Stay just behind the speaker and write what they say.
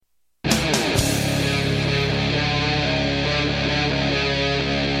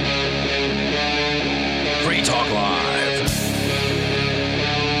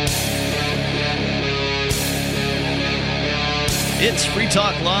It's Free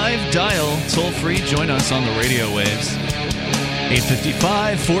Talk Live. Dial toll-free. Join us on the radio waves.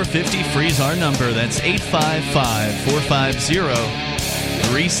 855-450-FREE is our number. That's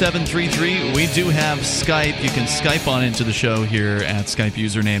 855-450-3733. We do have Skype. You can Skype on into the show here at Skype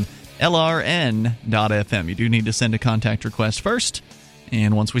username LRN.FM. You do need to send a contact request first.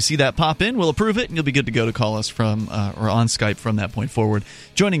 And once we see that pop in, we'll approve it, and you'll be good to go to call us from or on Skype from that point forward.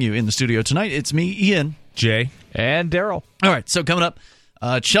 Joining you in the studio tonight, it's me, Ian, Jay, and Daryl. All right, so coming up,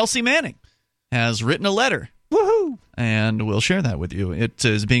 Chelsea Manning has written a letter. Woohoo! And we'll share that with you. It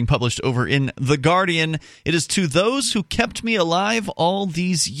is being published over in The Guardian. It is to those who kept me alive all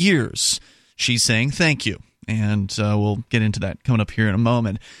these years. She's saying thank you. And we'll get into that coming up here in a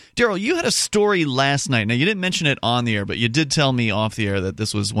moment. Daryl, you had a story last night. Now, you didn't mention it on the air, but you did tell me off the air that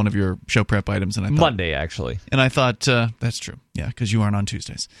this was one of your show prep items. And I thought, Monday, actually. And I thought, that's true. Yeah, because you aren't on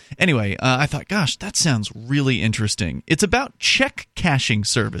Tuesdays. Anyway, I thought, gosh, that sounds really interesting. It's about check cashing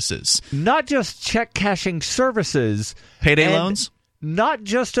services. Not just check cashing services. Payday loans? Not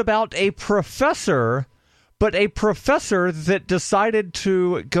just about a professor, but a professor that decided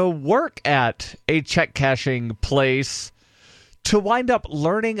to go work at a check cashing place to wind up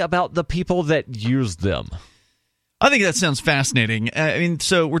learning about the people that use them. I think that sounds fascinating. I mean,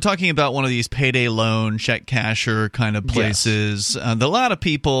 so we're talking about one of these payday loan, check casher kind of places. Yes. A lot of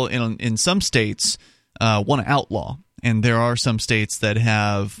people in some states want to outlaw. And there are some states that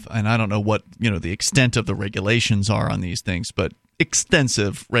have, and I don't know what the extent of the regulations are on these things, but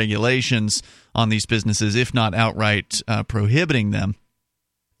extensive regulations on these businesses, if not outright prohibiting them.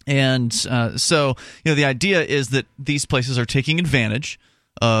 And so, the idea is that these places are taking advantage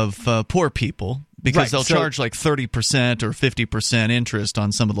of poor people because they'll charge like 30% or 50% interest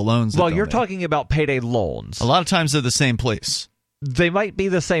on some of the loans. Well, you're talking about payday loans. A lot of times they're the same place. They might be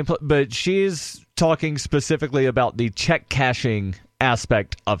the same, but she's talking specifically about the check cashing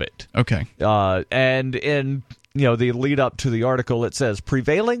aspect of it. Okay. And in the lead up to the article, it says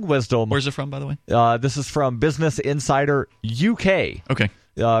prevailing wisdom. Where's it from, by the way? This is from Business Insider UK. Okay.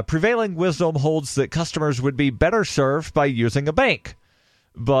 Prevailing wisdom holds that customers would be better served by using a bank.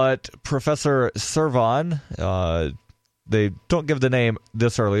 But Professor Servan, they don't give the name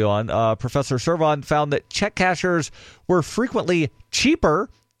this early on, Professor Servan found that check cashers were frequently cheaper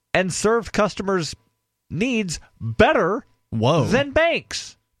and served customers' needs better than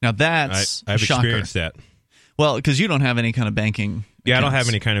banks. Now that's I've shocker. experienced that. Well, because you don't have any kind of banking. Yeah, I don't have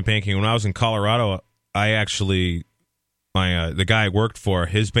any kind of banking. When I was in Colorado, I actually, the guy I worked for,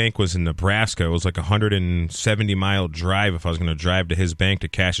 his bank was in Nebraska. It was like a 170-mile drive if I was going to drive to his bank to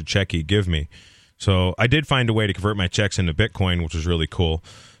cash a check he'd give me. So I did find a way to convert my checks into Bitcoin, which was really cool.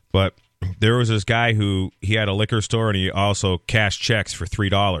 But there was this guy who, he had a liquor store and he also cashed checks for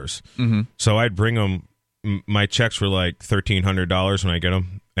 $3. Mm-hmm. So I'd bring him, my checks were like $1,300 when I get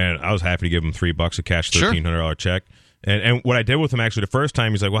them. And I was happy to give him $3 to cash a $1,300 check. And what I did with him actually the first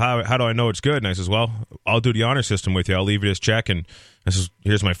time, he's like, well, how do I know it's good? And I says, well, I'll do the honor system with you. I'll leave you this check. And I says,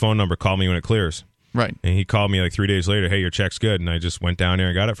 here's my phone number. Call me when it clears. Right. And he called me like 3 days later. Hey, your check's good. And I just went down there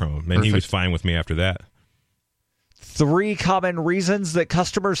and got it from him. And Perfect. He was fine with me after that. 3 common reasons that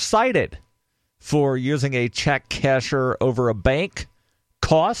customers cited for using a check casher over a bank: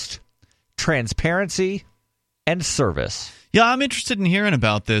 cost, transparency, and service. Yeah, I'm interested in hearing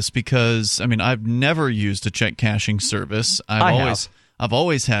about this because, I've never used a check cashing service. I've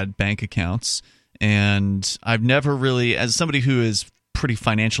always had bank accounts, and I've never really, as somebody who is pretty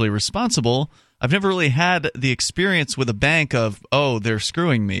financially responsible, I've never really had the experience with a bank of, they're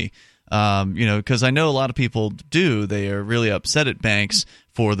screwing me. Because I know a lot of people do. They are really upset at banks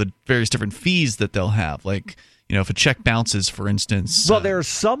for the various different fees that they'll have. Like, if a check bounces, for instance. Well, there are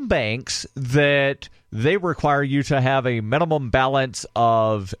some banks that they require you to have a minimum balance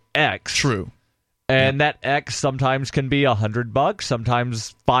of X. True. And that X sometimes can be $100,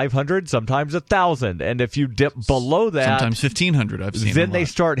 sometimes $500, sometimes $1,000. And if you dip below that, sometimes $1,500. I've seen. Then they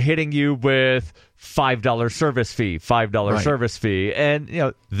start hitting you with $5 service fee, $5 service fee,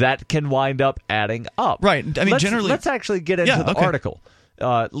 and that can wind up adding up. Right. Generally, let's actually get into the article.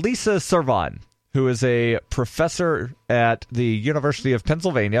 Lisa Servan, who is a professor at the University of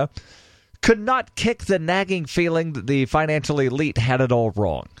Pennsylvania, could not kick the nagging feeling that the financial elite had it all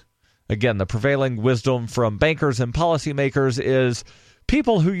wrong. Again, the prevailing wisdom from bankers and policymakers is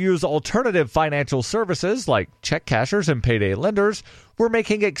people who use alternative financial services like check cashers and payday lenders were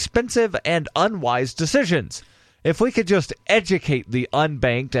making expensive and unwise decisions. If we could just educate the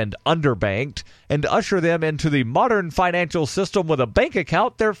unbanked and underbanked and usher them into the modern financial system with a bank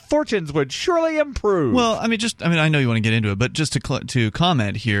account, their fortunes would surely improve. Well, I know you want to get into it, but just to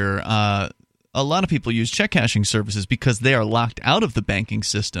comment here, a lot of people use check cashing services because they are locked out of the banking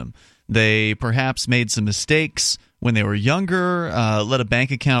system. They perhaps made some mistakes when they were younger, let a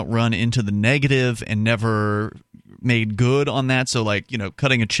bank account run into the negative and never made good on that. So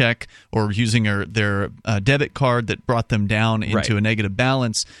cutting a check or using their debit card that brought them down into a negative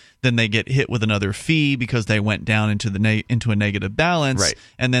balance. Then they get hit with another fee because they went down into a negative balance,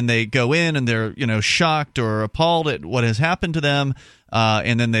 and then they go in and they're shocked or appalled at what has happened to them,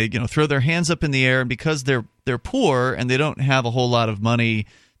 and then they throw their hands up in the air, and because they're poor and they don't have a whole lot of money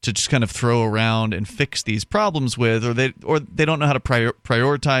to just kind of throw around and fix these problems with, or they don't know how to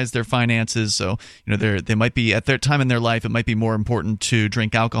prioritize their finances. So they might be at their time in their life, it might be more important to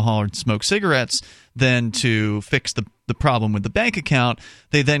drink alcohol or smoke cigarettes than to fix the problem with the bank account.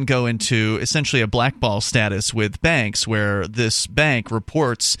 They then go into essentially a blackball status with banks, where this bank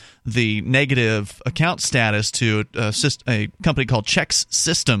reports the negative account status to a company called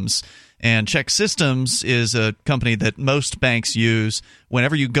ChexSystems. And ChexSystems is a company that most banks use.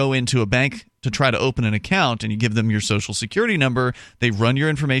 Whenever you go into a bank to try to open an account and you give them your social security number, they run your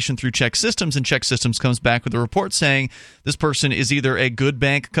information through ChexSystems, and ChexSystems comes back with a report saying this person is either a good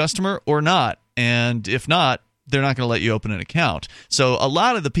bank customer or not. And if not, they're not going to let you open an account. So a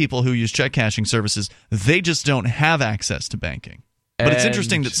lot of the people who use check cashing services, they just don't have access to banking. But it's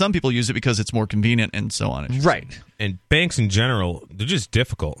interesting that some people use it because it's more convenient and so on. Right. And banks in general, they're just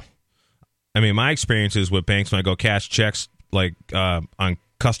difficult. I mean, my experiences with banks when I go cash checks, on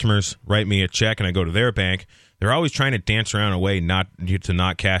customers write me a check and I go to their bank, they're always trying to dance around a way not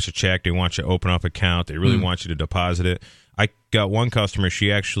cash a check. They want you to open up an account. They really want you to deposit it. I got one customer,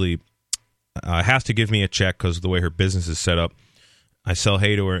 she actually has to give me a check because of the way her business is set up. I sell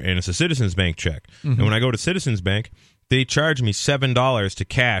hay to her, and it's a Citizens Bank check. Mm-hmm. And when I go to Citizens Bank, they charge me $7 to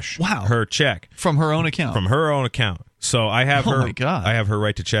cash her check. From her own account? From her own account. So I have I have her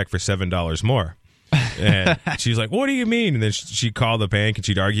write the check for $7 more. And she's like, "What do you mean?" And then she'd call the bank and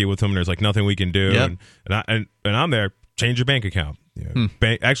she'd argue with them, and there's nothing we can do. Yep. And I'm there, change your bank account.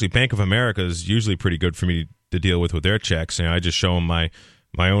 Actually, Bank of America is usually pretty good for me to deal with their checks. I just show them my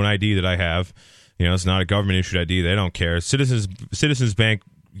own ID that I have. It's not a government issued ID. They don't care. Citizens Bank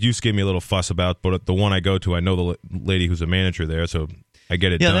used to give me a little fuss about, but the one I go to, I know the lady who's a manager there, so I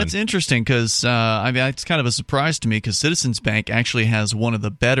get it done. Yeah, that's interesting because it's kind of a surprise to me because Citizens Bank actually has one of the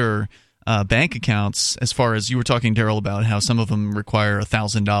better bank accounts, as far as you were talking, Daryl, about how some of them require a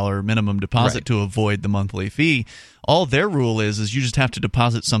 $1,000 minimum deposit to avoid the monthly fee. All their rule is you just have to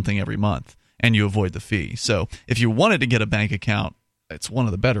deposit something every month and you avoid the fee. So if you wanted to get a bank account, it's one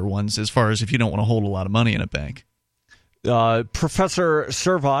of the better ones as far as if you don't want to hold a lot of money in a bank. Professor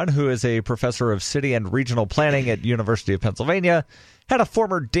Servan, who is a professor of city and regional planning at University of Pennsylvania, had a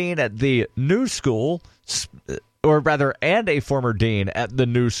former dean at the New School, and a former dean at the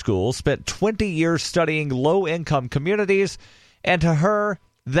New School, spent 20 years studying low-income communities, and to her,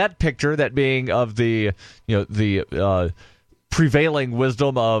 that picture, that being of the prevailing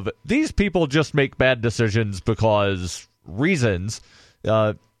wisdom of these people just make bad decisions because reasons,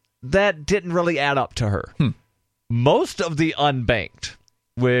 that didn't really add up to her. Most of the unbanked,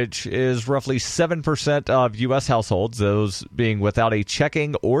 which is roughly 7% of U.S. households, those being without a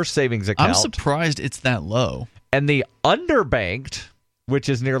checking or savings account. I'm surprised it's that low. And the underbanked, which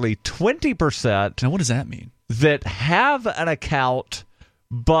is nearly 20%. Now, what does that mean? That have an account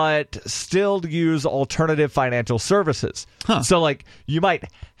but still use alternative financial services. So, you might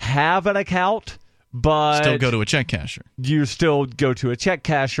have an account, but still go to a check casher. You still go to a check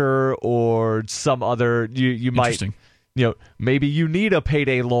casher or some other. You might, maybe you need a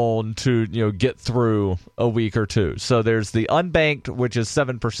payday loan to get through a week or two. So there's the unbanked, which is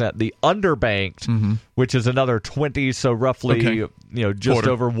 7%, the underbanked, which is another 20. So roughly, just quarter.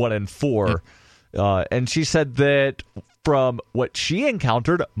 Over 1 in 4. Yep. And she said that from what she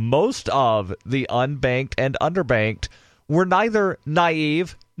encountered, most of the unbanked and underbanked were neither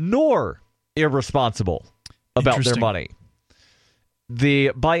naive nor irresponsible about their money.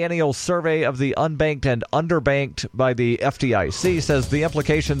 The biennial survey of the unbanked and underbanked by the FDIC says the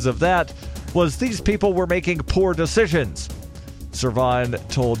implications of that was these people were making poor decisions. Servan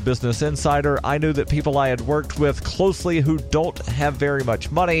told Business Insider, "I knew that people I had worked with closely who don't have very much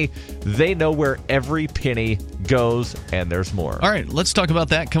money, they know where every penny goes, and there's more." All right, let's talk about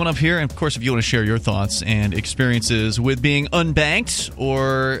that coming up here. And, of course, if you want to share your thoughts and experiences with being unbanked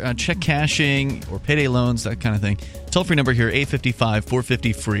or check cashing or payday loans, that kind of thing, toll-free number here,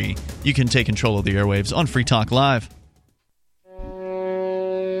 855-450-FREE. You can take control of the airwaves on Free Talk Live.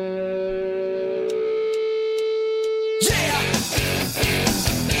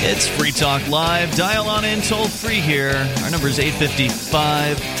 It's Free Talk Live. Dial on in toll free here. Our number is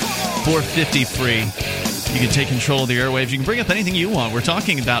 855 450 free. You can take control of the airwaves. You can bring up anything you want. We're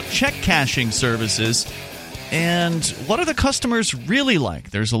talking about check cashing services. And what are the customers really like?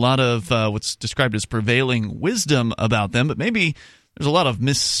 There's a lot of what's described as prevailing wisdom about them, but maybe there's a lot of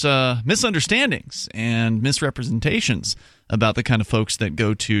misunderstandings and misrepresentations about the kind of folks that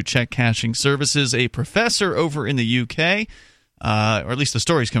go to check cashing services. A professor over in the UK, or at least the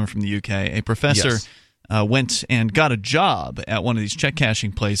story's coming from the UK, a professor went and got a job at one of these check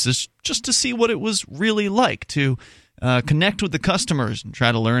cashing places just to see what it was really like to connect with the customers and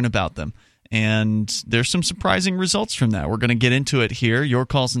try to learn about them. And there's some surprising results from that. We're going to get into it here. Your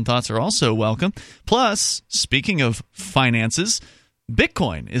calls and thoughts are also welcome. Plus, speaking of finances,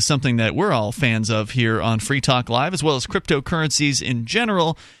 Bitcoin is something that we're all fans of here on Free Talk Live, as well as cryptocurrencies in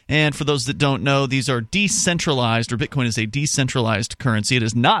general. And for those that don't know, these are decentralized, or Bitcoin is a decentralized currency. It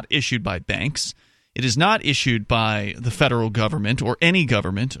is not issued by banks. It is not issued by the federal government or any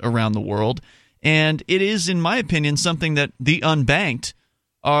government around the world. And it is, in my opinion, something that the unbanked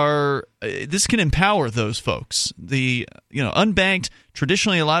are. This can empower those folks. The unbanked,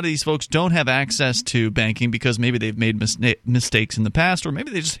 traditionally a lot of these folks don't have access to banking because maybe they've made mistakes in the past, or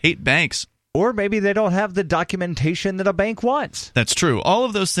maybe they just hate banks. Or maybe they don't have the documentation that a bank wants. That's true. All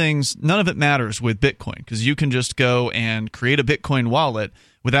of those things, none of it matters with Bitcoin, because you can just go and create a Bitcoin wallet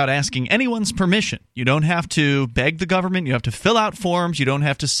without asking anyone's permission. You don't have to beg the government. You have to fill out forms. You don't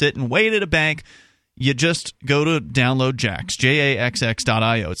have to sit and wait at a bank. You just go to download Jaxx,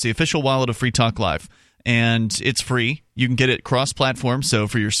 JAXX.io. It's the official wallet of Free Talk Live, and it's free. You can get it cross-platform, so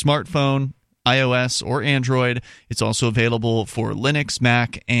for your smartphone, iOS, or Android. It's also available for Linux,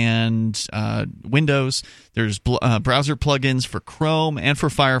 Mac, and Windows. There's browser plugins for Chrome and for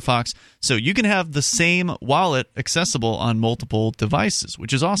Firefox, so you can have the same wallet accessible on multiple devices,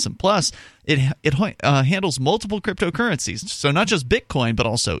 which is awesome. Plus, it handles multiple cryptocurrencies, so not just Bitcoin, but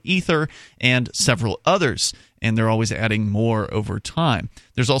also Ether and several others, and they're always adding more over time.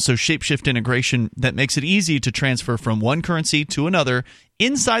 There's also Shapeshift integration that makes it easy to transfer from one currency to another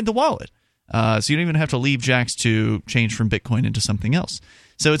inside the wallet. So you don't even have to leave Jaxx to change from Bitcoin into something else.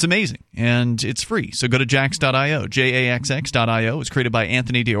 So it's amazing, and it's free. So go to Jaxx.io. JAXX.io. It was created by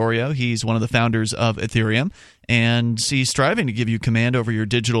Anthony D'Orio. He's one of the founders of Ethereum, and he's striving to give you command over your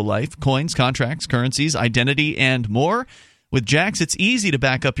digital life, coins, contracts, currencies, identity, and more. With Jaxx, it's easy to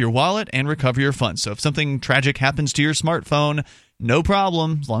back up your wallet and recover your funds. So if something tragic happens to your smartphone, no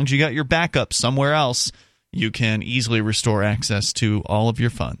problem. As long as you got your backup somewhere else, you can easily restore access to all of your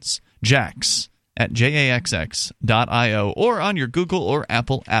funds. Jaxx at JAXX.io or on your Google or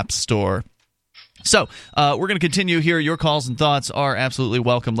Apple App Store. So we're going to continue here. Your calls and thoughts are absolutely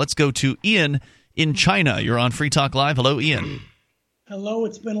welcome. Let's go to Ian in China. You're on Free Talk Live. Hello, Ian. Hello.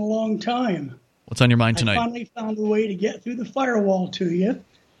 It's been a long time. What's on your mind tonight? I finally found a way to get through the firewall to you.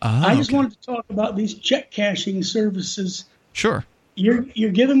 I just wanted to talk about these check cashing services. Sure. You're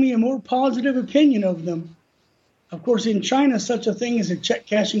giving me a more positive opinion of them. Of course, in China, such a thing as a check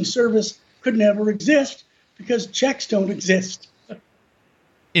cashing service could never exist because checks don't exist.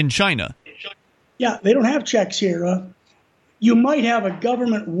 In China? Yeah, they don't have checks here. You might have a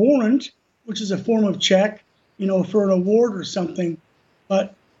government warrant, which is a form of check, for an award or something,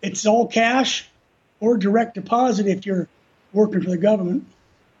 but it's all cash or direct deposit if you're working for the government.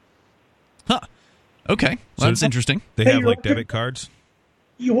 Huh. Okay. Well, that's interesting. They have like debit cards?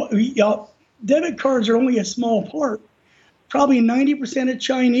 Debit cards are only a small part. Probably 90% of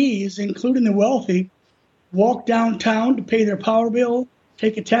Chinese, including the wealthy, walk downtown to pay their power bill,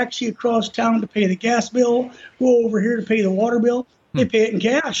 take a taxi across town to pay the gas bill, go over here to pay the water bill. They pay it in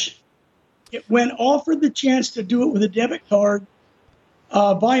cash. When offered the chance to do it with a debit card,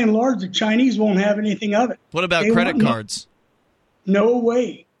 by and large, the Chinese won't have anything of it. What about credit cards? No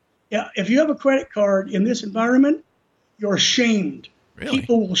way. Yeah, if you have a credit card in this environment, you're shamed. Really?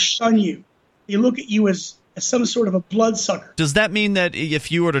 People will shun you. They look at you as some sort of a bloodsucker. Does that mean that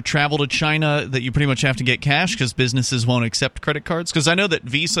if you were to travel to China, that you pretty much have to get cash because businesses won't accept credit cards? Because I know that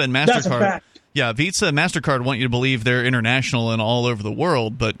Visa and MasterCard... That's a fact. Yeah, Visa and MasterCard want you to believe they're international and all over the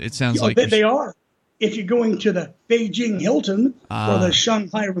world, but it sounds like... They are. If you're going to the Beijing Hilton or the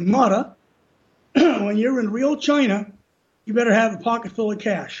Shanghai Ramada, when you're in real China, you better have a pocket full of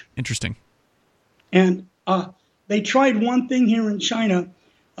cash. Interesting. And they tried one thing here in China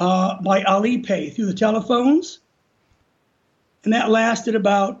by Alipay through the telephones, and that lasted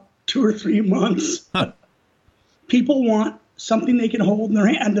about 2 or 3 months. Huh. People want something they can hold in their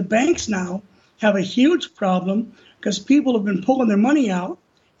hand. And the banks now have a huge problem because people have been pulling their money out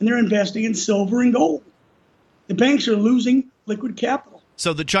and they're investing in silver and gold. The banks are losing liquid capital.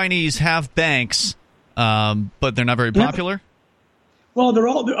 So the Chinese have banks, but they're not very popular? Well,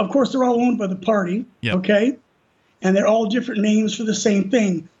 of course, they're all owned by the party. Yep. Okay. And they're all different names for the same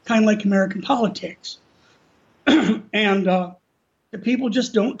thing, kind of like American politics. And the people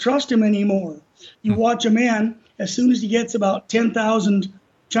just don't trust him anymore. You watch a man, as soon as he gets about 10,000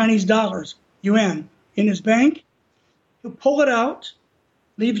 Chinese dollars, yuan, in his bank, he'll pull it out,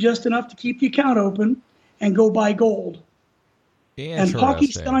 leave just enough to keep the account open, and go buy gold. And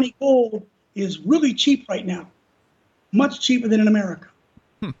Pakistani gold is really cheap right now, much cheaper than in America.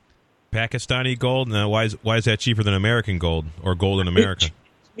 Pakistani gold? Now, why is that cheaper than American gold or gold in America?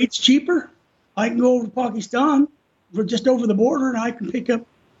 It's cheaper. I can go over to Pakistan, we're just over the border, and I can pick up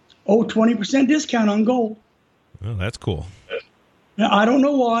 20% discount on gold. Oh, that's cool. Now, I don't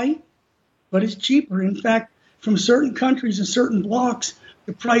know why, but it's cheaper. In fact, from certain countries and certain blocks,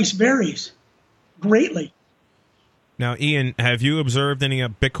 the price varies greatly. Now, Ian, have you observed any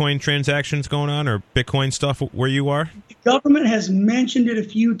Bitcoin transactions going on or Bitcoin stuff where you are? The government has mentioned it a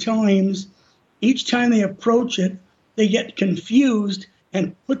few times. Each time they approach it, they get confused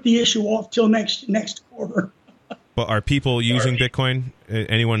and put the issue off till next quarter. But are people using Bitcoin?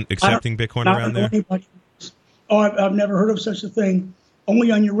 Anyone accepting Bitcoin around there? Anybody. Oh, I've never heard of such a thing.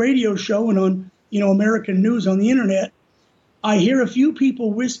 Only on your radio show and on American news on the internet, I hear a few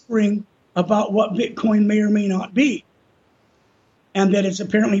people whispering about what Bitcoin may or may not be, and that it's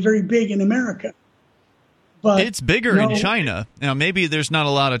apparently very big in America. But it's bigger in China. Now, maybe there's not a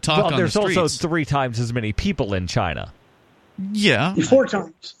lot of talk on the streets. There's also 3 times as many people in China. Yeah. 4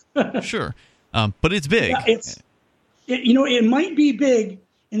 times. Sure. But it's big. Yeah, it might be big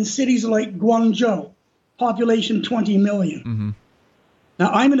in cities like Guangzhou, population 20 million. Mm-hmm.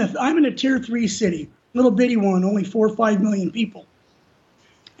 Now, I'm in a tier 3 city, little bitty one, only 4 or 5 million people.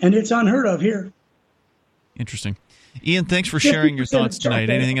 And it's unheard of here. Interesting. Ian, thanks for sharing your thoughts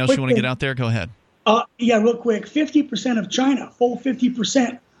tonight. Anything else you want to get out there? Go ahead. Yeah, real quick. 50% of China, full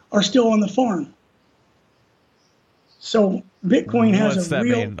 50%, are still on the farm. So Bitcoin has What's that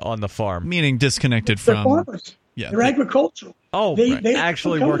mean, on the farm? Meaning disconnected from... They're farmers. Yeah, they're agricultural. Oh, they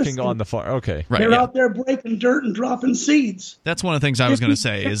actually working on the farm. Okay. Right, they're out there breaking dirt and dropping seeds. That's one of the things I was going to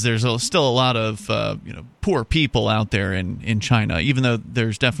say, is there's still a lot of poor people out there in China, even though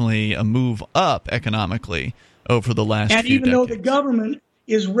there's definitely a move up economically over the last few decades. And even though the government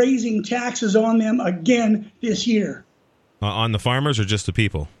is raising taxes on them again this year. On the farmers or just the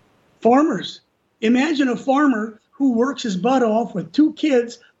people? Farmers. Imagine a farmer who works his butt off with 2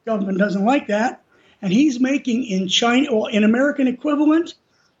 kids. Government doesn't like that. And he's making in China, well, in American equivalent,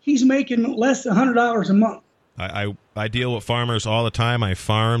 he's making less than $100 a month. I deal with farmers all the time. I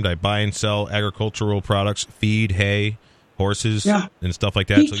farmed. I buy and sell agricultural products, feed, hay, horses, and stuff like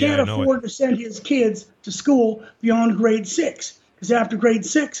that. He can't afford to send his kids to school beyond grade 6, because after grade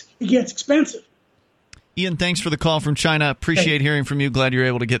 6, it gets expensive. Ian, thanks for the call from China. Appreciate hearing from you. Glad you're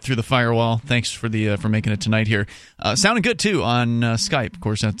able to get through the firewall. Thanks for making it tonight here. Sounding good, too, on Skype. Of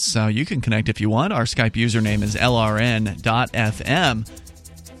course, that's how you can connect if you want. Our Skype username is LRN.FM.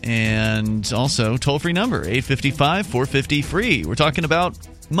 And also, toll-free number, 855-450-FREE. We're talking about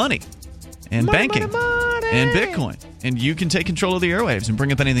money and banking and Bitcoin. And you can take control of the airwaves and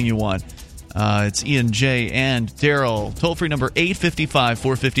bring up anything you want. It's Ian, Jay, and Daryl. Toll-free number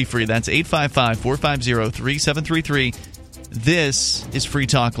 855-450-FREE. That's 855-450-3733. This is Free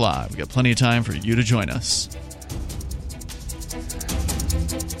Talk Live. We've got plenty of time for you to join us.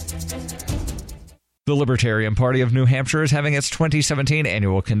 The Libertarian Party of New Hampshire is having its 2017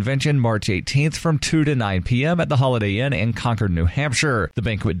 annual convention March 18th from 2 to 9 p.m. at the Holiday Inn in Concord, New Hampshire. The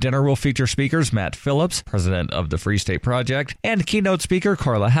banquet dinner will feature speakers Matt Phillips, president of the Free State Project, and keynote speaker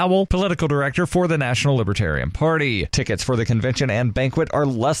Carla Howell, political director for the National Libertarian Party. Tickets for the convention and banquet are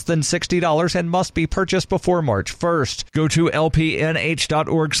less than $60 and must be purchased before March 1st. Go to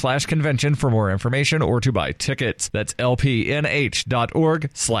lpnh.org/convention for more information or to buy tickets. That's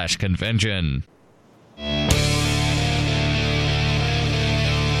lpnh.org/convention.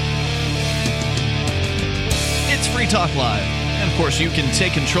 It's Free Talk Live. And, of course, you can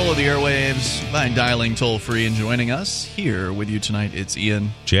take control of the airwaves by dialing toll-free and joining us. Here with you tonight, it's Ian,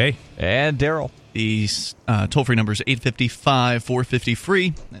 Jay, and Daryl. The toll-free number is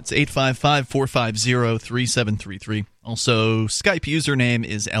 855-450-FREE. That's 855-450-3733. Also, Skype username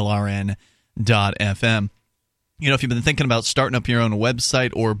is LRN.FM. You know, if you've been thinking about starting up your own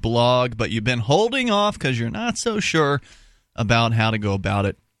website or blog, but you've been holding off because you're not so sure about how to go about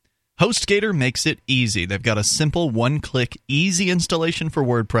it, HostGator makes it easy. They've got a simple one-click, easy installation for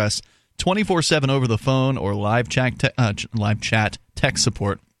WordPress, 24/7 over the phone or live chat tech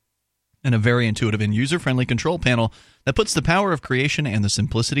support, and a very intuitive and user-friendly control panel that puts the power of creation and the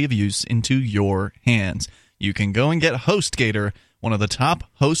simplicity of use into your hands. You can go and get HostGator one of the top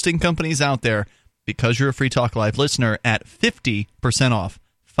hosting companies out there, because you're a Free Talk Live listener, at 50% off.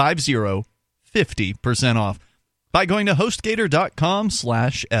 50% off by going to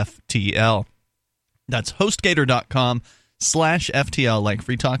HostGator.com/FTL. That's HostGator.com/FTL, like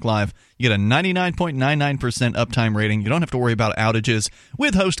Free Talk Live. You get a 99.99% uptime rating. You don't have to worry about outages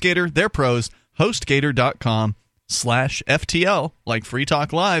with HostGator. They're pros. HostGator.com/FTL, like Free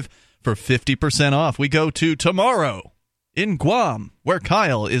Talk Live, for 50% off. We go to tomorrow in Guam, where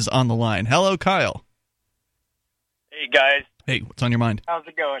Kyle is on the line. Hello, Kyle. Hey, guys. Hey, what's on your mind? How's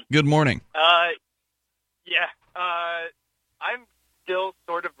it going? Good morning. I'm still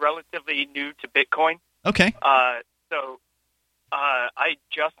sort of relatively new to Bitcoin. Okay. So I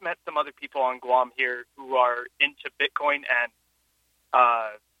just met some other people on Guam here who are into Bitcoin, and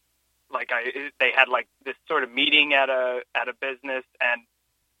they had like this sort of meeting at a business, and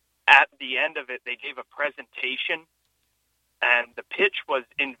at the end of it, they gave a presentation, and the pitch was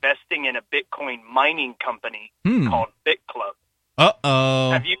investing in a Bitcoin mining company called BitClub.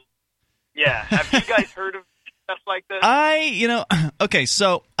 Uh-oh. Have you guys heard of stuff like this? Okay,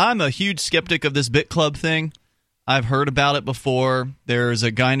 so I'm a huge skeptic of this BitClub thing. I've heard about it before. There's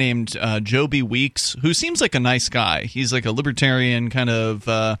a guy named Joby Weeks who seems like a nice guy. He's like a libertarian kind of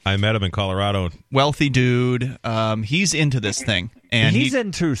I met him in Colorado. Wealthy dude. He's into this thing. And he's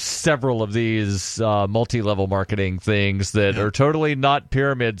into several of these multi-level marketing things that are totally not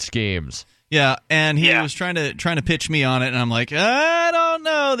pyramid schemes. Yeah, and he was trying to pitch me on it, and I'm like, I don't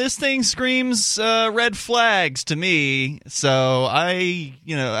know. This thing screams red flags to me. So I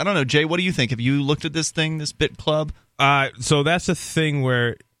don't know. Jay, what do you think? Have you looked at this thing, this BitClub? So that's a thing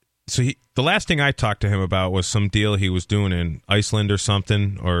where, the last thing I talked to him about was some deal he was doing in Iceland or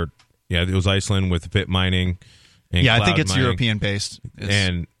something, it was Iceland with bit mining. And I think cloud it's mining. European based.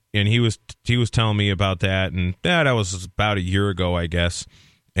 And he was telling me about that, and that was about a year ago, I guess.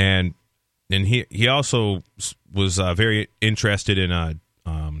 And he also was very interested in not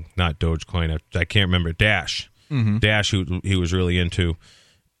Dogecoin, I can't remember, Dash. Mm-hmm. Dash, he was really into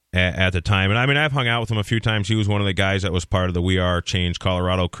at the time. And I mean, I've hung out with him a few times. He was one of the guys that was part of the We Are Change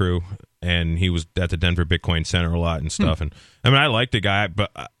Colorado crew, and he was at the Denver Bitcoin Center a lot and stuff. And I mean, I liked the guy,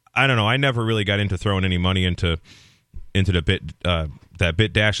 but I don't know. I never really got into throwing any money into the that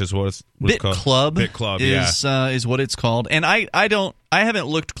BitDash is what it's called. BitClub is what it's called. And I haven't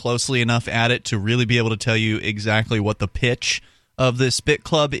looked closely enough at it to really be able to tell you exactly what the pitch of this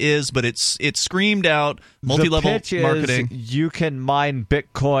BitClub is, but it's screamed out multi-level the pitch marketing. Is you can mine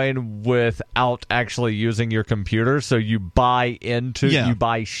Bitcoin without actually using your computer, so you buy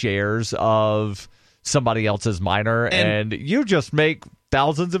shares of somebody else's miner, and you just make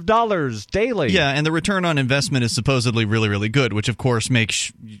thousands of dollars daily. Yeah, and the return on investment is supposedly really, really good, which of course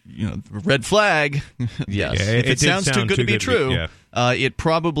makes red flag. Yes, if it sounds too good to be true, it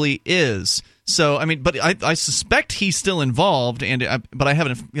probably is. So I mean, but I suspect he's still involved, but I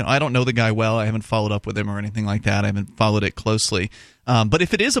haven't. I don't know the guy well. I haven't followed up with him or anything like that. I haven't followed it closely. But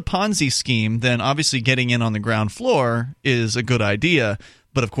if it is a Ponzi scheme, then obviously getting in on the ground floor is a good idea.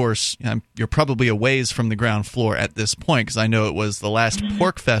 But, of course, you're probably a ways from the ground floor at this point, because I know it was the last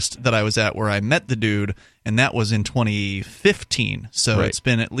Pork Fest that I was at where I met the dude, and that was in 2015. So It's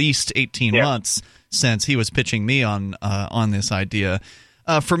been at least 18 months since he was pitching me on this idea.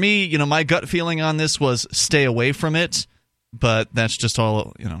 For me, my gut feeling on this was stay away from it, but that's just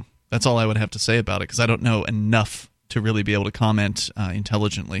all, that's all I would have to say about it, because I don't know enough to really be able to comment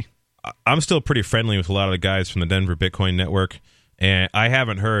intelligently. I'm still pretty friendly with a lot of the guys from the Denver Bitcoin Network. And I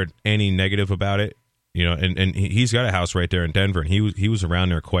haven't heard any negative about it, and he's got a house right there in Denver, and he was around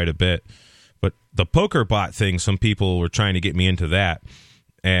there quite a bit. But the poker bot thing, some people were trying to get me into that,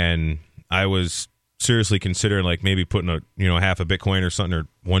 and I was seriously considering like maybe putting half a Bitcoin or something, or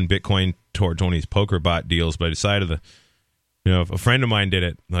one Bitcoin towards one of these poker bot deals. But I decided a friend of mine did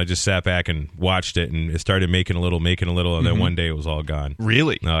it. And I just sat back and watched it, and it started making a little, and then one day it was all gone.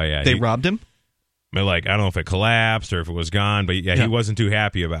 Really? Oh yeah, they robbed him. Like, I don't know if it collapsed or if it was gone, but he wasn't too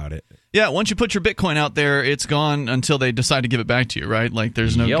happy about it. Yeah, once you put your Bitcoin out there, it's gone until they decide to give it back to you, right? Like,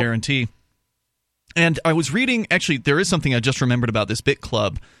 there's no guarantee. And I was reading, actually, there is something I just remembered about this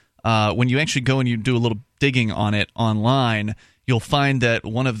BitClub. When you actually go and you do a little digging on it online, you'll find that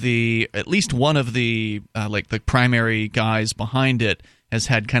at least one of the primary guys behind it has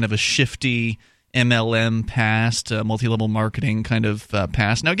had kind of a shifty MLM past, multi-level marketing kind of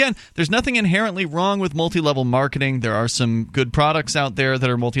past. Now, again, there's nothing inherently wrong with multi-level marketing. There are some good products out there that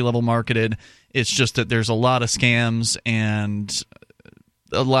are multi-level marketed. It's just that there's a lot of scams, and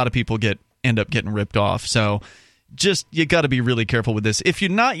a lot of people end up getting ripped off. So just you got to be really careful with this. If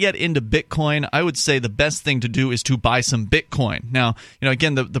you're not yet into Bitcoin, I would say the best thing to do is to buy some Bitcoin. Now,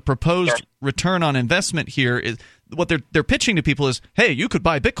 again, the proposed return on investment here is what they're pitching to people is, hey, you could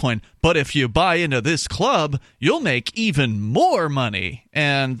buy Bitcoin, but if you buy into this club, you'll make even more money.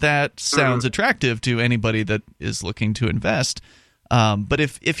 And that sounds attractive to anybody that is looking to invest. But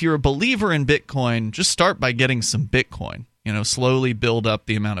if you're a believer in Bitcoin, just start by getting some Bitcoin. Slowly build up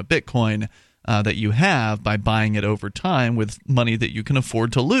the amount of Bitcoin that you have by buying it over time with money that you can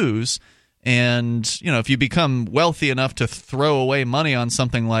afford to lose. And if you become wealthy enough to throw away money on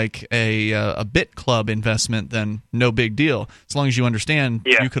something like a Bit Club investment, then no big deal. As long as you understand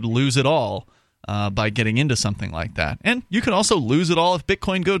you could lose it all by getting into something like that. And you can also lose it all if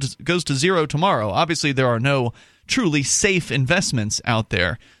Bitcoin goes to zero tomorrow. Obviously, there are no truly safe investments out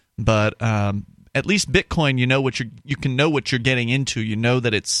there, but at least Bitcoin, you can know what you're getting into. You know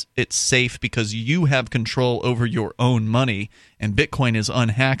that it's safe because you have control over your own money, and Bitcoin is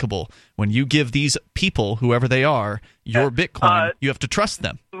unhackable. When you give these people, whoever they are, your Bitcoin, you have to trust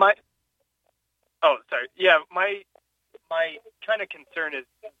them. My kind of concern is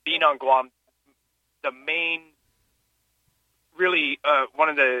being on Guam. The main, really, one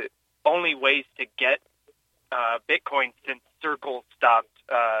of the only ways to get Bitcoin since Circle stopped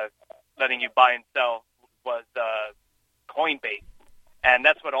letting you buy and sell was Coinbase, and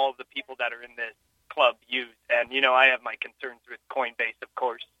that's what all of the people that are in this club use. And I have my concerns with Coinbase, of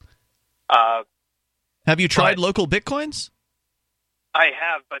course. Have you tried local Bitcoins? I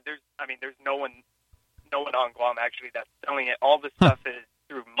have, but there's no one on Guam actually that's selling it. All the stuff is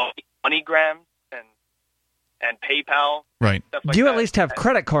through MoneyGram and PayPal. Right. Stuff like you that. At least have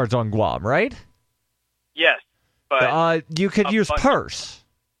credit cards on Guam, right? Yes, but you could use Purse.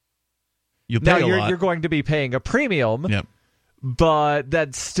 You pay a lot. You're going to be paying a premium, yep. But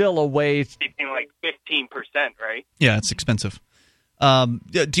that's still a way. Like 15%, right? Yeah, it's expensive. Do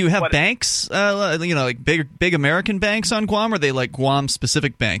you have banks? Like big American banks on Guam, or are they like Guam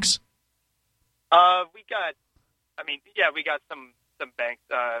specific banks? We got some banks.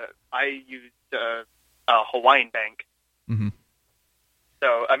 I used a Hawaiian bank. Mm-hmm.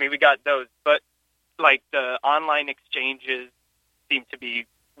 So we got those, but like the online exchanges seem to be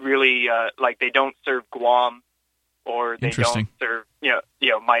really like they don't serve Guam, or they don't serve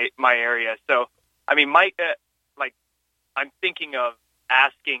my area. So I'm thinking of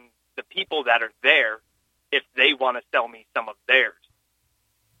asking the people that are there if they want to sell me some of theirs.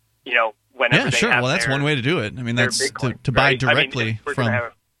 Whenever they have that's one way to do it. That's Bitcoin, to buy directly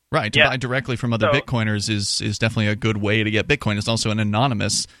from buy directly from other Bitcoiners is definitely a good way to get Bitcoin. It's also an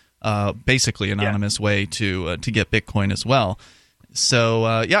anonymous, basically anonymous way to get Bitcoin as well. So,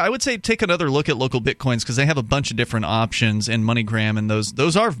 I would say take another look at local Bitcoins because they have a bunch of different options in MoneyGram, and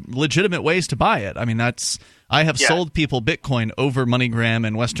those are legitimate ways to buy it. I have sold people Bitcoin over MoneyGram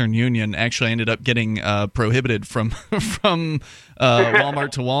and Western Union. Actually, I ended up getting prohibited from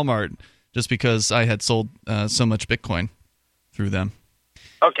Walmart to Walmart just because I had sold so much Bitcoin through them.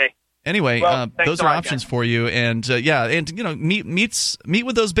 Okay. Anyway, those are options for you, and meet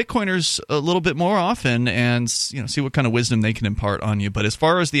with those Bitcoiners a little bit more often, and see what kind of wisdom they can impart on you. But as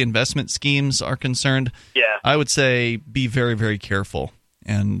far as the investment schemes are concerned, I would say be very, very careful,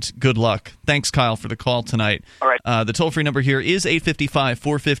 and good luck. Thanks, Kyle, for the call tonight. All right. The toll-free number here is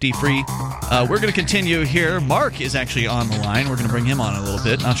 855-450-FREE. We're going to continue here. Mark is actually on the line. We're going to bring him on a little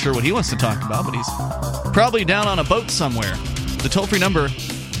bit. Not sure what he wants to talk about, but he's probably down on a boat somewhere. The toll-free number,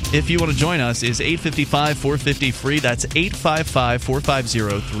 if you want to join us, is 855-450-FREE. That's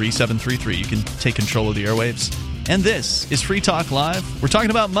 855-450-3733. You can take control of the airwaves. And this is Free Talk Live. We're talking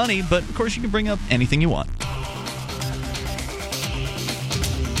about money, but of course you can bring up anything you want.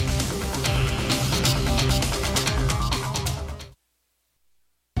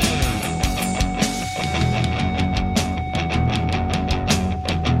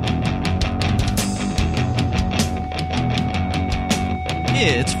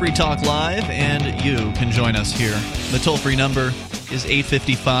 It's Free Talk Live, and you can join us here. The toll-free number is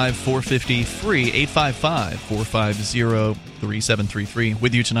 855-450-FREE, 855-450-3733.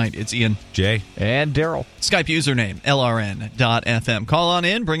 With you tonight, it's Ian, Jay, and Daryl. Skype username, LRN.FM. Call on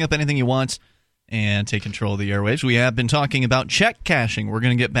in, bring up anything you want, and take control of the airwaves. We have been talking about check cashing. We're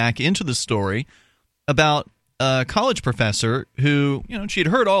going to get back into the story about a college professor who, she'd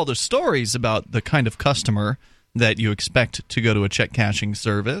heard all the stories about the kind of customer that you expect to go to a check cashing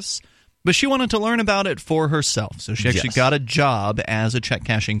service, but she wanted to learn about it for herself. So she actually got a job as a check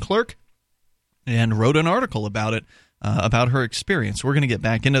cashing clerk and wrote an article about it, about her experience. We're going to get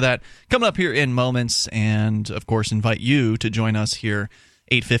back into that coming up here in moments, and of course invite you to join us here.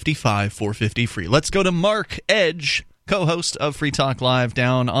 855-450-FREE. Let's go to Mark Edge, co-host of Free Talk Live,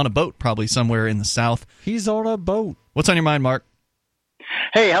 down on a boat, probably somewhere in the South. He's on a boat. What's on your mind, Mark?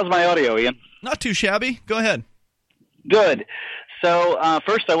 Hey, how's my audio, Ian? Not too shabby. Go ahead. Good. So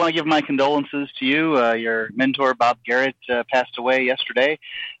first, I want to give my condolences to you. Your mentor, Bob Garrett, passed away yesterday.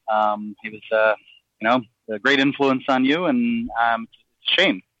 He was, a great influence on you, and it's a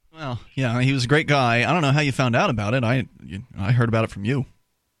shame. Well, yeah, he was a great guy. I don't know how you found out about it. I heard about it from you.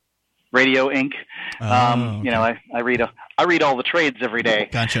 Radio Inc. Okay. I read all the trades every day.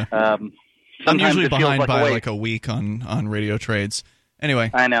 Gotcha. I'm usually behind by like a week on radio trades.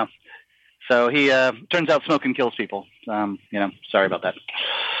 Anyway, I know. So he turns out smoking kills people. Sorry about that.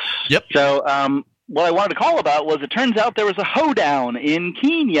 Yep. So what I wanted to call about was it turns out there was a hoedown in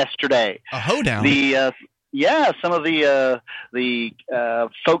Keene yesterday. A hoedown? Some of the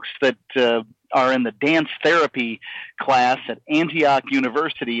folks that are in the dance therapy class at Antioch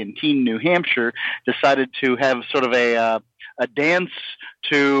University in Keene, New Hampshire, decided to have sort of a dance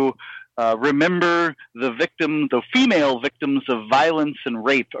to remember the female victims of violence and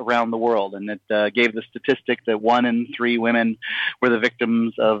rape around the world. And it gave the statistic that 1 in 3 women were the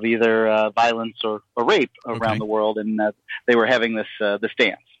victims of either violence or rape around the world. And they were having this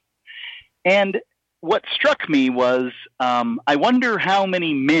dance. And what struck me was I wonder how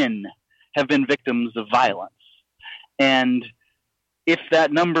many men have been victims of violence. And if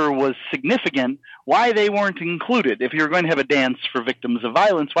that number was significant, why they weren't included. If you're going to have a dance for victims of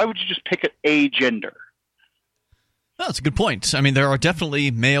violence, why would you just pick a gender? Oh, that's a good point. I mean, there are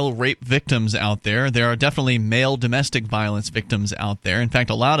definitely male rape victims out there. There are definitely male domestic violence victims out there. In fact,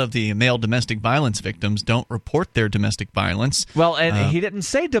 a lot of the male domestic violence victims don't report their domestic violence. Well, and he didn't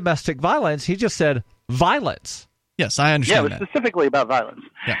say domestic violence. He just said violence. Yes, I understand that. Yeah, it was specifically about violence.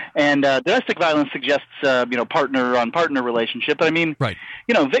 Yeah. And domestic violence suggests, partner-on-partner relationship. But I mean, right.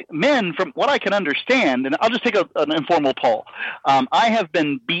 Men, from what I can understand, and I'll just take an informal poll. I have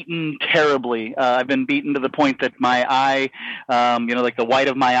been beaten terribly. I've been beaten to the point that my eye, like the white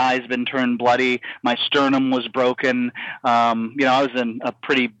of my eye has been turned bloody. My sternum was broken. I was in a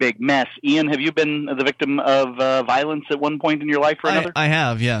pretty big mess. Ian, have you been the victim of violence at one point in your life or another? I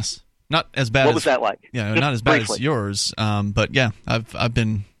have, yes. Not as bad. What was that like? Yeah, not as bad as yours. But yeah, I've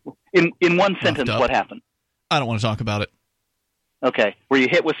been. In one sentence, what happened? I don't want to talk about it. Okay, were you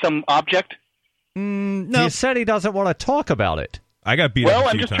hit with some object? No. He said he doesn't want to talk about it. I got beat up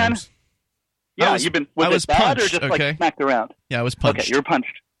a few times. You've been. Was it bad punched, or just like smacked around? Yeah, I was punched. Okay, you were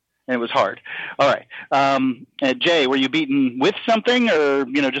punched, and it was hard. All right, Jay, were you beaten with something, or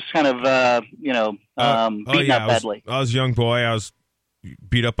just kind of beaten up badly? I was a young boy. I was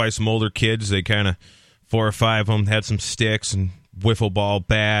beat up by some older kids. They kind of 4 or 5 of them had some sticks and wiffle ball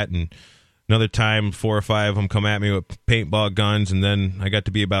bat, and another time 4 or 5 of them come at me with paintball guns, and then I got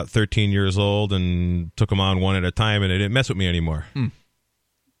to be about 13 years old and took them on one at a time, and they didn't mess with me anymore.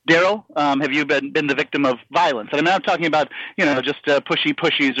 Daryl, have you been the victim of violence? And I'm not talking about just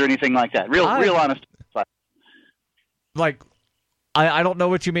pushies or anything like that. Real honest. Like, I don't know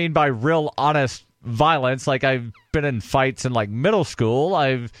what you mean by real honest violence. Like, I've been in fights in like middle school.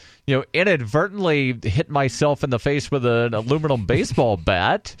 I've inadvertently hit myself in the face with an aluminum baseball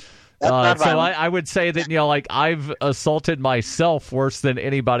bat. So I would say that I've assaulted myself worse than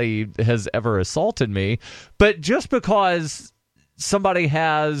anybody has ever assaulted me. But just because somebody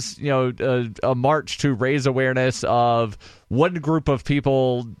has a march to raise awareness of one group of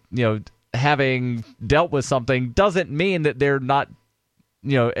people having dealt with something doesn't mean that they're not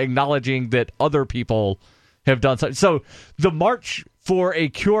acknowledging that other people have done something. So the March for a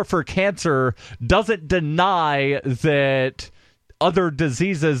Cure for Cancer doesn't deny that other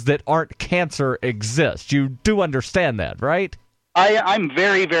diseases that aren't cancer exist. You do understand that, right? I'm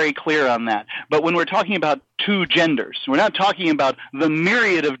very, very clear on that. But when we're talking about 2 genders, we're not talking about the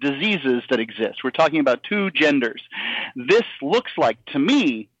myriad of diseases that exist. We're talking about 2 genders. This looks like, to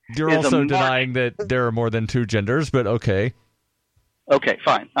me, you're also denying that there are more than 2 genders, but okay. Okay,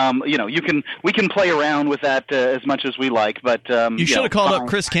 fine. We can play around with that as much as we like, but you should have called up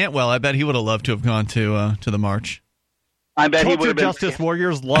Chris Cantwell. I bet he would have loved to have gone to the march. I bet he would have been. Justice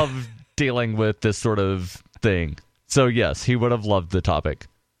warriors love dealing with this sort of thing, so yes, he would have loved the topic.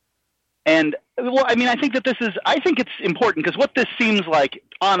 And I think that it's important because what this seems like,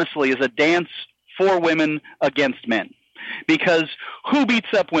 honestly, is a dance for women against men. Because who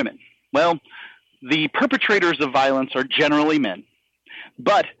beats up women? Well, the perpetrators of violence are generally men.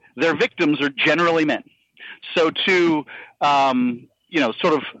 But their victims are generally men. So to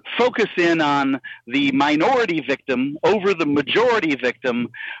sort of focus in on the minority victim over the majority victim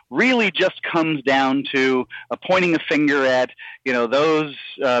really just comes down to pointing a finger at, those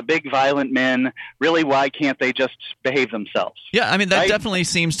big violent men. Really, why can't they just behave themselves? Yeah, I mean, that definitely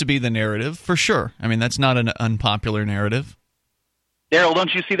seems to be the narrative, for sure. I mean, that's not an unpopular narrative. Daryl,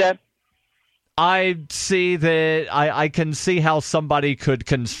 don't you see that? I see that. I can see how somebody could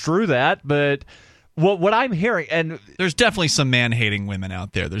construe that, but what I'm hearing, and there's definitely some man-hating women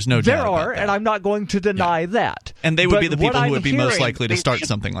out there. There's no doubt about that. There are, and I'm not going to deny that. And they would be the people who would be most likely to start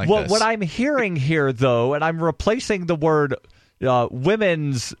something like this. What I'm hearing here, though, and I'm replacing the word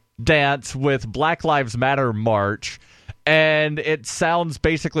women's dance with Black Lives Matter march, and it sounds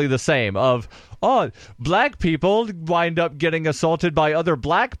basically the same of, black people wind up getting assaulted by other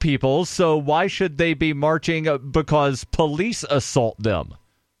black people, so why should they be marching because police assault them?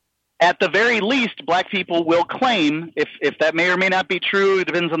 At the very least, black people will claim, if that may or may not be true, it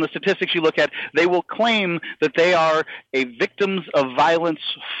depends on the statistics you look at, they will claim that they are victims of violence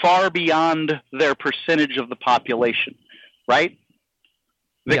far beyond their percentage of the population, right?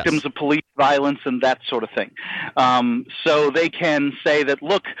 Victims Yes. of police violence and that sort of thing. So they can say that,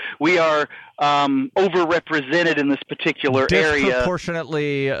 look, we are overrepresented in this particular area.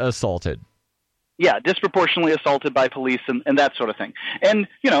 Disproportionately assaulted. Yeah, disproportionately assaulted by police and that sort of thing. And,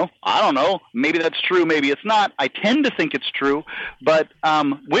 I don't know, maybe that's true, maybe it's not. I tend to think it's true, but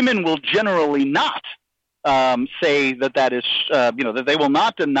women will generally not say that is, that they will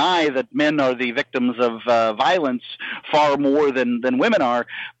not deny that men are the victims of violence far more than women are.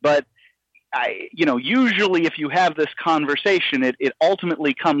 But, usually if you have this conversation, it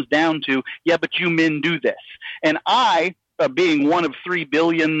ultimately comes down to, yeah, but you men do this. And being one of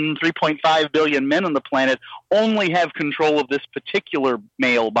 3.5 billion men on the planet, only have control of this particular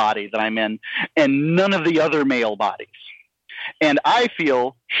male body that I'm in and none of the other male bodies. And I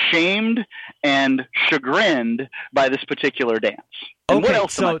feel shamed and chagrined by this particular dance. And okay,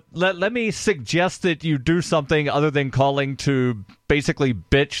 so let me suggest that you do something other than calling to basically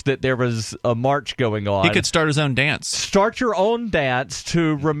bitch that there was a march going on. He could start his own dance. Start your own dance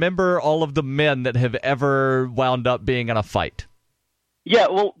to remember all of the men that have ever wound up being in a fight. Yeah,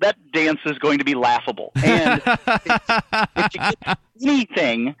 well, that dance is going to be laughable. And if you get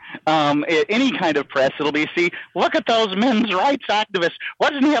anything, any kind of press, it'll be, see, look at those men's rights activists.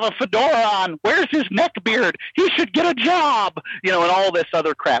 Why doesn't he have a fedora on? Where's his neck beard? He should get a job, and all this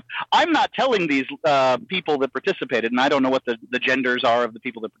other crap. I'm not telling these people that participated, and I don't know what the genders are of the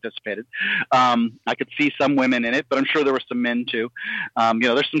people that participated. I could see some women in it, but I'm sure there were some men too.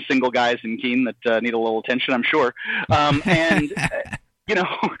 There's some single guys in Keene that need a little attention, I'm sure. And...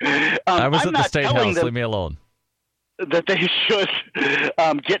 I was at the State House. Leave me alone. That they should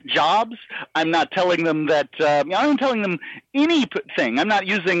get jobs. I'm not telling them that. I'm telling them anything. I'm not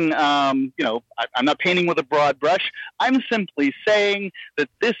using. I'm not painting with a broad brush. I'm simply saying that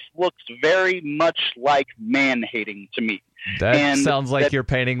this looks very much like man-hating to me. That sounds like you're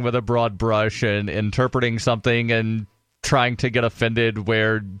painting with a broad brush and interpreting something and trying to get offended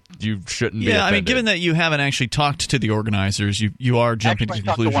where you shouldn't be offended. Yeah, I mean, given that you haven't actually talked to the organizers, you are jumping to conclusions.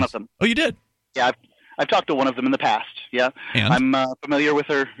 I talked to one of them. Oh, you did? Yeah, I've talked to one of them in the past, yeah. And? I'm familiar with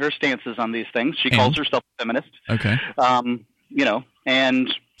her stances on these things. She calls herself a feminist. Okay.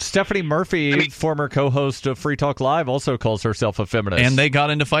 And... Stephanie Murphy, former co-host of Free Talk Live, also calls herself a feminist. And they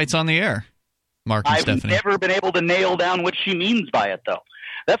got into fights on the air, Mark and Stephanie. I've never been able to nail down what she means by it, though.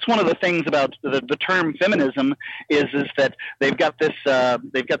 That's one of the things about the term feminism is that they've got this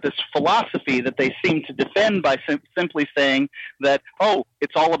philosophy that they seem to defend by simply saying that,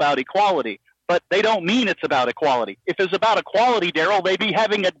 it's all about equality. But they don't mean it's about equality. If it's about equality, Daryl, they'd be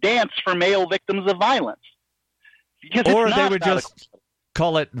having a dance for male victims of violence. Or they would just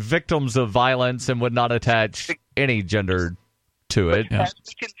call it victims of violence and would not attach any gender to it. As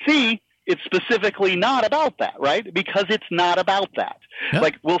you can see, it's specifically not about that, right? Because it's not about that. Yep.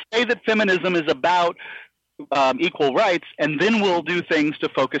 Like, we'll say that feminism is about equal rights, and then we'll do things to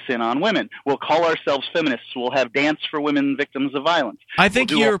focus in on women. We'll call ourselves feminists. We'll have dance for women victims of violence. I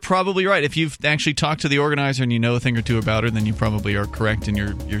think you're probably right. If you've actually talked to the organizer and you know a thing or two about her, then you probably are correct, and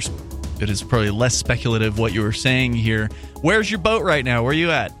it is probably less speculative what you were saying here. Where's your boat right now? Where are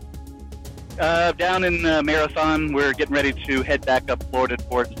you at? Down in Marathon. We're getting ready to head back up Florida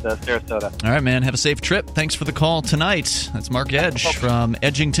towards Sarasota. All right, man. Have a safe trip. Thanks for the call tonight. That's Mark Edge from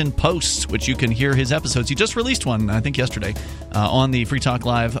Edgington Post, which you can hear his episodes. He just released one, I think yesterday, on the Free Talk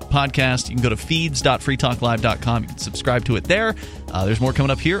Live podcast. You can go to feeds.freetalklive.com. You can subscribe to it there. There's more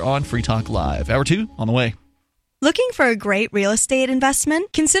coming up here on Free Talk Live. Hour 2 on the way. Looking for a great real estate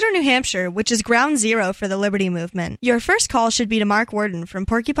investment? Consider New Hampshire, which is ground zero for the Liberty Movement. Your first call should be to Mark Worden from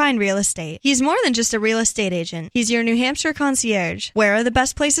Porcupine Real Estate. He's more than just a real estate agent. He's your New Hampshire concierge. Where are the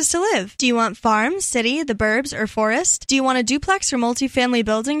best places to live? Do you want farm, city, the burbs, or forest? Do you want a duplex or multifamily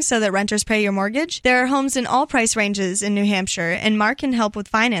building so that renters pay your mortgage? There are homes in all price ranges in New Hampshire, and Mark can help with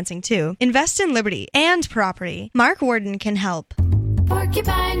financing too. Invest in liberty and property. Mark Worden can help.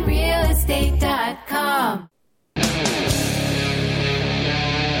 PorcupineRealEstate.com.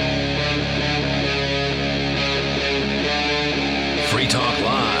 Free Talk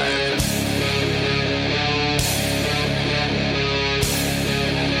Live.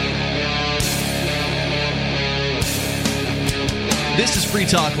 This is Free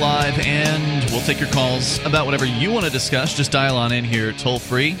Talk Live, and we'll take your calls about whatever you want to discuss. Just dial on in here toll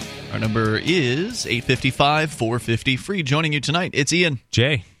free. Our number is 855-450-FREE. Joining you tonight, it's Ian,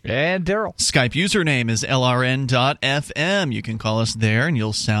 Jay, and Daryl. Skype username is LRN.FM. You can call us there, and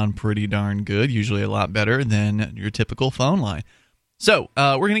you'll sound pretty darn good, usually a lot better than your typical phone line. So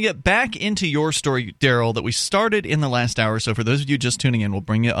we're going to get back into your story, Daryl, that we started in the last hour. So for those of you just tuning in, we'll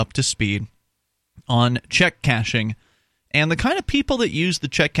bring you up to speed on check cashing and the kind of people that use the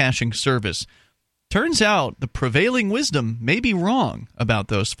check cashing service. Turns out the prevailing wisdom may be wrong about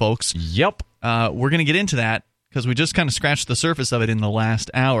those folks. Yep. We're going to get into that because we just kind of scratched the surface of it in the last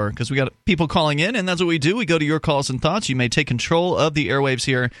hour because we got people calling in, and that's what we do. We go to your calls and thoughts. You may take control of the airwaves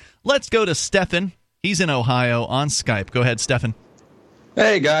here. Let's go to Stefan. He's in Ohio on Skype. Go ahead, Stefan.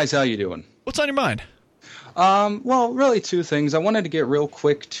 Hey, guys. How you doing? What's on your mind? Well, really two things. I wanted to get real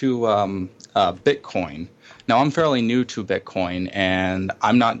quick to Bitcoin. Now, I'm fairly new to Bitcoin, and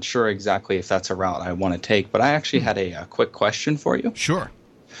I'm not sure exactly if that's a route I want to take, but I actually had a quick question for you. Sure.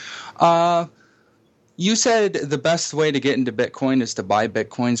 You said the best way to get into Bitcoin is to buy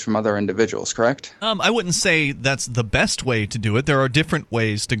Bitcoins from other individuals, correct? I wouldn't say that's the best way to do it. There are different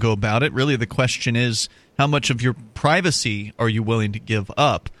ways to go about it. Really, the question is, how much of your privacy are you willing to give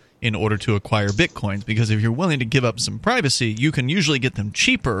up in order to acquire Bitcoins? Because if you're willing to give up some privacy, you can usually get them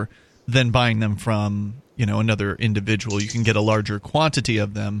cheaper than buying them from another individual. You can get a larger quantity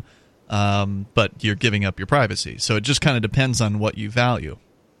of them, but you're giving up your privacy. So it just kind of depends on what you value.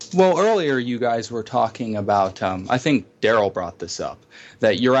 Well, earlier you guys were talking about, I think Daryl brought this up,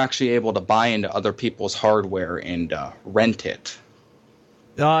 that you're actually able to buy into other people's hardware and rent it.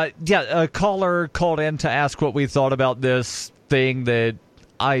 A caller called in to ask what we thought about this thing that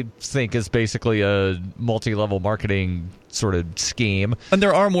I think is basically a multi-level marketing sort of scheme. And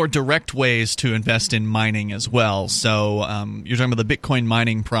there are more direct ways to invest in mining as well. So you're talking about the Bitcoin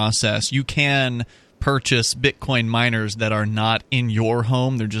mining process. You can purchase Bitcoin miners that are not in your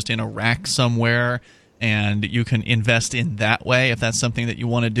home. They're just in a rack somewhere, and you can invest in that way if that's something that you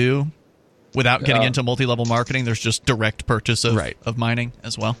want to do. Without getting into multi-level marketing, there's just direct purchase of mining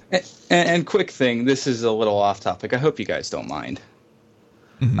as well. And quick thing, this is a little off topic. I hope you guys don't mind.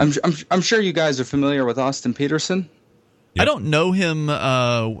 Mm-hmm. I'm sure you guys are familiar with Austin Peterson. Yep. I don't know him.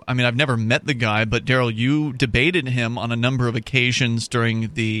 I've never met the guy, but Daryl, you debated him on a number of occasions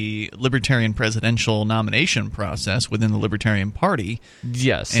during the Libertarian presidential nomination process within the Libertarian Party.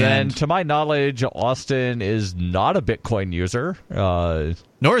 Yes, and to my knowledge, Austin is not a Bitcoin user.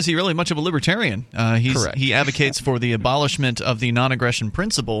 Nor is he really much of a libertarian. Correct. He advocates for the abolishment of the non-aggression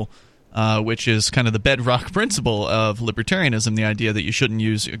principle, which is kind of the bedrock principle of libertarianism, the idea that you shouldn't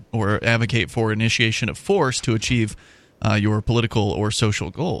use or advocate for initiation of force to achieve your political or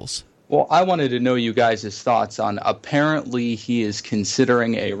social goals. Well, I wanted to know you guys' thoughts on, apparently he is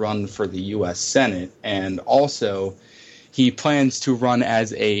considering a run for the U.S. Senate, and also he plans to run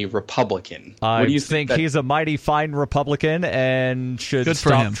as a Republican. I think he's a mighty fine Republican and should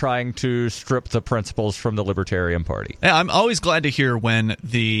stop trying to strip the principles from the Libertarian Party. Yeah, I'm always glad to hear when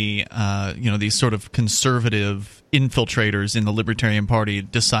the these sort of conservative infiltrators in the Libertarian Party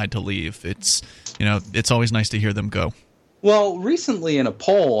decide to leave. It's always nice to hear them go. Well, recently in a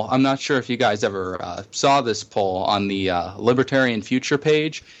poll, I'm not sure if you guys ever saw this poll on the Libertarian Future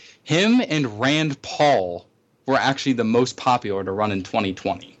page, him and Rand Paul were actually the most popular to run in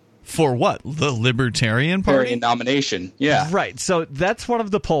 2020. For what? The Libertarian Party? Libertarian nomination, yeah. Right, so that's one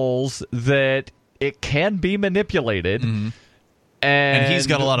of the polls that it can be manipulated. Mm-hmm. And he's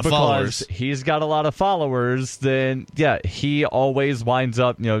got a lot of followers. He's got a lot of followers. Then, he always winds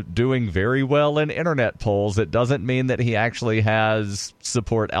up, doing very well in internet polls. It doesn't mean that he actually has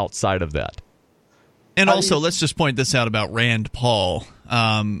support outside of that. And also, let's just point this out about Rand Paul,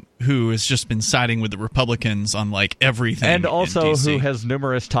 who has just been siding with the Republicans on like everything. And also in DC. who has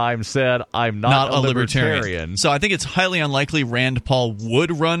numerous times said, I'm not a libertarian. So I think it's highly unlikely Rand Paul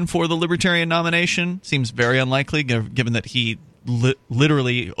would run for the Libertarian nomination. Seems very unlikely, given that he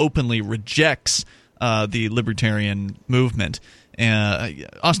literally openly rejects the Libertarian movement.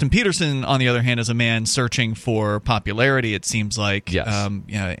 Austin Peterson, on the other hand, is a man searching for popularity, it seems like, yes.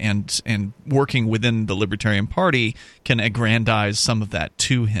 And working within the Libertarian Party can aggrandize some of that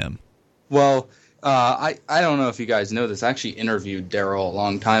to him. Well, I don't know if you guys know this. I actually interviewed Daryl a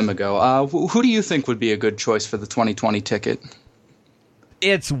long time ago. Who do you think would be a good choice for the 2020 ticket?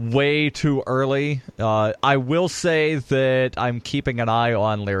 It's way too early. I will say that I'm keeping an eye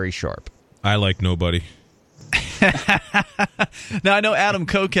on Larry Sharpe. I like nobody. Now, I know Adam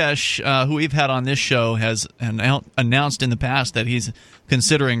Kokesh, who we've had on this show, has announced in the past that he's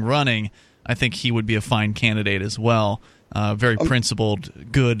considering running. I think he would be a fine candidate as well. Very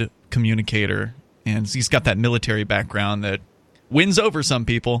principled, good communicator, and he's got that military background that wins over some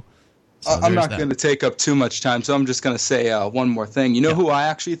people. So I'm not going to take up too much time, so I'm just going to say one more thing. You know who I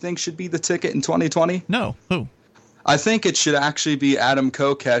actually think should be the ticket in 2020? No, who? I think it should actually be Adam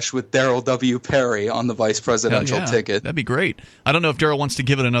Kokesh with Daryl W. Perry on the vice presidential ticket. That'd be great. I don't know if Daryl wants to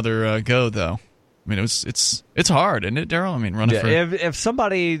give it another go, though. I mean, it's hard, isn't it, Daryl? I mean, running for if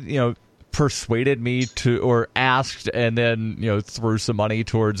somebody persuaded me to or asked and then threw some money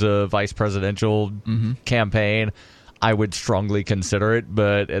towards a vice presidential campaign, I would strongly consider it.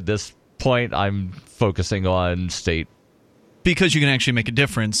 But at this point, I'm focusing on state. Because you can actually make a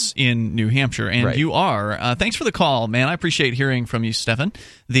difference in New Hampshire, and you are. Thanks for the call, man. I appreciate hearing from you, Stefan.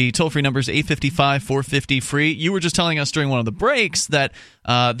 The toll-free number is 855-450-FREE. You were just telling us during one of the breaks that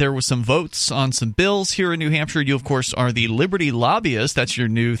there was some votes on some bills here in New Hampshire. You, of course, are the Liberty Lobbyist. That's your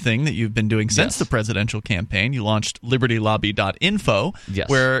new thing that you've been doing since the presidential campaign. You launched libertylobby.info,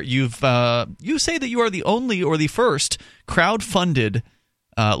 where you say that you are the only or the first crowd-funded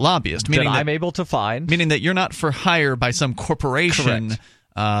lobbyist, meaning that I'm able to find, meaning that you're not for hire by some corporation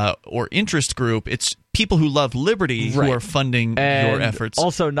or interest group. It's people who love liberty who are funding your efforts.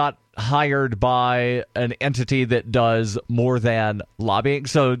 Also, not hired by an entity that does more than lobbying.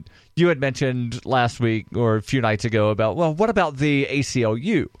 So you had mentioned last week or a few nights ago about, well, what about the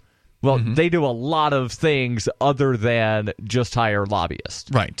ACLU? Well, they do a lot of things other than just hire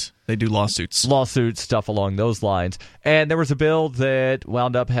lobbyists. Right. They do lawsuits, stuff along those lines. And there was a bill that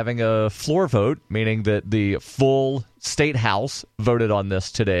wound up having a floor vote, meaning that the full state house voted on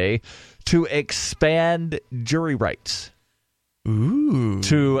this today to expand jury rights. Ooh.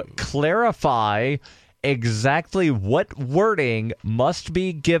 To clarify exactly what wording must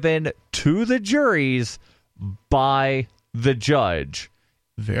be given to the juries by the judge.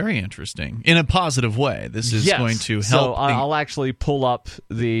 Very interesting. In a positive way. This is going to help. So I'll actually pull up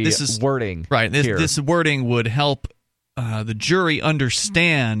the wording. Right. This wording would help the jury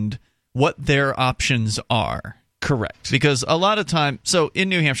understand what their options are. Correct. Because a lot of time, so in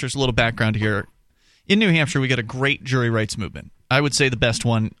New Hampshire, there's a little background here. In New Hampshire, we got a great jury rights movement. I would say the best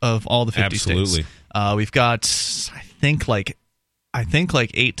one of all the 50 states. We've got, I think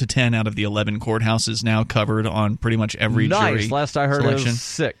like 8 to 10 out of the 11 courthouses now covered on pretty much every jury Last I heard selection. It was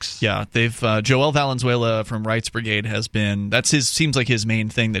 6. Yeah, they've Joel Valenzuela from Rights Brigade has been, seems like his main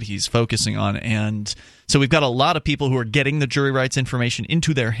thing that he's focusing on, and so we've got a lot of people who are getting the jury rights information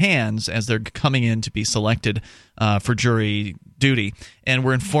into their hands as they're coming in to be selected for jury duty, and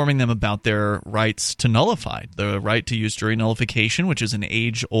we're informing them about their rights to nullify, the right to use jury nullification, which is an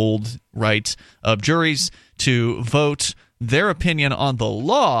age-old right of juries to vote their opinion on the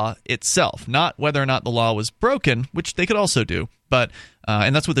law itself, not whether or not the law was broken, which they could also do. But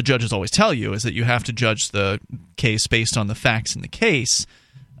and that's what the judges always tell you, is that you have to judge the case based on the facts in the case,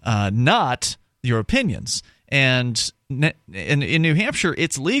 not your opinions. And in New Hampshire,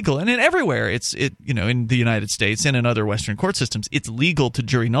 it's legal, and everywhere, in the United States and in other Western court systems, it's legal to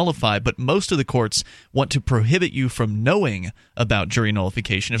jury nullify. But most of the courts want to prohibit you from knowing about jury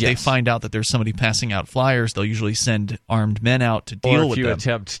nullification. If they find out that there's somebody passing out flyers, they'll usually send armed men out to deal with them. Or if you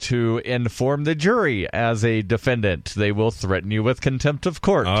attempt to inform the jury as a defendant, they will threaten you with contempt of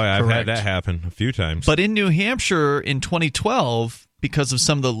court. Oh, I've had that happen a few times. But in New Hampshire in 2012, because of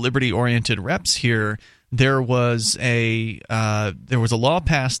some of the liberty-oriented reps here, there was a law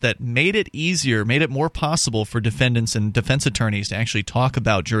passed that made it more possible for defendants and defense attorneys to actually talk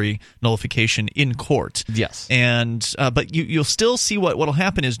about jury nullification in court. Yes, and but you'll still see what'll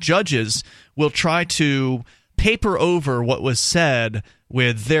happen is judges will try to paper over what was said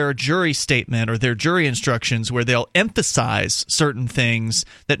with their jury statement or their jury instructions where they'll emphasize certain things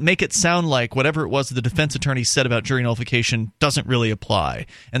that make it sound like whatever it was the defense attorney said about jury nullification doesn't really apply.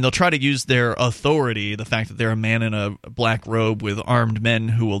 And they'll try to use their authority, the fact that they're a man in a black robe with armed men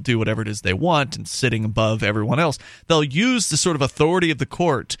who will do whatever it is they want and sitting above everyone else. They'll use the sort of authority of the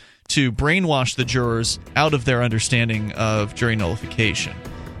court to brainwash the jurors out of their understanding of jury nullification.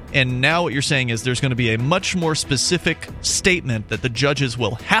 And now what you're saying is there's going to be a much more specific statement that the judges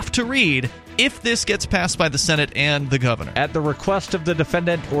will have to read if this gets passed by the Senate and the governor. At the request of the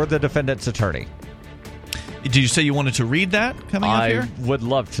defendant or the defendant's attorney. Did you say you wanted to read that coming up here? I would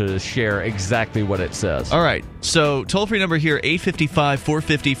love to share exactly what it says. All right. So toll-free number here,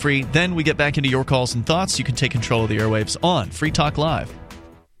 855-450-FREE. Then we get back into your calls and thoughts. You can take control of the airwaves on Free Talk Live.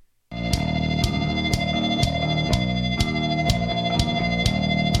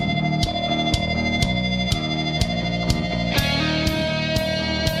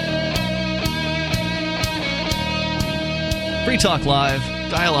 Free Talk Live.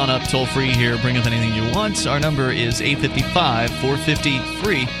 Dial on up toll free here. Bring up anything you want. Our number is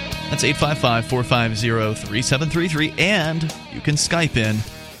 855-450-FREE. That's 855-450-3733. And you can Skype in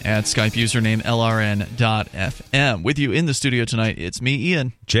at Skype username LRN.FM. With you in the studio tonight, it's me,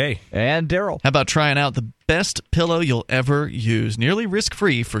 Ian. Jay. And Daryl. How about trying out the best pillow you'll ever use, nearly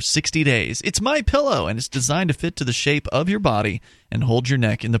risk-free for 60 days? It's MyPillow, and it's designed to fit to the shape of your body and hold your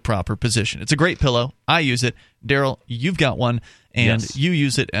neck in the proper position. It's a great pillow. I use it. Daryl, you've got one, and yes, you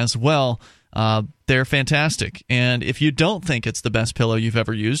use it as well. They're fantastic. And if you don't think it's the best pillow you've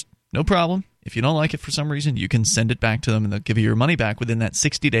ever used, no problem. If you don't like it for some reason, you can send it back to them and they'll give you your money back within that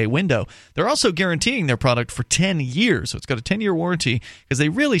 60-day window. They're also guaranteeing their product for 10 years. So it's got a 10-year warranty because they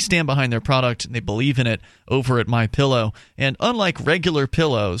really stand behind their product and they believe in it over at MyPillow. And unlike regular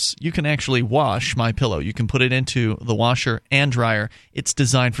pillows, you can actually wash MyPillow. You can put it into the washer and dryer. It's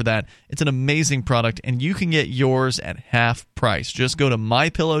designed for that. It's an amazing product, and you can get yours at half price. Just go to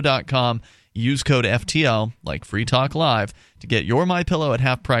MyPillow.com. Use code FTL, like Free Talk Live, to get your MyPillow at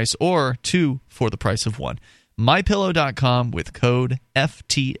half price or 2 for the price of 1. MyPillow.com with code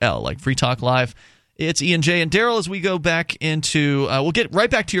FTL, like Free Talk Live. It's Ian J. and Daryl as we go back into we'll get right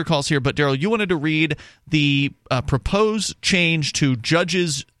back to your calls here, but Daryl, you wanted to read the proposed change to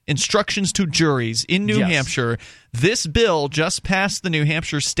judges' instructions to juries in New Hampshire. This bill just passed the New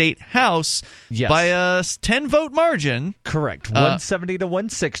Hampshire State House by a 10-vote margin. Correct. 170 to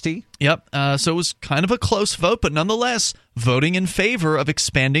 160. Yep. So it was kind of a close vote, but nonetheless, voting in favor of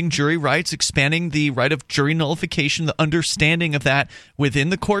expanding jury rights, expanding the right of jury nullification, the understanding of that within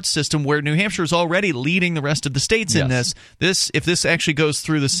the court system, where New Hampshire is already leading the rest of the states in this. If this actually goes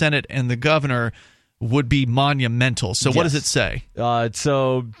through the Senate and the governor, would be monumental. So what does it say?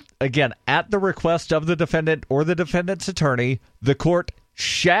 So, again, at the request of the defendant or the defendant's attorney, the court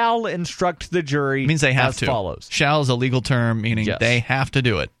shall instruct the jury. It means they have as to. Follows. Shall is a legal term, meaning they have to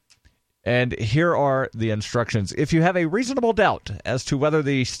do it. And here are the instructions. If you have a reasonable doubt as to whether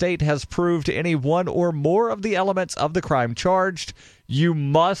the state has proved any one or more of the elements of the crime charged, you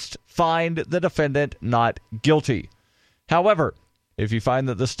must find the defendant not guilty. However, if you find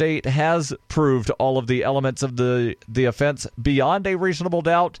that the state has proved all of the elements of the offense beyond a reasonable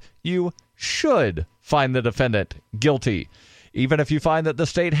doubt, you should find the defendant guilty. Even if you find that the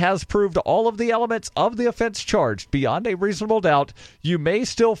state has proved all of the elements of the offense charged beyond a reasonable doubt, you may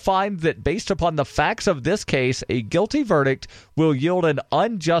still find that based upon the facts of this case, a guilty verdict will yield an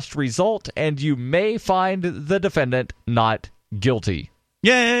unjust result, and you may find the defendant not guilty.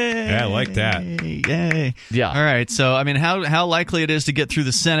 Yay! Yeah, I like that. Yay! Yeah. All right. So, I mean, how likely it is to get through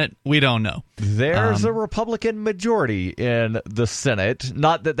the Senate, we don't know. There's a Republican majority in the Senate.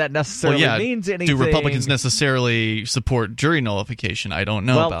 Not that necessarily means anything. Do Republicans necessarily support jury nullification? I don't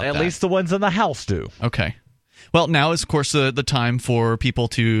know about that. Well, at least the ones in the House do. Okay. Well, now is, of course, the time for people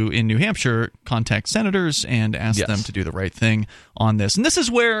to, in New Hampshire, contact senators and ask them to do the right thing on this. And this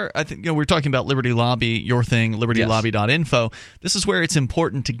is where, I think, we're talking about Liberty Lobby, your thing, libertylobby.info. This is where it's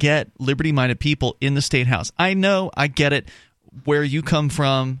important to get liberty-minded people in the State House. I know, I get it. Where you come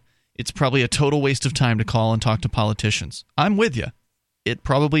from, it's probably a total waste of time to call and talk to politicians. I'm with you. It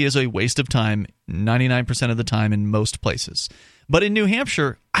probably is a waste of time 99% of the time in most places. But in New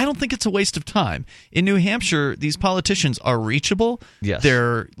Hampshire, I don't think it's a waste of time. In New Hampshire, these politicians are reachable. Yes.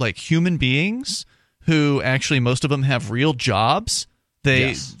 They're like human beings who actually, most of them have real jobs.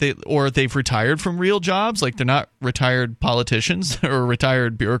 Or they've retired from real jobs. Like, they're not retired politicians or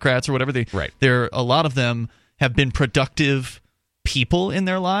retired bureaucrats or whatever. A lot of them have been productive people in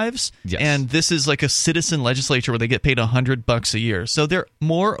their lives. Yes. And this is like a citizen legislature where they get paid $100 a year. So they're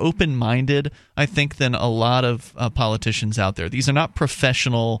more open-minded, I think, than a lot of politicians out there. These are not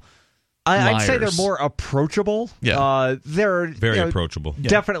professional I'd say they're more approachable. Yeah. They're very approachable.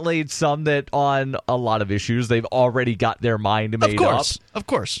 Definitely some that on a lot of issues they've already got their mind made up. Of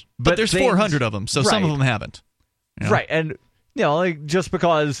course. But there's 400 of them, so some of them haven't. You know? Right. And like just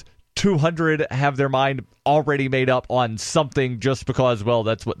because 200 have their mind already made up on something just because, well,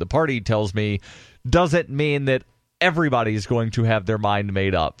 that's what the party tells me, doesn't mean that everybody's going to have their mind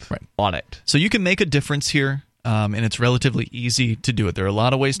made up on it. So you can make a difference here. And it's relatively easy to do it. There are a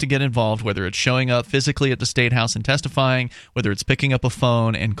lot of ways to get involved, whether it's showing up physically at the State House and testifying, whether it's picking up a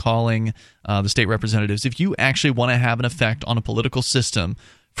phone and calling the state representatives. If you actually want to have an effect on a political system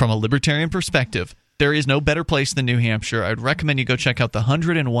from a libertarian perspective, there is no better place than New Hampshire. I'd recommend you go check out the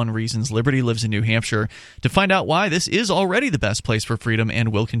 101 Reasons Liberty Lives in New Hampshire to find out why this is already the best place for freedom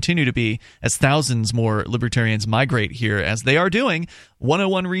and will continue to be as thousands more libertarians migrate here, as they are doing.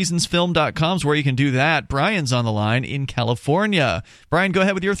 101reasonsfilm.com is where you can do that. Brian's on the line in California. Brian, go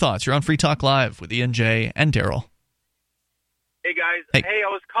ahead with your thoughts. You're on Free Talk Live with Ian J. and Daryl. Hey, guys. Hey, I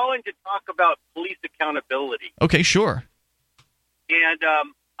was calling to talk about police accountability. Okay, sure. And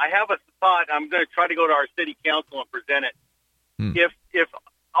I have a thought. I'm going to try to go to our city council and present it. If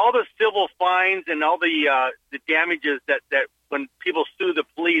all the civil fines and all the damages that when people sue the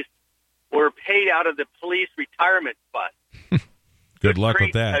police were paid out of the police retirement fund. Good luck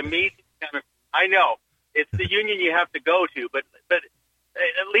with that. Amazing kind of, I know it's the union you have to go to, but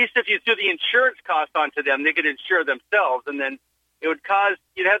at least if you threw the insurance cost onto them, they could insure themselves, and then it would cause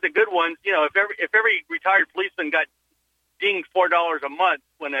you'd have the good ones. You know, if every retired policeman got dinged $4 a month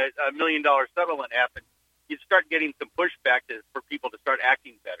when a $1 million settlement happened, you'd start getting some pushback for people to start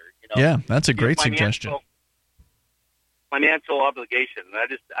acting better. You know? Yeah, that's a great suggestion. Financial obligation. And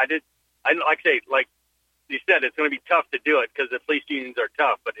I like I say, like you said, it's going to be tough to do it because the police unions are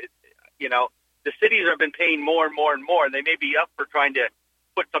tough. But the cities have been paying more and more and more, and they may be up for trying to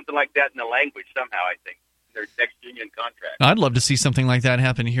put something like that in the language somehow. I think. Their next union contract. I'd love to see something like that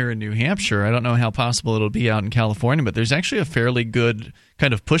happen here in New Hampshire. I don't know how possible it'll be out in California, but there's actually a fairly good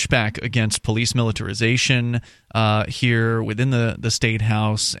kind of pushback against police militarization here within the State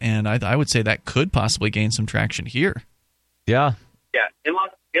House, and I would say that could possibly gain some traction here. Yeah. Yeah. In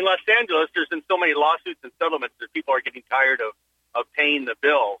Los Angeles, there's been so many lawsuits and settlements that people are getting tired of paying the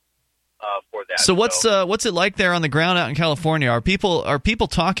bill for that. So what's it like there on the ground out in California? Are people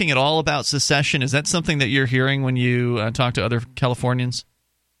talking at all about secession? Is that something that you're hearing when you talk to other Californians?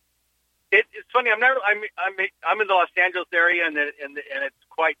 It's funny. I'm in the Los Angeles area, and it's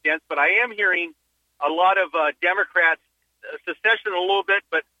quite dense. But I am hearing a lot of Democrats secession a little bit.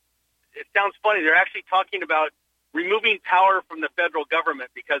 But it sounds funny. They're actually talking about removing power from the federal government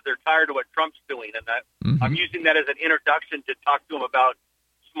because they're tired of what Trump's doing, and I'm using that as an introduction to talk to them about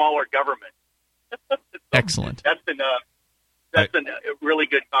smaller government. So excellent. That's been a really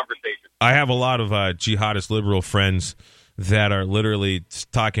good conversation. I have a lot of jihadist liberal friends that are literally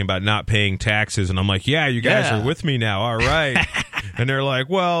talking about not paying taxes, and I'm like, yeah, you guys are with me now, all right. And they're like,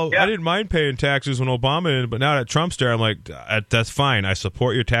 well, I didn't mind paying taxes when Obama, but now that Trump's there, I'm like, that's fine. I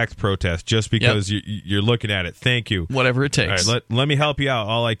support your tax protest just because you're looking at it. Thank you. Whatever it takes. All right, let me help you out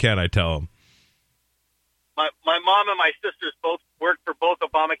all I can, I tell them. My mom and my sisters both worked for both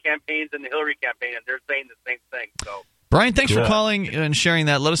Obama campaigns and the Hillary campaign, and they're saying the same thing. So, Brian, thanks for calling and sharing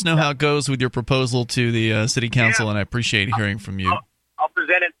that. Let us know how it goes with your proposal to the city council, and I appreciate hearing from you. I'll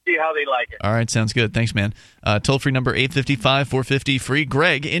present it and see how they like it. All right, sounds good. Thanks, man. Toll-free number 855-450-FREE.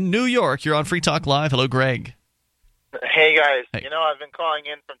 Greg in New York, you're on Free Talk Live. Hello, Greg. Hey, guys. Hey. I've been calling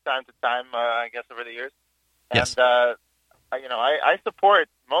in from time to time, I guess, over the years. And, yes. I support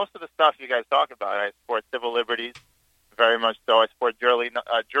most of the stuff you guys talk about. I support civil liberties, very much so. I support jury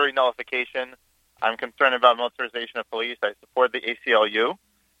nullification. I'm concerned about militarization of police. I support the ACLU.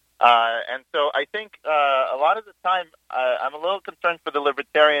 And so I think a lot of the time I'm a little concerned for the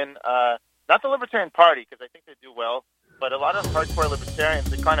Libertarian, not the Libertarian Party, because I think they do well, but a lot of hardcore Libertarians,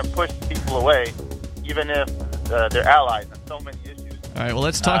 they kind of push people away, even if they're allies on so many issues. All right, well,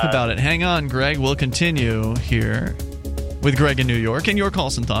 let's talk about it. Hang on, Greg. We'll continue here with Greg in New York, and your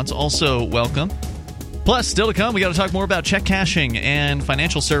calls and thoughts also welcome. Plus, still to come, we got to talk more about check cashing and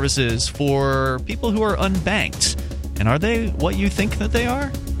financial services for people who are unbanked. And are they what you think that they are?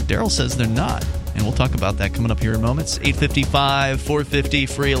 Daryl says they're not. And we'll talk about that coming up here in moments.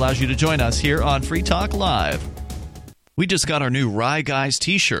 855-450-FREE allows you to join us here on Free Talk Live. We just got our new Rye Guys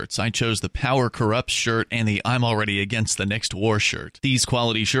t-shirts. I chose the Power Corrupts shirt and the I'm Already Against the Next War shirt. These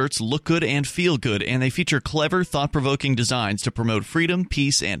quality shirts look good and feel good, and they feature clever, thought-provoking designs to promote freedom,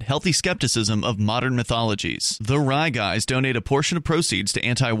 peace, and healthy skepticism of modern mythologies. The Rye Guys donate a portion of proceeds to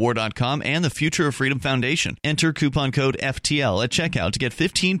antiwar.com and the Future of Freedom Foundation. Enter coupon code FTL at checkout to get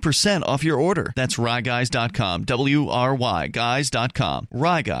 15% off your order. That's RyeGuys.com, W-R-Y, guys.com,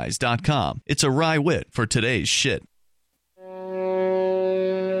 RyeGuys.com. It's a Rye wit for today's shit.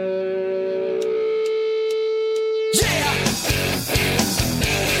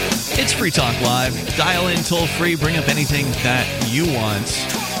 It's Free Talk Live. Dial in toll free. Bring up anything that you want.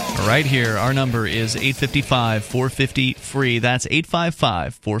 Right here, our number is 855-450-FREE. That's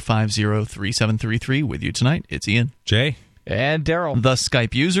 855-450-3733. With you tonight, it's Ian. Jay. And Daryl. The Skype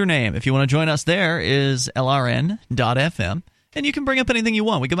username, if you want to join us there, is LRN.FM. And you can bring up anything you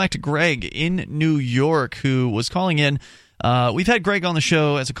want. We go back to Greg in New York, who was calling in. We've had Greg on the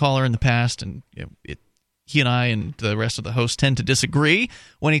show as a caller in the past, and he and I and the rest of the hosts tend to disagree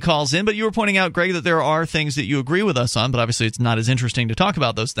when he calls in. But you were pointing out, Greg, that there are things that you agree with us on, but obviously it's not as interesting to talk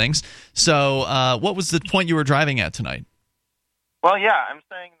about those things. So what was the point you were driving at tonight? Well, yeah, I'm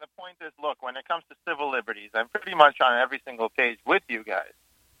saying the point is, look, when it comes to civil liberties, I'm pretty much on every single page with you guys,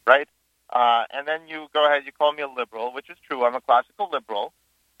 right? And then you go ahead, you call me a liberal, which is true. I'm a classical liberal,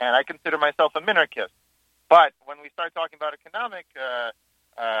 and I consider myself a minarchist. But when we start talking about economic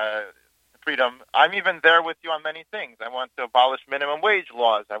freedom, I'm even there with you on many things. I want to abolish minimum wage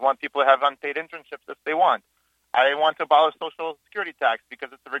laws. I want people to have unpaid internships if they want. I want to abolish social security tax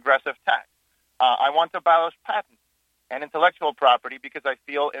because it's a regressive tax. I want to abolish patents and intellectual property because I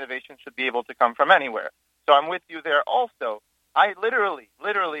feel innovation should be able to come from anywhere. So I'm with you there also. I literally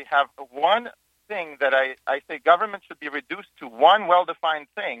have one thing that I say government should be reduced to one well-defined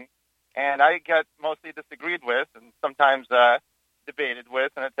thing, and I get mostly disagreed with and sometimes debated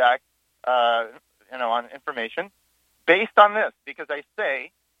with and attacked, on information based on this, because I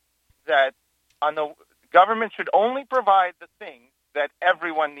say that the government should only provide the things that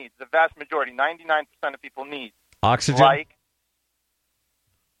everyone needs, the vast majority, 99% of people need. Oxygen?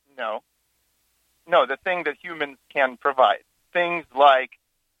 No, the thing that humans can provide. Things like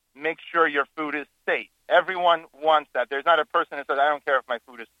make sure your food is safe. Everyone wants that. There's not a person that says, I don't care if my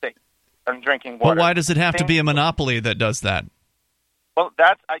food is safe. I'm drinking water. But why does it have to be a monopoly that does that? Well,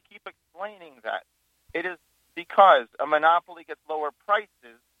 I keep explaining that. It is because a monopoly gets lower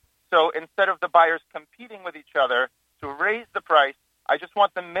prices. So instead of the buyers competing with each other to raise the price, I just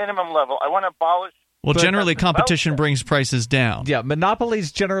want the minimum level. I want to abolish. Well, generally, competition brings prices down. Yeah,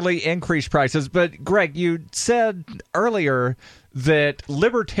 monopolies generally increase prices. But, Greg, you said earlier that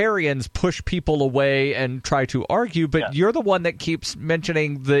libertarians push people away and try to argue, but you're the one that keeps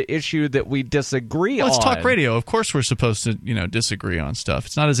mentioning the issue that we disagree on. Let's talk radio. Of course we're supposed to, disagree on stuff.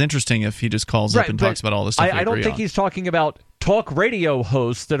 It's not as interesting if he just calls up and talks about all this stuff I don't think he's talking about talk radio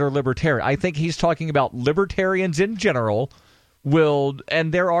hosts that are libertarian. I think he's talking about libertarians in general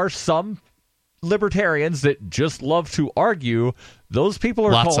and there are some libertarians that just love to argue. Those people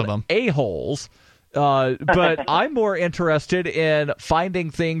are called a-holes. But I'm more interested in finding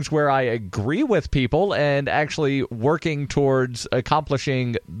things where I agree with people and actually working towards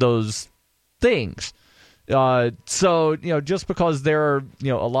accomplishing those things. So, just because there are,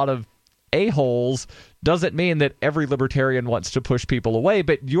 a lot of a-holes doesn't mean that every libertarian wants to push people away,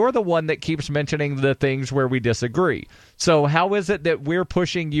 but you're the one that keeps mentioning the things where we disagree. So how is it that we're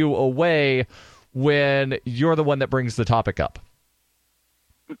pushing you away when you're the one that brings the topic up?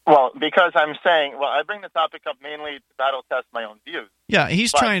 Well, because I'm saying, I bring the topic up mainly to battle test my own views. Yeah,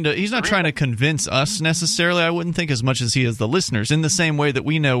 he's not trying to convince us necessarily, I wouldn't think, as much as he is the listeners. In the same way that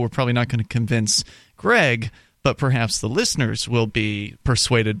we know we're probably not going to convince Greg, but perhaps the listeners will be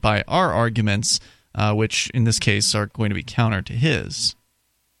persuaded by our arguments, which in this case are going to be counter to his.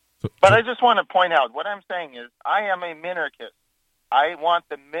 But I just want to point out, what I'm saying is I am a minarchist. I want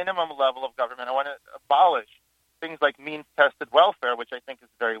the minimum level of government. I want to abolish things like means-tested welfare, which I think is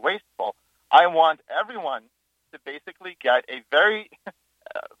very wasteful. I want everyone to basically get a very,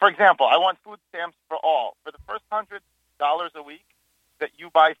 for example, I want food stamps for all. For the first $100 a week that you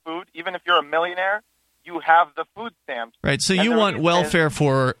buy food, even if you're a millionaire, you have the food stamps. Right, so you want welfare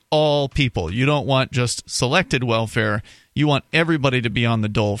for all people. You don't want just selected welfare. You want everybody to be on the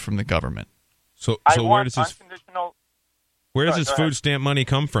dole from the government. So where does this food stamp money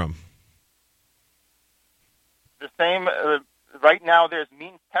come from? The same, right now there's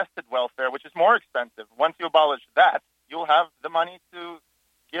means-tested welfare, which is more expensive. Once you abolish that, you'll have the money to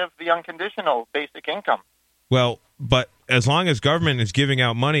give the unconditional basic income. Well, but as long as government is giving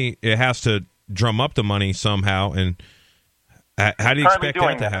out money, it has to drum up the money somehow, and How do you expect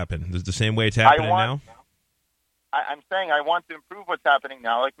that to happen? The same way it's happening now? I'm saying I want to improve what's happening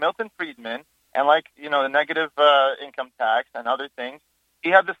now, like Milton Friedman and like, the negative income tax and other things. He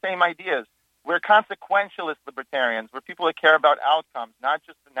had the same ideas. We're consequentialist libertarians. We're people that care about outcomes, not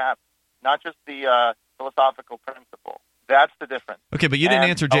just the philosophical principle. That's the difference. Okay, but you didn't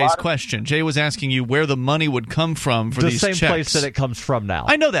answer Jay's question. Jay was asking you where the money would come from for these checks. The same place that it comes from now.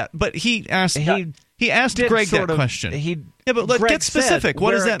 I know that, but he asked Greg that question. But get specific.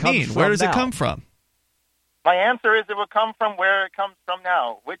 What does that mean? Where does it come from? My answer is it will come from where it comes from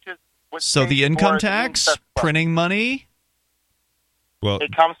now, which is so the income tax, printing money. Well,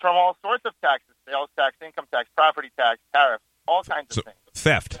 it comes from all sorts of taxes: sales tax, income tax, property tax, tariffs, all kinds of things.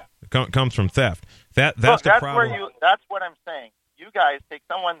 Theft. It comes from theft. That's the problem. That's what I'm saying. You guys take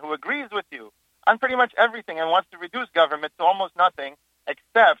someone who agrees with you on pretty much everything and wants to reduce government to almost nothing,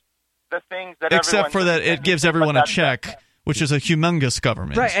 except the things that except for that it gives everyone a check, which is a humongous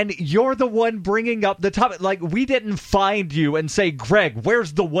government. Right, and you're the one bringing up the topic. Like, we didn't find you and say, Greg,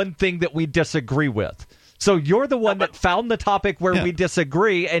 where's the one thing that we disagree with? So you're the one that found the topic where we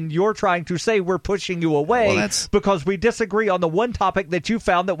disagree, and you're trying to say we're pushing you away because we disagree on the one topic that you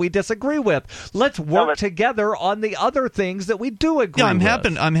found that we disagree with. Let's work together on the other things that we do agree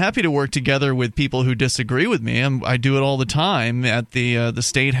with. I'm happy to work together with people who disagree with me. I do it all the time at the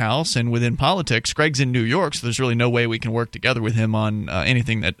State House and within politics. Greg's in New York, so there's really no way we can work together with him on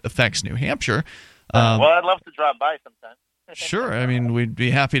anything that affects New Hampshire. Well, I'd love to drop by sometime. Sure. I mean, we'd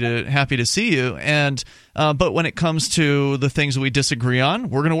be happy to see you. And but when it comes to the things that we disagree on,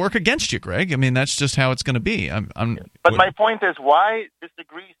 we're going to work against you, Greg. I mean, that's just how it's going to be. But my point is, why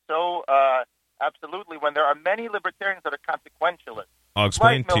disagree so absolutely when there are many libertarians that are consequentialists? I'll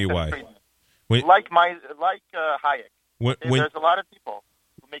explain to you why. Like Hayek. There's a lot of people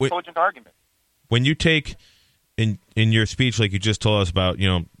who make cogent arguments. When you take in your speech, like you just told us about,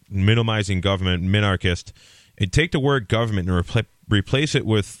 minimizing government, minarchist. And take the word government and replace it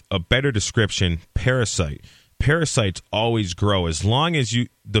with a better description, parasite. Parasites always grow. As long as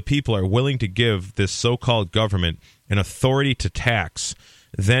the people are willing to give this so-called government an authority to tax,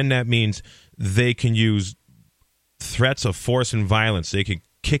 then that means they can use threats of force and violence. They can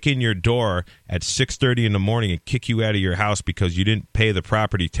kick in your door at 6:30 in the morning and kick you out of your house because you didn't pay the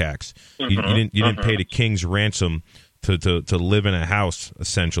property tax. You didn't pay the king's ransom to live in a house,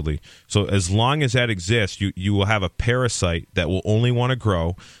 essentially. So as long as that exists, you will have a parasite that will only want to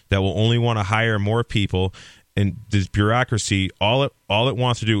grow, that will only want to hire more people, and this bureaucracy, all it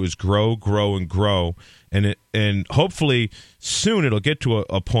wants to do is grow, and grow, and hopefully soon it'll get to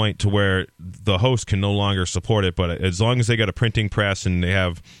a point to where the host can no longer support it. But as long as they got a printing press and they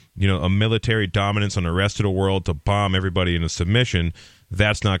have a military dominance on the rest of the world to bomb everybody into submission,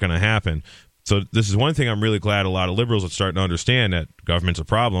 that's not going to happen. So this is one thing I'm really glad a lot of liberals are starting to understand, that government's a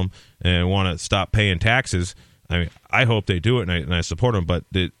problem and want to stop paying taxes. I mean, I hope they do it, and I support them. But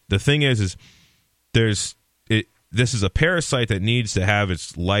the thing is this is a parasite that needs to have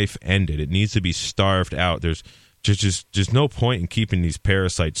its life ended. It needs to be starved out. There's just no point in keeping these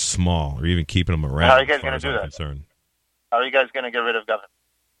parasites small or even keeping them around. How are you guys going to do that? Concerned. How are you guys going to get rid of government?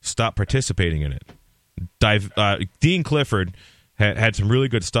 Stop participating in it. Dean Clifford had some really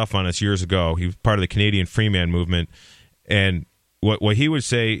good stuff on us years ago. He was part of the Canadian Freeman movement, and what he would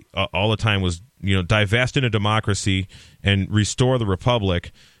say all the time was, divest in a democracy and restore the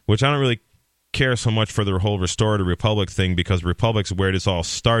republic, which I don't really care so much for the whole restore the republic thing, because republic's where this all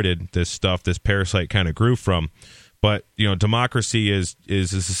started, this parasite kind of grew from. But, democracy is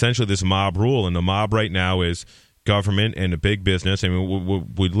essentially this mob rule, and the mob right now is government and the big business. I mean,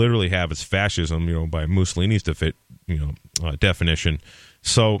 what we literally have is fascism, by Mussolini's definition.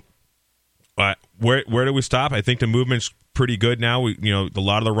 So where do we stop? I think the movement's pretty good now. A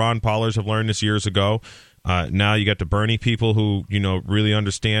lot of the Ron Paulers have learned this years ago. Now you got the Bernie people who, really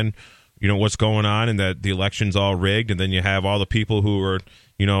understand, what's going on and that the election's all rigged. And then you have all the people who are,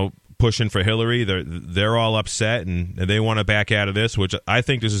 pushing for Hillary. They're all upset and they want to back out of this, which I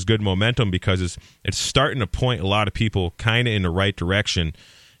think this is good momentum because it's starting to point a lot of people kind of in the right direction.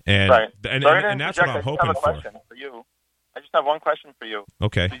 And right. and that's what I'm hoping for. I just have one question for you.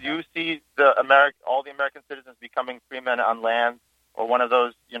 Okay. Do you see all the American citizens becoming free men on land, or one of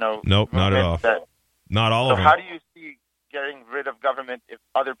those, Nope, not at all. Not all of them. So how do you see getting rid of government if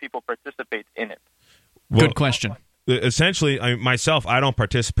other people participate in it? Well, good question. Essentially, I don't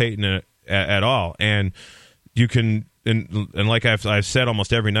participate in it at all, and you can. And like I've said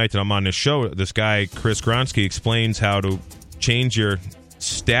almost every night that I'm on this show, this guy Chris Gronsky explains how to change your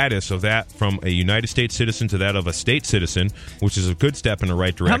status of that from a United States citizen to that of a state citizen, which is a good step in the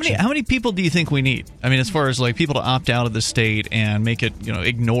right direction. How many people do you think we need? I mean, as far as like people to opt out of the state and make it,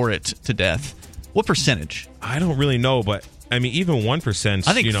 ignore it to death. What percentage? I don't really know, but I mean, even 1%,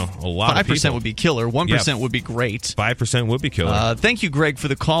 I think a lot of people. 5% would be killer. 1% would be great. 5% would be killer. Thank you, Greg, for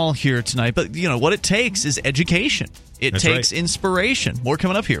the call here tonight. But, what it takes is education. It takes inspiration. More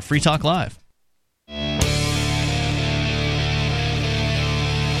coming up here. Free Talk Live.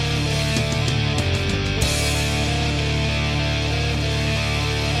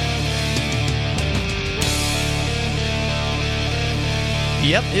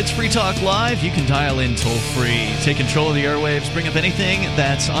 Yep, it's Free Talk Live. You can dial in toll-free. Take control of the airwaves. Bring up anything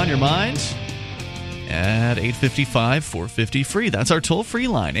that's on your mind at 855-450-FREE. That's our toll-free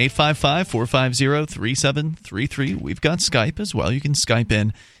line, 855-450-3733. We've got Skype as well. You can Skype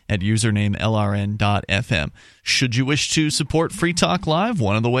in at username LRN.FM. Should you wish to support Free Talk Live,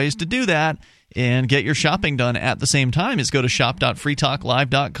 one of the ways to do that and get your shopping done at the same time is go to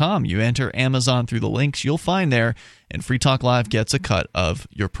shop.freetalklive.com. You enter Amazon through the links you'll find there, and Free Talk Live gets a cut of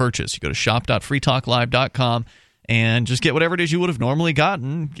your purchase. You go to shop.freetalklive.com and just get whatever it is you would have normally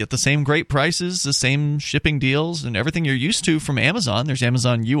gotten. Get the same great prices, the same shipping deals, and everything you're used to from Amazon. There's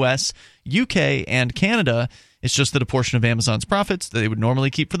Amazon US, UK, and Canada. It's just that a portion of Amazon's profits that they would normally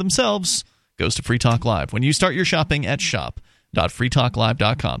keep for themselves goes to Free Talk Live. When you start your shopping at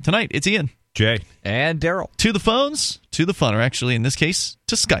shop.freetalklive.com. Tonight, it's Ian, Jay, and Daryl. To the phones, to the fun, or actually in this case,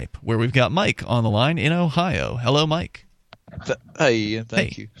 to Skype, where we've got Mike on the line in Ohio. Hello, Mike. Hey, Ian,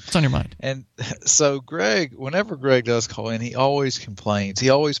 thank you. What's on your mind? And so whenever Greg does call in, he always complains. He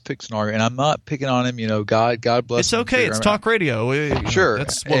always picks an argument. And I'm not picking on him, God bless It's him. okay. It's talk radio. Sure.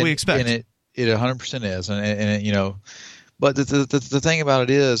 That's what we expect. And it 100% is. And but the thing about it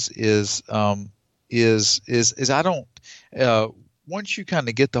is I don't, once you kind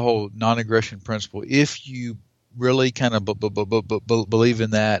of get the whole non-aggression principle, if you really kind of believe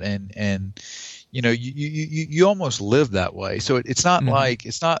in that and you almost live that way. So it's not like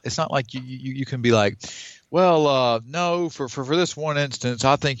it's not like you can be like, well, no, for this one instance,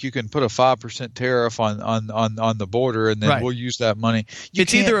 I think you can put a 5% tariff on the border, and then we'll use that money.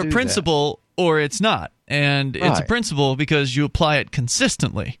 It's either a principle or it's not, and it's a principle because you apply it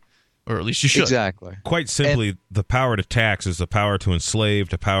consistently, or at least you should. Exactly. Quite simply, the power to tax is the power to enslave,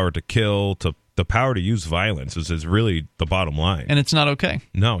 the power to kill, the power to use violence is really the bottom line. And it's not okay.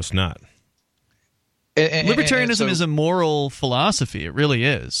 No, it's not. Libertarianism is a moral philosophy. It really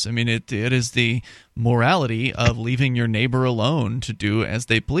is. I mean, it is the morality of leaving your neighbor alone to do as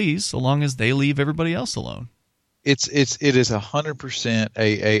they please, so long as they leave everybody else alone. It is 100%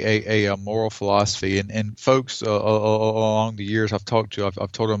 a moral philosophy, and folks along the years I've talked to,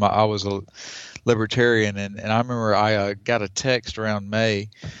 I've told them I was a libertarian, and I remember I got a text around May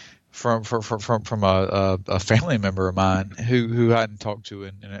from a family member of mine who I hadn't talked to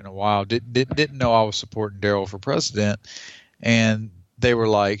in a while, didn't know I was supporting Daryl for president, and they were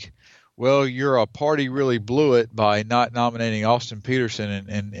like, well, your party really blew it by not nominating Austin Peterson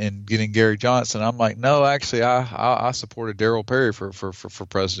and getting Gary Johnson. I'm like, no, actually, I supported Daryl Perry for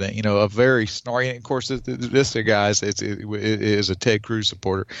president. A very snarky. And of course, this guy is a Ted Cruz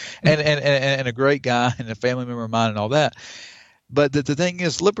supporter and a great guy and a family member of mine and all that. But the thing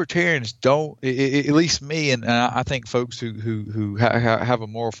is, libertarians don't, at least me, and I think folks who have a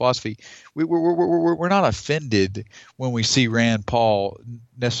moral philosophy, we're not offended when we see Rand Paul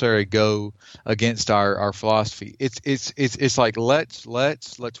necessarily go against our philosophy. It's like let's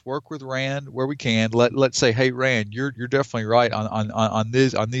work with Rand where we can. Let's say, hey Rand, you're definitely right on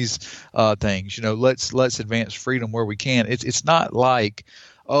these things. Let's advance freedom where we can. It's not like,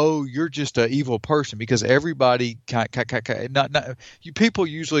 oh, you're just an evil person, because everybody people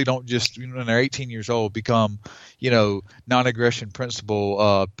usually don't just when they're 18 years old become non-aggression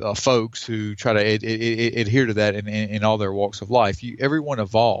principle folks who try to adhere to that in all their walks of life. Everyone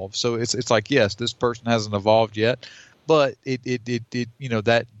evolves, so it's like, yes, this person hasn't evolved yet, but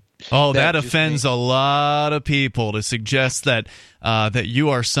that. Oh, that offends a lot of people to suggest that that you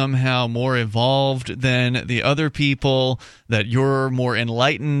are somehow more evolved than the other people, that you're more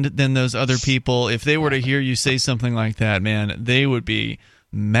enlightened than those other people. If they were to hear you say something like that, man, they would be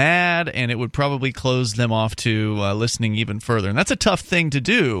mad, and it would probably close them off to listening even further. And that's a tough thing to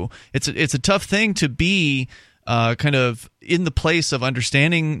do. It's a tough thing to be kind of in the place of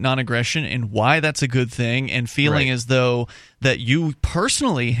understanding non-aggression and why that's a good thing, and feeling as though that you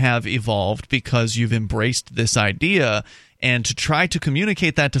personally have evolved because you've embraced this idea, and to try to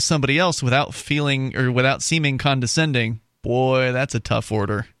communicate that to somebody else without feeling or without seeming condescending. Boy, that's a tough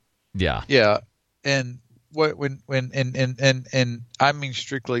order. Yeah. Yeah. And and I mean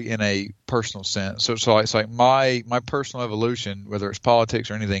strictly in a personal sense. So it's like my personal evolution, whether it's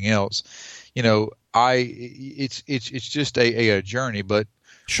politics or anything else, it's just a journey. But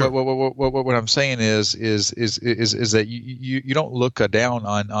sure. What I'm saying is that you don't look down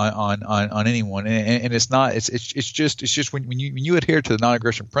on anyone, and it's not. It's just when you adhere to the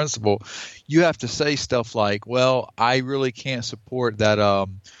non-aggression principle, you have to say stuff like, well, I really can't support that.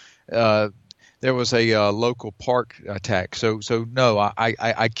 There was a local park tax, so no,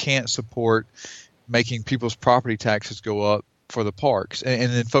 I can't support making people's property taxes go up for the parks. And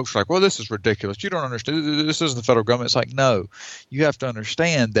then folks are like, well, this is ridiculous. You don't understand. This isn't the federal government. It's like, no, you have to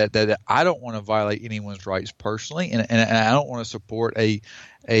understand that I don't want to violate anyone's rights personally, and I don't want to support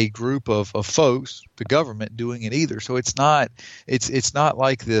a group of folks, the government, doing it either. So it's not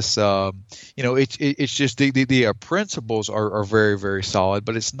like this. It's just the principles are very, very solid,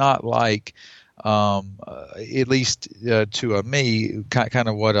 but it's not like. At least to me, kind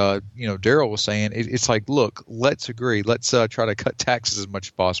of what Daryl was saying. It's like, look, let's agree. Let's try to cut taxes as much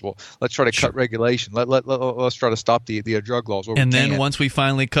as possible. Let's try to cut regulation. Let's try to stop the drug laws. And then once we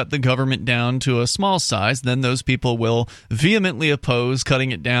finally cut the government down to a small size, then those people will vehemently oppose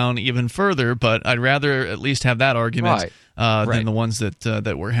cutting it down even further. But I'd rather at least have that argument. Right. Than the ones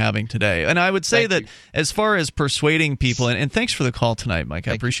that we're having today. And I would say that as far as persuading people, and thanks for the call tonight, Mike.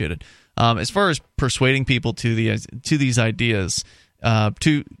 I appreciate it. As far as persuading people to these ideas,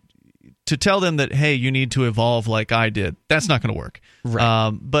 to tell them that, hey, you need to evolve like I did, that's not going to work.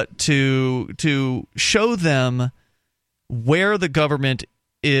 Right. But to show them where the government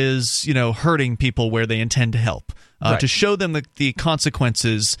is, hurting people where they intend to help. Right. To show them the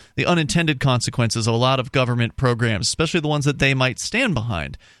consequences, the unintended consequences of a lot of government programs, especially the ones that they might stand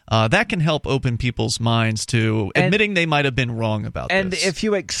behind. That can help open people's minds to admitting they might have been wrong about this. And if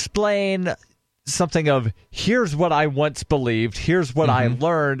you explain something of, here's what I once believed, here's what I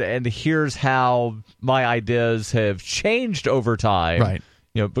learned, and here's how my ideas have changed over time. Right.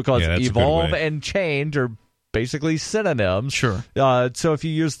 Because evolve and change are basically synonyms. Sure. So if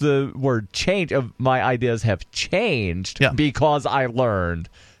you use the word change, of my ideas have changed because I learned,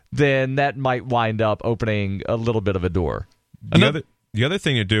 then that might wind up opening a little bit of a door. The other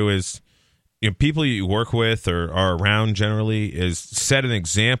thing to do is, people you work with or are around generally is set an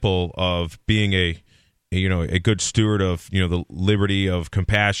example of being a good steward of the liberty, of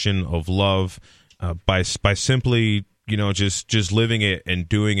compassion, of love, by simply just living it and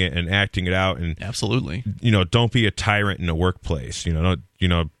doing it and acting it out. And absolutely, don't be a tyrant in the workplace.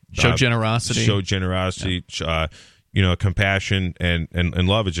 Show generosity. Compassion and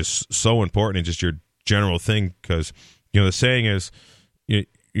love is just so important, and just your general thing, because the saying is, it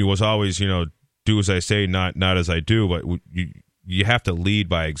was always do as I say, not as I do. But you have to lead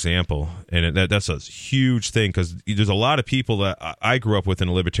by example, and that's a huge thing, because there's a lot of people that I grew up with in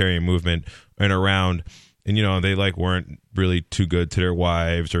the libertarian movement and around. And, they weren't really too good to their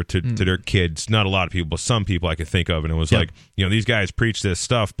wives or to their kids. Not a lot of people, but some people I could think of. And it was these guys preach this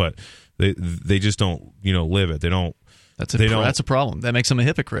stuff, but they just don't, live it. They don't. That's a problem. That makes them a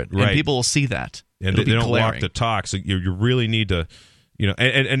hypocrite. Right. And people will see that. And they don't walk the talk. So you really need to,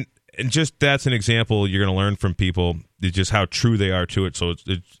 and just that's an example you're going to learn from people, just how true they are to it. So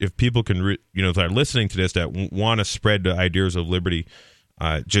if people can, if they're listening to this, that want to spread the ideas of liberty,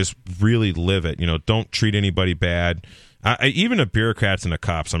 just really live it. Don't treat anybody bad. Even the bureaucrats and the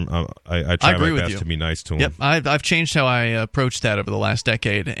cops, I try my best to be nice to them. Yep, I've changed how I approach that over the last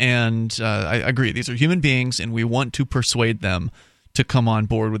decade, and I agree. These are human beings, and we want to persuade them to come on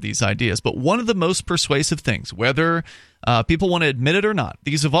board with these ideas. But one of the most persuasive things, whether people want to admit it or not,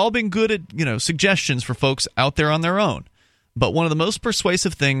 these have all been good suggestions for folks out there on their own. But one of the most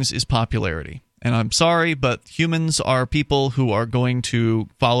persuasive things is popularity. And I'm sorry, but humans are people who are going to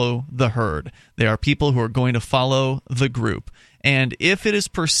follow the herd. They are people who are going to follow the group. And if it is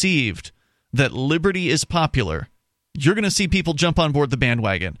perceived that liberty is popular, you're going to see people jump on board the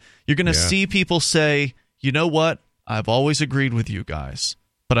bandwagon. You're going to see people say, you know what? I've always agreed with you guys,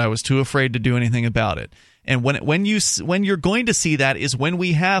 but I was too afraid to do anything about it. And when you're going to see that is when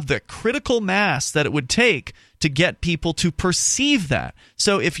we have the critical mass that it would take to get people to perceive that.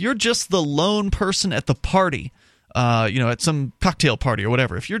 So if you're just the lone person at the party, at some cocktail party or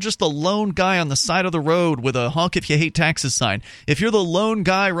whatever, if you're just the lone guy on the side of the road with a honk if you hate taxes sign, if you're the lone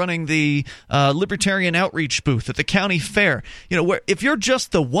guy running the libertarian outreach booth at the county fair, if you're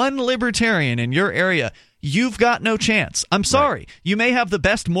just the one libertarian in your area, you've got no chance. I'm sorry. Right. You may have the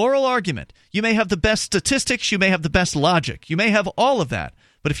best moral argument. You may have the best statistics. You may have the best logic. You may have all of that.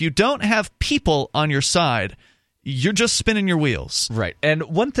 But if you don't have people on your side, you're just spinning your wheels. Right. And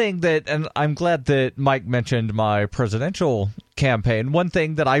one thing and I'm glad that Mike mentioned my presidential campaign. One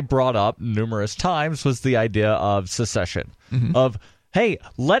thing that I brought up numerous times was the idea of secession, of, hey,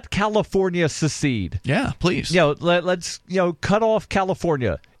 let California secede. Yeah, please. Let's cut off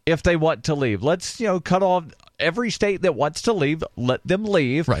California if they want to leave. Let's cut off every state that wants to leave. Let them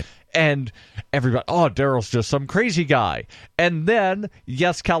leave. Right. And everybody, Daryl's just some crazy guy. And then,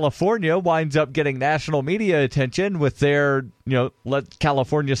 yes, California winds up getting national media attention with their, let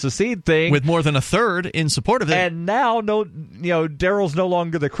California secede thing. With more than a third in support of it. And now, Daryl's no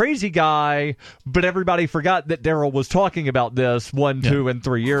longer the crazy guy, but everybody forgot that Daryl was talking about this 1, 2, and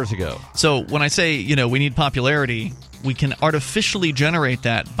 3 years ago. So when I say, we need popularity, we can artificially generate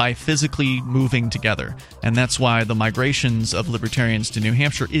that by physically moving together. And that's why the migrations of libertarians to New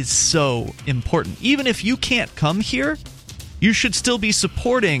Hampshire is so important. Even if you can't come here, you should still be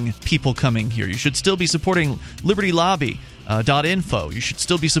supporting people coming here. You should still be supporting Liberty Lobby. .info. You should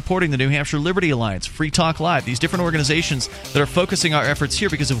still be supporting the New Hampshire Liberty Alliance, Free Talk Live, these different organizations that are focusing our efforts here,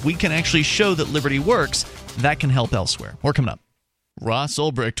 because if we can actually show that liberty works, that can help elsewhere. More coming up. Ross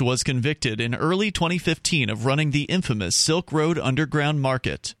Ulbricht was convicted in early 2015 of running the infamous Silk Road Underground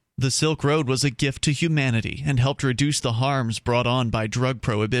Market. The Silk Road was a gift to humanity and helped reduce the harms brought on by drug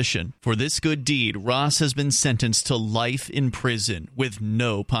prohibition. For this good deed, Ross has been sentenced to life in prison with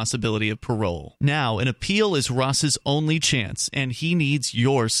no possibility of parole. Now, an appeal is Ross's only chance, and he needs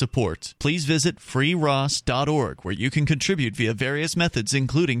your support. Please visit freeross.org, where you can contribute via various methods,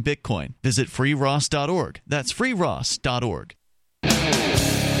 including Bitcoin. Visit freeross.org. That's freeross.org.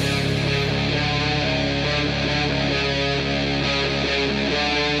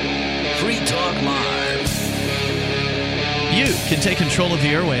 Free Talk Live. You can take control of the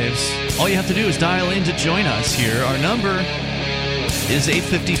airwaves. All you have to do is dial in to join us here. Our number is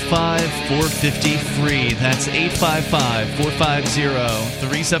 855-450-FREE. That's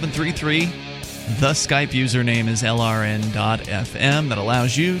 855-450-3733. The Skype username is LRN.FM. That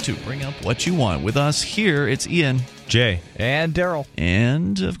allows you to bring up what you want. With us here, it's Ian, Jay, and Daryl.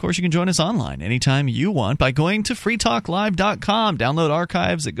 And, of course, you can join us online anytime you want by going to freetalklive.com. Download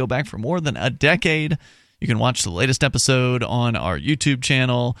archives that go back for more than a decade. You can watch the latest episode on our YouTube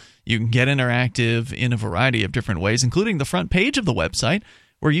channel. You can get interactive in a variety of different ways, including the front page of the website,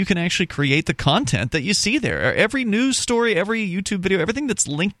 where you can actually create the content that you see there. Every news story, every YouTube video, everything that's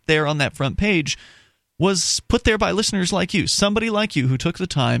linked there on that front page was put there by listeners like you, somebody like you who took the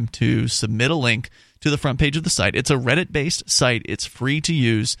time to submit a link to the front page of the site. It's a Reddit-based site. It's free to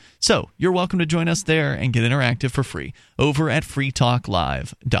use. So you're welcome to join us there and get interactive for free over at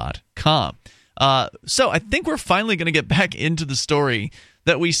freetalklive.com. So I think we're finally going to get back into the story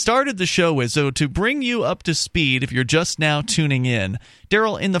that we started the show with. So to bring you up to speed, if you're just now tuning in,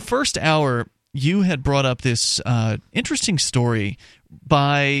 Daryl, in the first hour, you had brought up this interesting story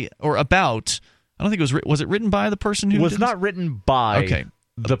about, I don't think it was it written by the person who was not written by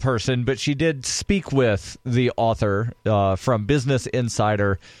the person, but she did speak with the author from Business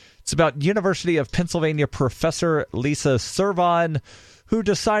Insider. It's about University of Pennsylvania professor Lisa Servan, who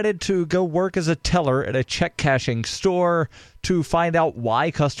decided to go work as a teller at a check cashing store to find out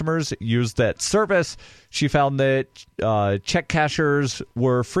why customers use that service. She found that check cashers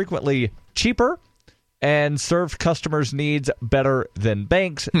were frequently cheaper and served customers' needs better than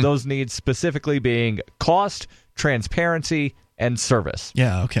banks, those needs specifically being cost, transparency, and service.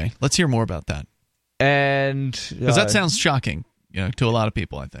 Yeah, okay. Let's hear more about that. And because that sounds shocking, to a lot of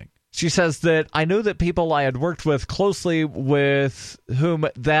people, I think. She says that I knew that people I had worked with closely with whom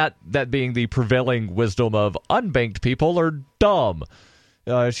that being the prevailing wisdom of unbanked people are dumb.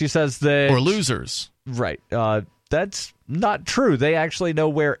 She says that... Or losers. Right. That's not true. They actually know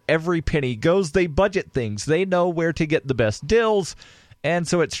where every penny goes. They budget things. They know where to get the best deals. And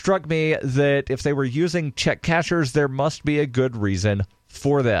so it struck me that if they were using check cashers, there must be a good reason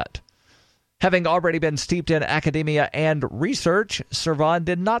for that. Having already been steeped in academia and research, Servan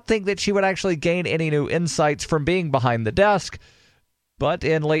did not think that she would actually gain any new insights from being behind the desk. But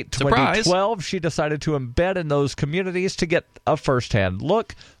in late 2012, she decided to embed in those communities to get a first-hand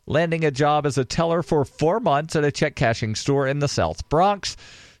look, landing a job as a teller for 4 months at a check-cashing store in the South Bronx.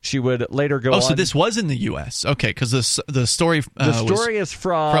 She would later go on... Oh, so this was in the U.S. Okay, because the story is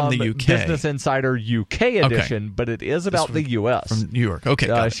from the UK. Business Insider UK edition, but it is about the U.S. From New York.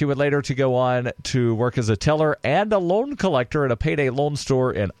 Okay, she would later to go on to work as a teller and a loan collector at a payday loan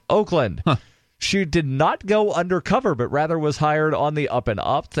store in Oakland. Huh. She did not go undercover, but rather was hired on the up and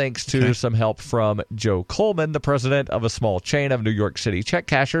up thanks to some help from Joe Coleman, the president of a small chain of New York City check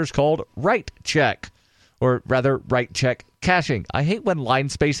cashers called Right Check. or rather, write check cashing. I hate when line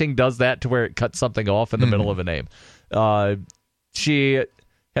spacing does that to where it cuts something off in the middle of a name.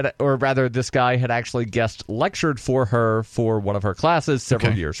 This guy had actually guest lectured for her for one of her classes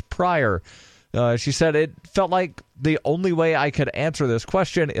several years prior. She said, it felt like the only way I could answer this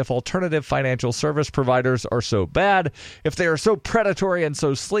question, if alternative financial service providers are so bad, if they are so predatory and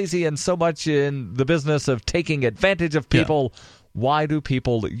so sleazy and so much in the business of taking advantage of people, why do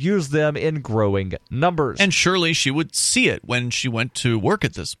people use them in growing numbers? And surely she would see it when she went to work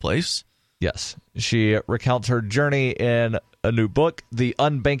at this place. Yes. She recounts her journey in a new book, The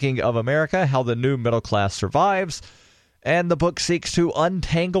Unbanking of America, How the New Middle Class Survives. And the book seeks to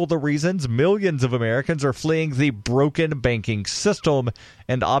untangle the reasons millions of Americans are fleeing the broken banking system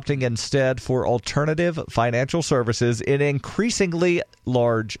and opting instead for alternative financial services in increasingly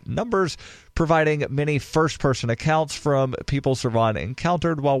large numbers, providing many first-person accounts from people Servan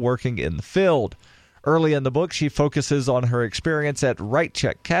encountered while working in the field. Early in the book, she focuses on her experience at Write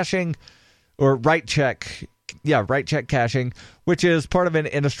Check Cashing, Write Check Cashing, which is part of an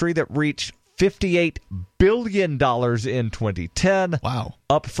industry that reached $58 billion in 2010. Wow.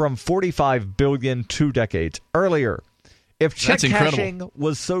 Up from $45 billion 2 decades earlier. If check cashing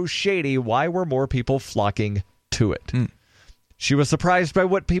was so shady, why were more people flocking to it? She was surprised by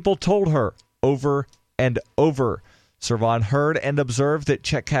what people told her over and over. Servan heard and observed that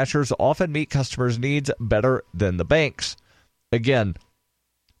check cashers often meet customers' needs better than the banks. Again,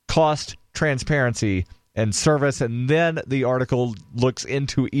 cost, transparency, and service, and then the article looks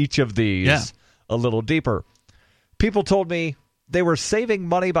into each of these a little deeper. People told me they were saving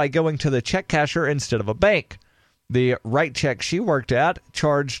money by going to the check casher instead of a bank. The Write Check she worked at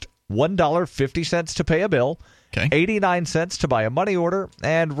charged $1.50 to pay a bill, 89 cents to buy a money order,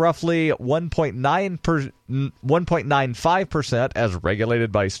 and roughly 1.95% as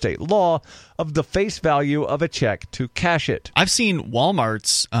regulated by state law of the face value of a check to cash it. I've seen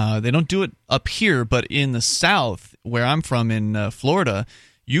Walmarts, they don't do it up here, but in the South, where I'm from in Florida,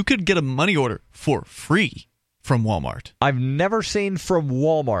 you could get a money order for free from Walmart. I've never seen from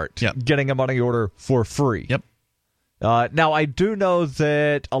Walmart getting a money order for free. Yep. Now, I do know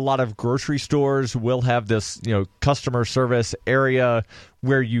that a lot of grocery stores will have this, customer service area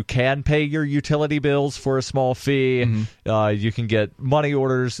where you can pay your utility bills for a small fee. You can get money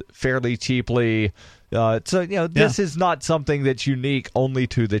orders fairly cheaply. This is not something that's unique only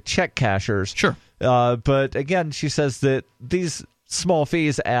to the check cashers. Sure. But again, she says that these small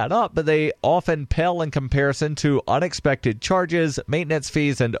fees add up, but they often pale in comparison to unexpected charges, maintenance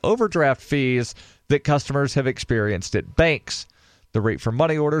fees, and overdraft fees that customers have experienced at banks. The rate for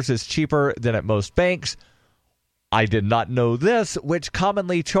money orders is cheaper than at most banks. I did not know this, which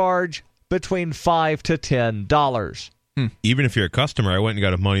commonly charge between $5 to $10. Even if you're a customer, I went and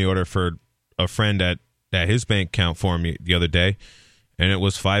got a money order for a friend at his bank account for me the other day, and it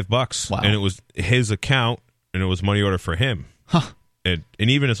was $5. Wow. And it was his account, and it was money order for him. Huh. And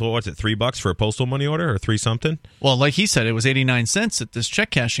even as what's it, $3 for a postal money order or $3 something? Well, like he said, it was 89 cents at this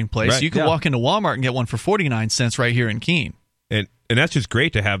check cashing place. Right. You could walk into Walmart and get one for 49 cents right here in Keene. And that's just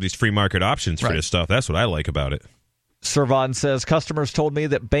great to have these free market options for this stuff. That's what I like about it. Servan says customers told me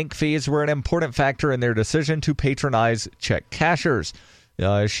that bank fees were an important factor in their decision to patronize check cashers.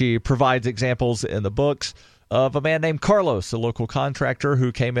 She provides examples in the books of a man named Carlos, a local contractor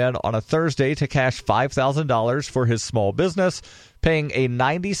who came in on a Thursday to cash $5,000 for his small business, paying a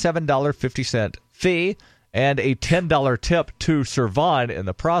 $97.50 fee and a $10 tip to Servan in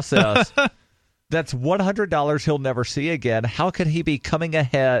the process. That's $100 he'll never see again. How could he be coming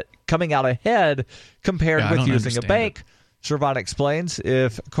out ahead compared with using a bank? Servan explains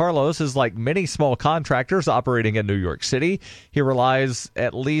if Carlos is like many small contractors operating in New York City, he relies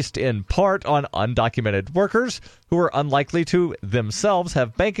at least in part on undocumented workers who are unlikely to themselves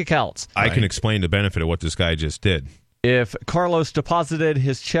have bank accounts. I can explain the benefit of what this guy just did. If Carlos deposited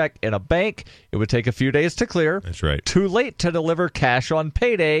his check in a bank, it would take a few days to clear. That's right. Too late to deliver cash on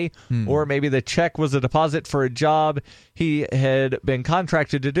payday, or maybe the check was a deposit for a job he had been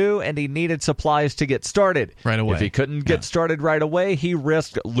contracted to do, and he needed supplies to get started. Right away. If he couldn't get started right away, he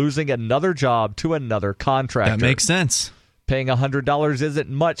risked losing another job to another contractor. That makes sense. Paying $100 isn't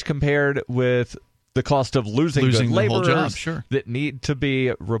much compared with the cost of losing good laborers that need to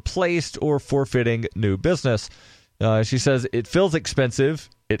be replaced or forfeiting new business. She says it feels expensive.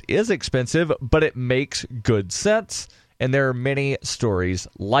 It is expensive, but it makes good sense. And there are many stories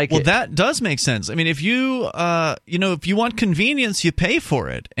like it. Well, that does make sense. I mean, if you, if you want convenience, you pay for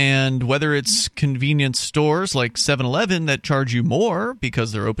it. And whether it's convenience stores like 7-Eleven that charge you more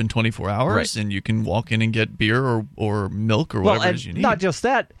because they're open 24 hours and you can walk in and get beer or milk or whatever it is you need. Not just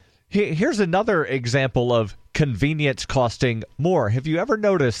that. Here's another example of convenience costing more. Have you ever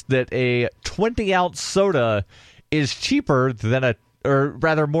noticed that a 20-ounce soda is cheaper than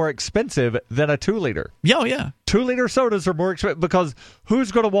more expensive than a 2-liter? Yeah, oh, yeah. 2-liter sodas are more expensive because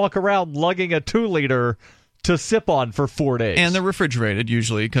who's going to walk around lugging a 2-liter to sip on for 4 days? And they're refrigerated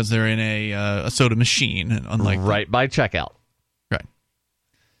usually because they're in a soda machine, unlike right by checkout. Right.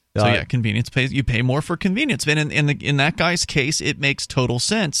 So yeah, convenience pays. You pay more for convenience, and in that guy's case, it makes total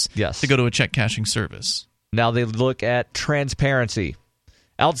sense. Yes. To go to a check cashing service. Now they look at transparency.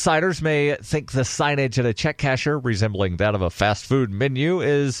 Outsiders may think the signage at a check casher, resembling that of a fast food menu,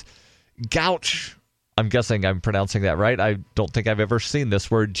 is gouche. I'm guessing I'm pronouncing that right. I don't think I've ever seen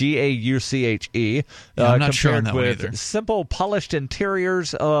this word, Gauche. I'm not sure on that with one either. Simple, polished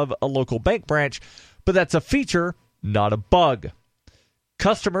interiors of a local bank branch, but that's a feature, not a bug.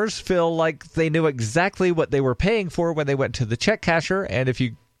 Customers feel like they knew exactly what they were paying for when they went to the check casher, and if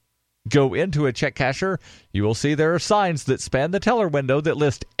you go into a check casher, you will see there are signs that span the teller window that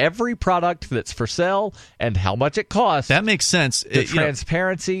list every product that's for sale and how much it costs. That makes sense. The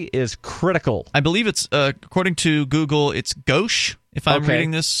transparency is critical. I believe it's, according to Google, it's gauche, if I'm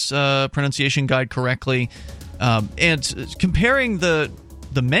reading this pronunciation guide correctly. And comparing the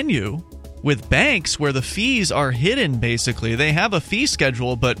menu with banks where the fees are hidden, basically. They have a fee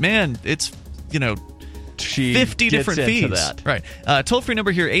schedule, but man, it's, 50 different fees. That. Right. Toll-free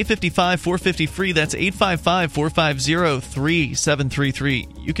number here, 855-450-FREE. That's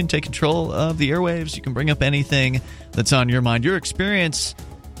 855-450-3733. You can take control of the airwaves. You can bring up anything that's on your mind. Your experience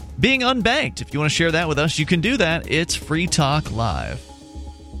being unbanked. If you want to share that with us, you can do that. It's Free Talk Live.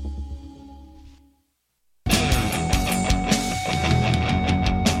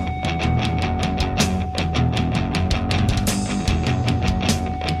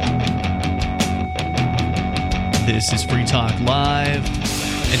 This is Free Talk Live,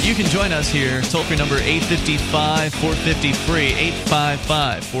 and you can join us here. Toll-free number 855-450-FREE,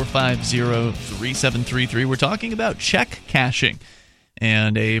 855-450-3733. We're talking about check cashing,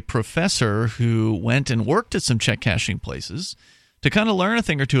 and a professor who went and worked at some check cashing places to kind of learn a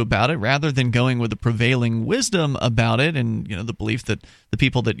thing or two about it, rather than going with the prevailing wisdom about it and the belief that the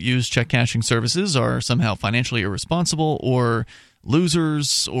people that use check cashing services are somehow financially irresponsible or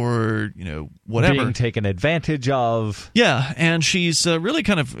losers or whatever, being taken advantage of. Yeah, and she's really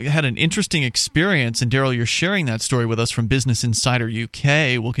kind of had an interesting experience, and Daryl, you're sharing that story with us from Business Insider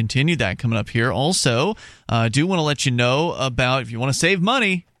UK. We'll continue that coming up here. Also, do want to let you know about, if you want to save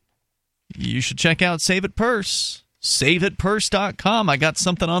money, you should check out Save It Purse. SaveItPurse.com. I got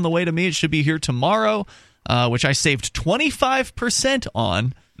something on the way to me. It should be here tomorrow, which I saved 25%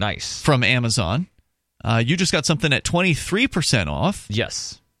 on. Nice. From Amazon. You just got something at 23% off.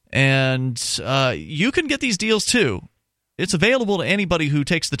 Yes. And you can get these deals too. It's available to anybody who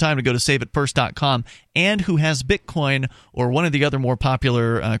takes the time to go to SaveItPurse.com and who has Bitcoin or one of the other more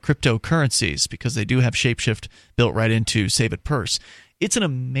popular cryptocurrencies, because they do have Shapeshift built right into Save It Purse. It's an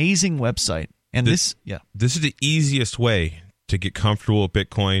amazing website. And this is the easiest way to get comfortable with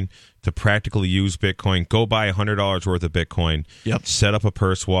Bitcoin, to practically use Bitcoin. Go buy $100 worth of Bitcoin. Yep. Set up a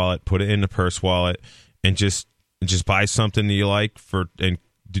Purse wallet, put it in the Purse wallet, and just buy something that you like and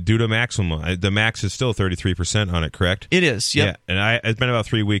do the maximum. The max is still 33% on it, correct? It is. Yep. Yeah. And it's been about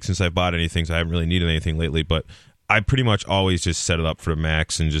 3 weeks since I bought anything, so I haven't really needed anything lately. But I pretty much always just set it up for the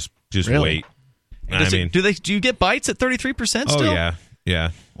max and just really? wait. Do you get bites at 33% still? Oh yeah.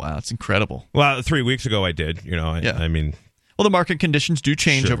 Yeah. Wow, that's incredible. Well, 3 weeks ago I did. I mean, well, the market conditions do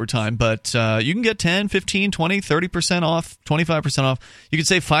change Sure. over time, but you can get 10, 15, 20, 30% off, 25% off. You can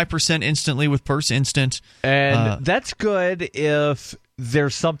save 5% instantly with Purse Instant. And that's good if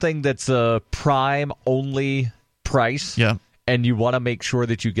there's something that's a Prime-only price. Yeah. And you want to make sure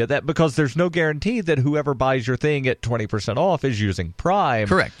that you get that, because there's no guarantee that whoever buys your thing at 20% off is using Prime.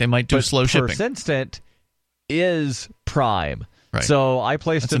 Correct. They might do slow shipping. Purse Instant is Prime. Right. So I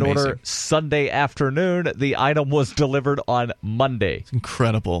placed That's an order amazing. Sunday afternoon. The item was delivered on Monday. It's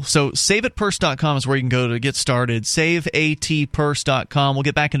incredible. So SaveItPurse.com is where you can go to get started. SaveATPurse.com. We'll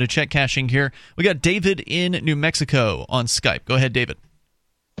get back into check cashing here. We got David in New Mexico on Skype. Go ahead, David.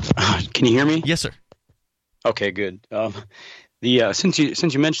 Can you hear me? Yes, sir. Okay, good. Since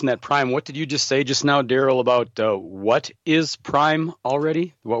you mentioned that Prime, what did you just say just now, Daryl, about what is Prime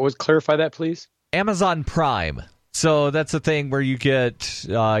already? Clarify that, please? Amazon Prime. So that's a thing where you get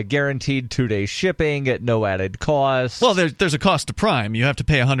guaranteed 2-day shipping at no added cost. Well, there's a cost to Prime. You have to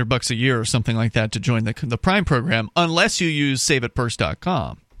pay $100 a year or something like that to join the Prime program, unless you use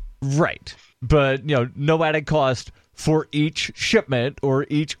SaveItPurse.com. Right. But, no added cost for each shipment or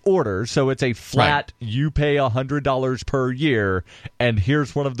each order. So it's a flat, you pay $100 per year, and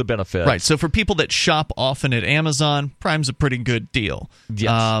here's one of the benefits. Right. So for people that shop often at Amazon, Prime's a pretty good deal.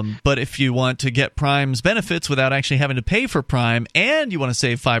 Yes. But if you want to get Prime's benefits without actually having to pay for Prime and you want to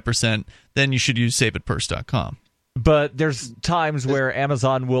save 5%, then you should use saveatpurse.com. But there's times where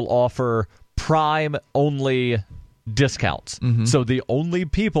Amazon will offer Prime-only discounts. So the only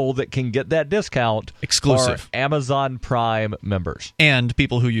people that can get that discount exclusive are Amazon Prime members. And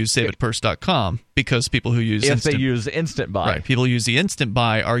people who use saveatpurse.com, because people who use they use Instant Buy. Right, people who use the Instant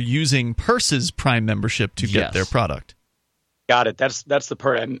Buy are using Purse's Prime membership to get their product. Got it. That's the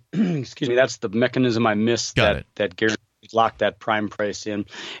part excuse me, that's the mechanism I missed that guaranteed locked that Prime price in.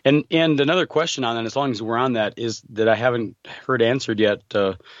 And another question on that, as long as we're on that, is that I haven't heard answered yet,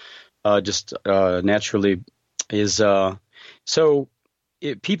 naturally, is so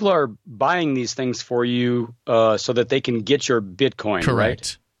people are buying these things for you so that they can get your Bitcoin, correct?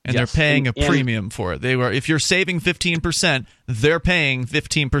 Right? And they're paying a premium for it. If you're saving 15%, they're paying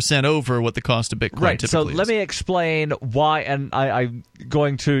 15% over what the cost of Bitcoin typically so let me explain why, and I'm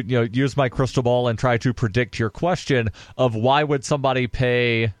going to use my crystal ball and try to predict your question of why would somebody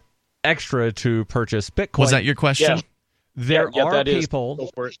pay extra to purchase Bitcoin. Was that your question? Yeah. There are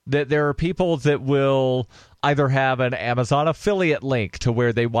people that will either have an Amazon affiliate link to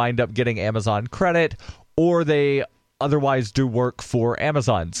where they wind up getting Amazon credit, or they otherwise do work for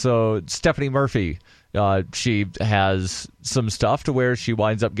Amazon. So Stephanie Murphy, she has some stuff to where she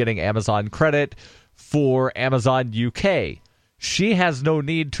winds up getting Amazon credit for Amazon UK. She has no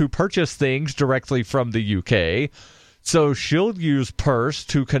need to purchase things directly from the UK. So she'll use Purse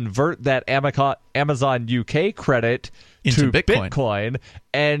to convert that Amazon UK credit into to Bitcoin,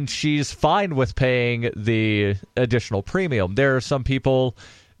 and she's fine with paying the additional premium. There are some people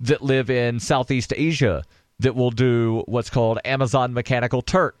that live in Southeast Asia that will do what's called Amazon Mechanical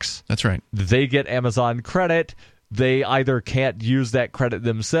Turks. That's right. They get Amazon credit. They either can't use that credit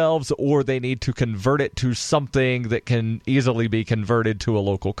themselves, or they need to convert it to something that can easily be converted to a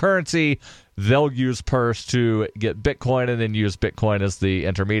local currency. They'll use Purse to get Bitcoin and then use Bitcoin as the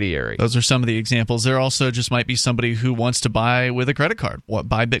intermediary. Those are some of the examples. There also just might be somebody who wants to buy with a credit card,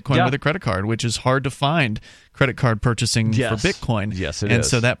 buy Bitcoin with a credit card, which is hard to find credit card purchasing for Bitcoin. Yes, it is. And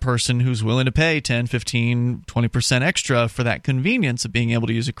so that person who's willing to pay 10, 15, 20% extra for that convenience of being able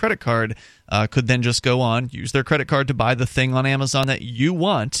to use a credit card could then just go on, use their credit card to buy the thing on Amazon that you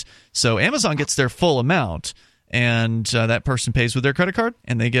want. So Amazon gets their full amount, and that person pays with their credit card,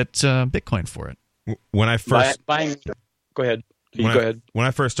 and they get Bitcoin for it. When I first go ahead. When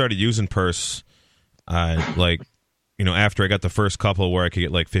I first started using Purse, after I got the first couple where I could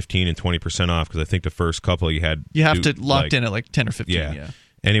get like 15 and 20% off, because I think the first couple you have to locked in at like 10 or 15. Yeah.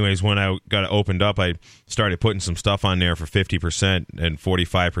 Anyways, when I got it opened up, I started putting some stuff on there for 50% and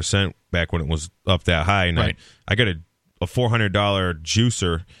 45% back when it was up that high. And I got a $400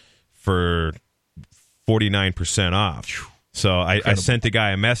 juicer for 49% off. So I sent the guy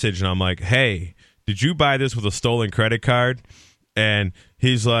a message, and I'm like, hey, did you buy this with a stolen credit card? And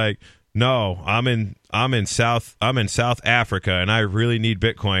he's like, no, I'm in South Africa, and I really need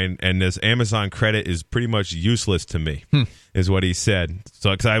Bitcoin, and this Amazon credit is pretty much useless to me, is what he said.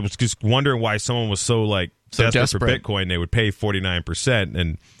 So, because I was just wondering why someone was so desperate for Bitcoin, they would pay 49%,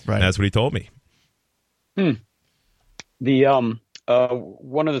 and that's what he told me.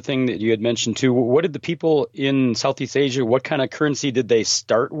 One other thing that you had mentioned too, what did the people in Southeast Asia, what kind of currency did they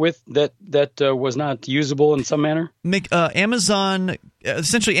start with that was not usable in some manner?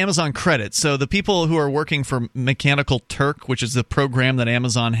 Essentially Amazon credit. So the people who are working for Mechanical Turk, which is the program that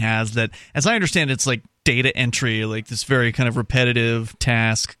Amazon has that, as I understand, it's like data entry, like this very kind of repetitive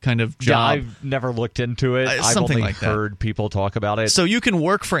task kind of job. Yeah, I've never looked into it. I've only heard people talk about it. So you can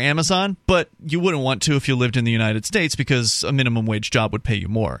work for Amazon, but you wouldn't want to if you lived in the United States, because a minimum wage job would pay you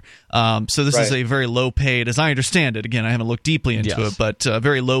more. So this is a very low paid, as I understand it, again, I haven't looked deeply into it, but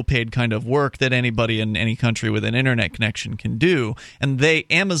very low paid kind of work that anybody in any country with an internet connection can do. And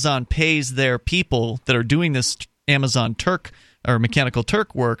Amazon pays their people that are doing this Amazon Turk or Mechanical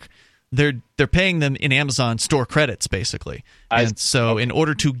Turk work. They're paying them in Amazon store credits, basically. And so in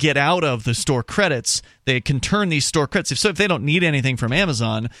order to get out of the store credits, they can turn these store credits. So if they don't need anything from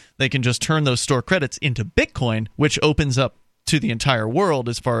Amazon, they can just turn those store credits into Bitcoin, which opens up to the entire world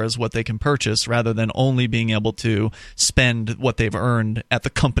as far as what they can purchase, rather than only being able to spend what they've earned at the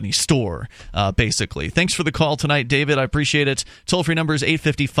company store, basically. Thanks for the call tonight, David. I appreciate it. Toll-free number is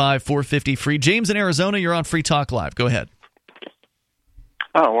 855-450-FREE. James in Arizona, you're on Free Talk Live. Go ahead.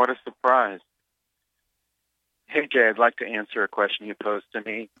 Oh, what a surprise. Hey, Jay, I'd like to answer a question you posed to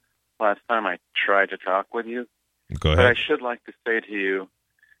me last time I tried to talk with you. Go ahead. But I should like to say to you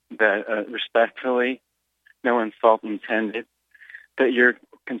that, respectfully, no insult intended, that your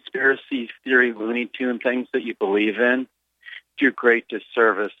conspiracy theory Looney Tune things that you believe in do great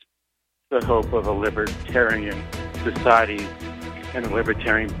disservice to the hope of a libertarian society and a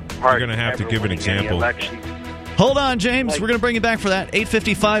libertarian party. You're going to have to give an example. Hold on, James. We're going to bring you back for that.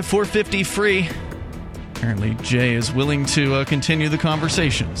 855-450-FREE. Apparently, Jay is willing to continue the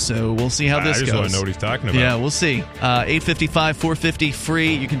conversation, so we'll see how this goes. I just want to know what he's talking about. Yeah, we'll see.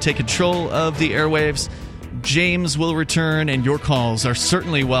 855-450-FREE. You can take control of the airwaves. James will return, and your calls are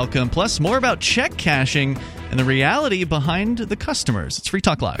certainly welcome. Plus, more about check cashing and the reality behind the customers. It's Free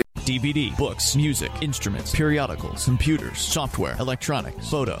Talk Live. DVD, books, music, instruments, periodicals, computers, software, electronics,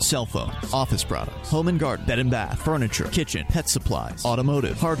 photo, cell phones, office products, home and garden, bed and bath, furniture, kitchen, pet supplies,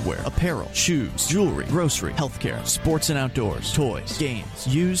 automotive, hardware, apparel, shoes, jewelry, grocery, healthcare, sports and outdoors, toys, games,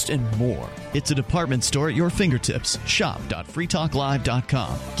 used, and more. It's a department store at your fingertips.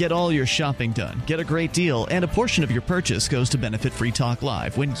 Shop.freetalklive.com. Get all your shopping done, get a great deal, and a portion of your purchase goes to benefit Free Talk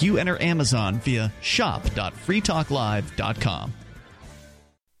Live when you enter Amazon via shop.freetalklive.com.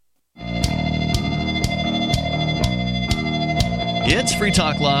 It's Free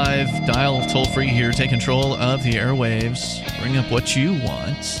Talk Live. Dial toll-free here. Take control of the airwaves. Bring up what you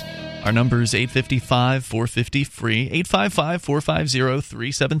want. Our number is 855-450-FREE,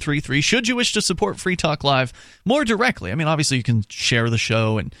 855-450-3733. Should you wish to support Free Talk Live more directly, I mean, obviously you can share the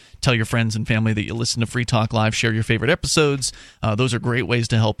show and tell your friends and family that you listen to Free Talk Live, share your favorite episodes. Those are great ways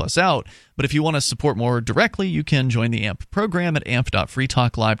to help us out. But if you want to support more directly, you can join the AMP program at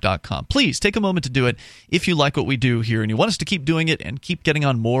amp.freetalklive.com. Please take a moment to do it if you like what we do here and you want us to keep doing it and keep getting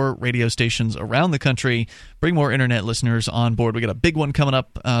on more radio stations around the country, bring more internet listeners on board. We got a big one coming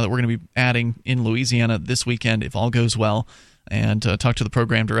up that we're going to be adding in Louisiana this weekend if all goes well. And talked to the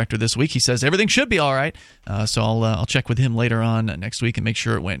program director this week. He says everything should be all right. So I'll check with him later on next week and make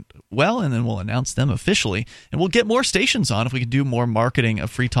sure it went well, and then we'll announce them officially. And we'll get more stations on if we can do more marketing of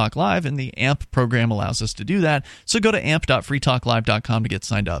Free Talk Live, and the AMP program allows us to do that. So go to amp.freetalklive.com to get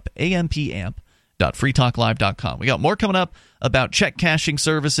signed up. ampamp.freetalklive.com. We got more coming up about check cashing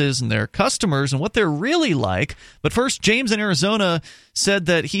services and their customers and what they're really like. But first, James in Arizona said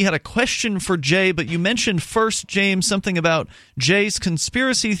that he had a question for Jay, but you mentioned first, James, something about Jay's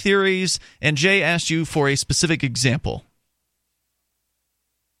conspiracy theories, and Jay asked you for a specific example.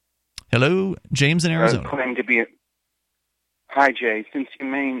 Hello, James in Arizona. Hi, Jay. Since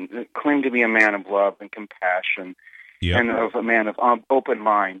you claim to be a man of love and compassion and of a man of open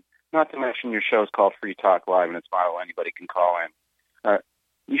mind, not to mention your show is called Free Talk Live, and it's vital. Anybody can call in.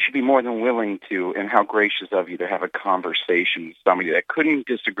 You should be more than willing to, and how gracious of you to have a conversation with somebody that couldn't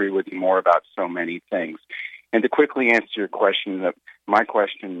disagree with you more about so many things. And to quickly answer your question, your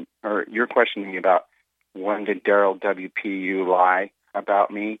question to me about when did Daryl WPU lie about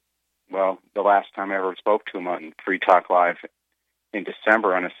me? Well, the last time I ever spoke to him on Free Talk Live in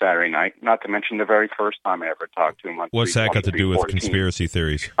December on a Saturday night, not to mention the very first time I ever talked to him on What's that got to do with conspiracy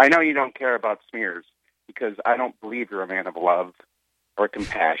theories? I know you don't care about smears because I don't believe you're a man of love or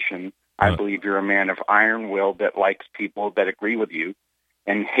compassion. I believe you're a man of iron will that likes people that agree with you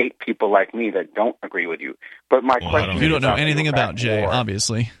and hate people like me that don't agree with you. But my question is... You don't know anything about Jay,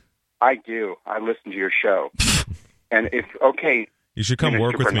 obviously. I do. I listen to your show. And if, you should come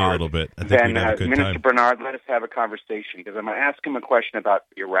work with me a little bit. I think we'd have a good Minister time. Bernard, let us have a conversation because I'm going to ask him a question about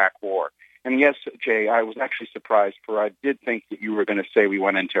the Iraq War. And yes, Jay, I was actually surprised, for I did think that you were going to say we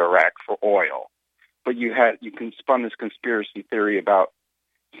went into Iraq for oil. But you spun this conspiracy theory about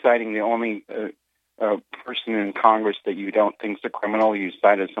citing the only person in Congress that you don't think is a criminal. You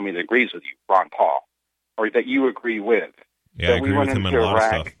cited somebody that agrees with you, Ron Paul, or that you agree with. Yeah, so I agree with him in a lot of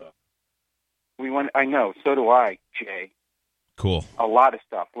stuff. I know, so do I, Jay. Cool. A lot of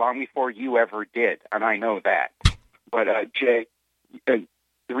stuff, long before you ever did, and I know that. But, Jay, the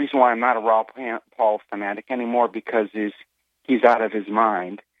reason why I'm not a Ron Paul fanatic anymore because he's out of his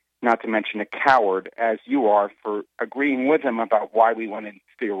mind, not to mention a coward, as you are, for agreeing with him about why we went into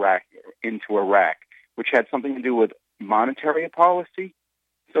Iraq, which had something to do with monetary policy,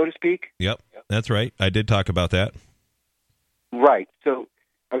 so to speak. Yep, that's right. I did talk about that. Right. So,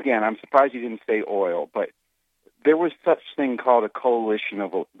 again, I'm surprised you didn't say oil, but there was such thing called a coalition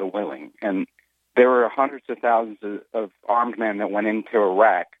of the willing, and there were hundreds of thousands of armed men that went into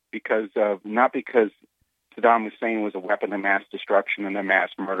Iraq not because Saddam Hussein was a weapon of mass destruction and a mass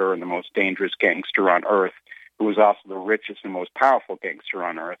murder and the most dangerous gangster on earth, who was also the richest and most powerful gangster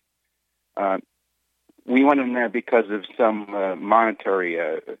on earth. We went in there because of some monetary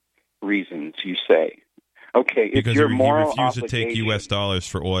reasons, you say. Okay, because if your he moral refused to take U.S. dollars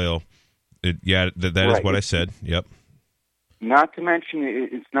for oil. That Right. is what I said. Yep. Not to mention,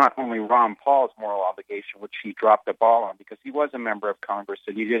 it's not only Ron Paul's moral obligation, which he dropped the ball on, because he was a member of Congress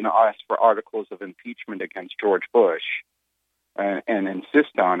and he didn't ask for articles of impeachment against George Bush and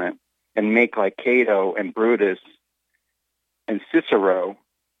insist on it and make like Cato and Brutus and Cicero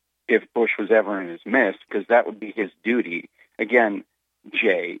if Bush was ever in his midst, because that would be his duty. Again,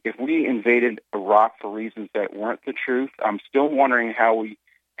 Jay, if we invaded Iraq for reasons that weren't the truth, I'm still wondering how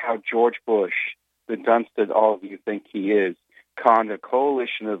George Bush, the dunce that all of you think he is, conned a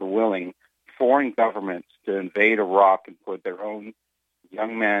coalition of the willing foreign governments to invade Iraq and put their own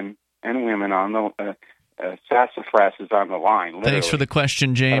young men and women on the sassafrasses on the line. Literally. Thanks for the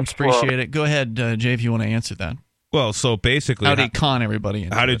question, James. Appreciate it. Go ahead, Jay, if you want to answer that. Well, so basically, how did he con everybody?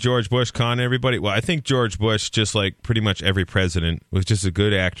 How did George Bush con everybody? Well, I think George Bush, just like pretty much every president, was just a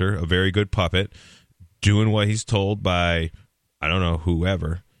good actor, a very good puppet, doing what he's told by, I don't know,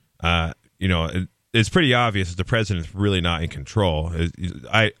 whoever. It's pretty obvious that the president's really not in control.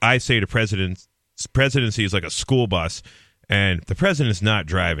 I say the presidency is like a school bus, and the president's not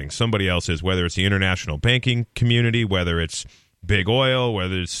driving. Somebody else is, whether it's the international banking community, whether it's big oil,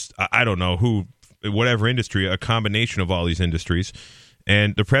 whether it's, I don't know who, whatever industry, a combination of all these industries.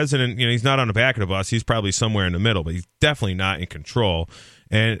 And the president, he's not on the back of the bus. He's probably somewhere in the middle, but he's definitely not in control.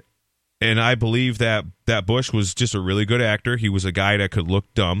 And I believe that Bush was just a really good actor. He was a guy that could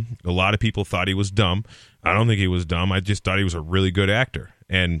look dumb. A lot of people thought he was dumb. I don't think he was dumb. I just thought he was a really good actor.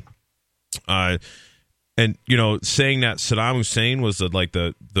 And saying that Saddam Hussein was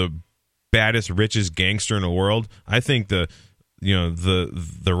the baddest, richest gangster in the world, I think the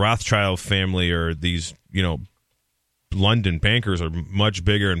Rothschild family or these, London bankers are much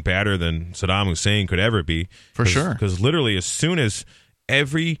bigger and badder than Saddam Hussein could ever be. For sure. Because literally as soon as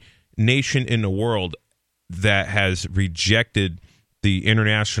every nation in the world that has rejected the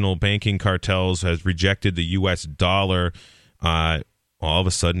international banking cartels, has rejected the U.S. dollar, all of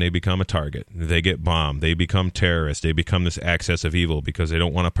a sudden they become a target. They get bombed. They become terrorists. They become this axis of evil because they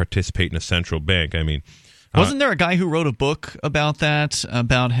don't want to participate in a central bank. I mean, wasn't there a guy who wrote a book about that,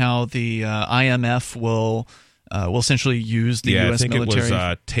 about how the IMF will essentially use the U.S. military? I think it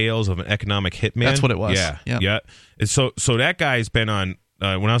was Tales of an Economic Hitman. That's what it was. Yeah. And so that guy's been on,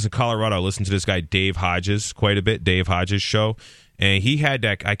 when I was in Colorado, I listened to this guy, Dave Hodges, quite a bit, Dave Hodges' show. And he had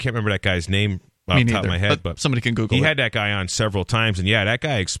that, I can't remember that guy's name off the top of my head, but somebody can Google it. He had that guy on several times. And yeah, that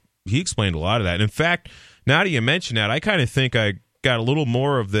guy, he explained a lot of that. And in fact, now that you mention that, I kind of think I got a little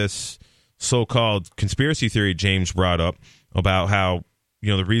more of this so-called conspiracy theory James brought up about how,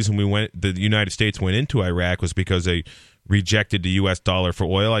 the reason the United States went into Iraq was because they rejected the U.S. dollar for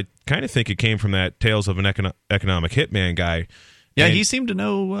oil. I kind of think it came from that Tales of an Economic Hitman guy. Yeah, he seemed to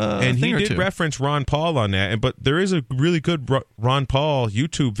know and a thing he or did two. reference Ron Paul on that. But there is a really good Ron Paul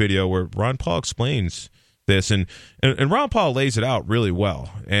YouTube video where Ron Paul explains this, and Ron Paul lays it out really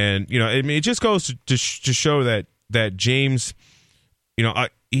well. And it just goes to show that James,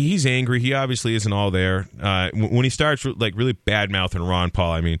 he's angry. He obviously isn't all there. When he starts really bad mouthing Ron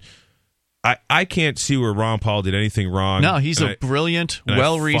Paul, I mean, I can't see where Ron Paul did anything wrong. No, he's a brilliant,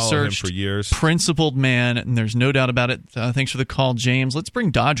 well-researched, principled man, and there's no doubt about it. Thanks for the call, James. Let's bring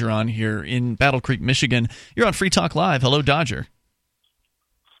Dodger on here in Battle Creek, Michigan. You're on Free Talk Live. Hello, Dodger.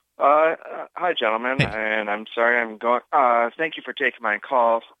 Hi, gentlemen, and I'm sorry I'm going. Thank you for taking my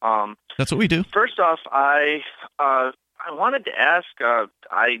call. That's what we do. First off, I wanted to ask.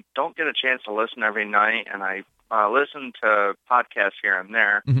 I don't get a chance to listen every night, and I listen to podcasts here and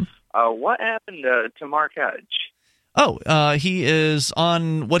there. Mm-hmm. What happened to Mark Edge? Oh, he is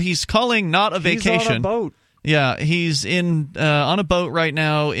on what he's calling not a vacation. He's on a boat. Yeah, he's on a boat right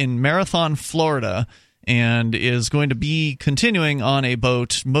now in Marathon, Florida, and is going to be continuing on a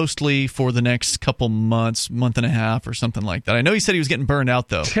boat mostly for the next couple months, month and a half or something like that. I know he said he was getting burned out,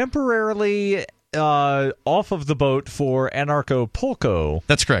 though. Temporarily off of the boat for Anarchapulco.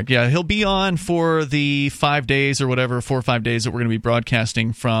 That's correct. Yeah, he'll be on for the 5 days or whatever, 4 or 5 days that we're going to be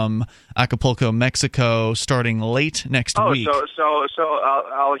broadcasting from Acapulco, Mexico, starting late next week. So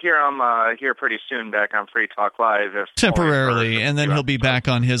I'll hear him here pretty soon back on Free Talk Live. Temporarily, and then he'll be back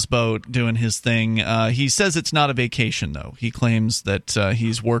on his boat doing his thing. He says it's not a vacation, though. He claims that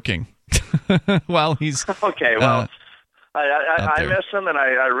he's working while he's... Okay, well... I miss him, and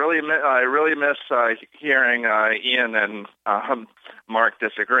I really miss hearing Ian and Mark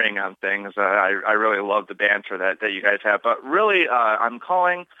disagreeing on things. I really love the banter that you guys have. But really, I'm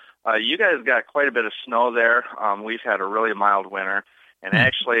calling. You guys got quite a bit of snow there. We've had a really mild winter, and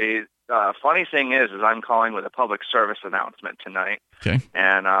actually, funny thing is I'm calling with a public service announcement tonight. Okay.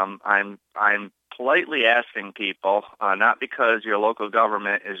 And I'm politely asking people, not because your local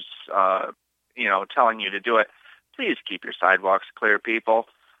government is, telling you to do it. Please keep your sidewalks clear, people.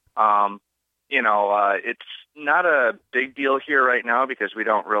 It's not a big deal here right now because we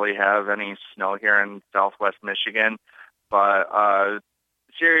don't really have any snow here in Southwest Michigan. But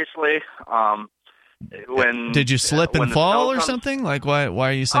seriously, did you slip and fall or something? Like, why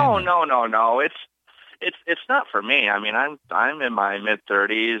are you saying? Oh, that? No. It's not for me. I mean, I'm in my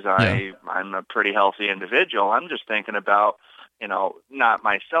mid-30s. I'm a pretty healthy individual. I'm just thinking about, not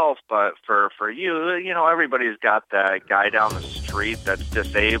myself, but for you. Everybody's got that guy down the street that's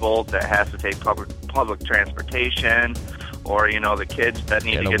disabled that has to take public transportation, or the kids that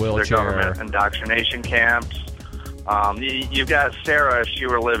need to get to their government indoctrination camps. You've got Sarah. If she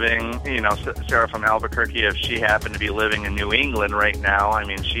were living, Sarah from Albuquerque, if she happened to be living in New England right now, I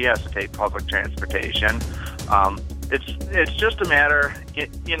mean, she has to take public transportation. It's just a matter,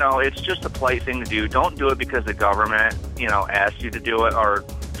 it's just a polite thing to do. Don't do it because the government, asks you to do it or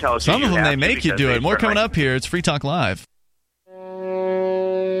tells you. Some of them they make you do it. More coming up here. It's Free Talk Live.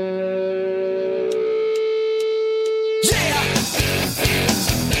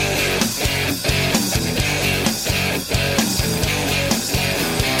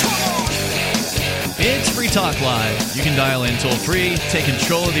 It's Free Talk Live. You can dial in toll-free, take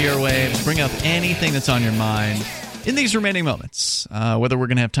control of the airwaves, bring up anything that's on your mind in these remaining moments. Whether we're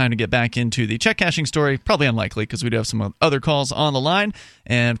going to have time to get back into the check cashing story, probably unlikely because we do have some other calls on the line.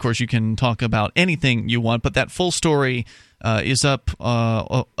 And, of course, you can talk about anything you want, but that full story is up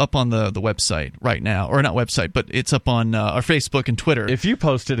on the website right now. Or not website, but it's up on our Facebook and Twitter. If you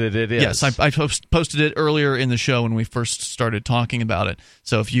posted it, it is. Yes, I posted it earlier in the show when we first started talking about it.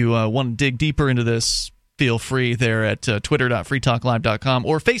 So if you want to dig deeper into this, feel free there at twitter.freetalklive.com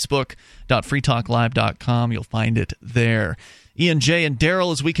or facebook.freetalklive.com. You'll find it there. Ian, Jay, and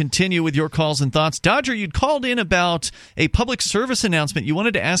Daryl, as we continue with your calls and thoughts. Dodger, you'd called in about a public service announcement. You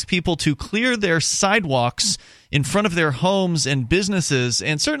wanted to ask people to clear their sidewalks in front of their homes and businesses,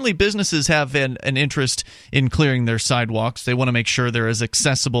 and certainly businesses have an interest in clearing their sidewalks. They want to make sure they're as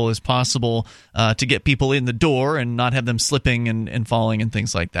accessible as possible to get people in the door and not have them slipping and falling and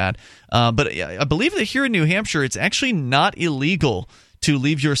things like that. But I believe that here in New Hampshire, it's actually not illegal to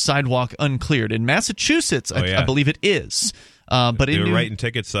leave your sidewalk uncleared. In Massachusetts, I believe it is. But they were writing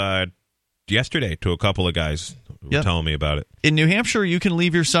tickets yesterday to a couple of guys who were telling me about it. In New Hampshire, you can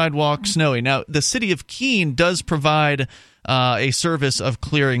leave your sidewalk snowy. Now, the city of Keene does provide a service of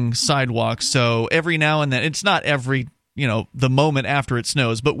clearing sidewalks. So every now and then, it's not every the moment after it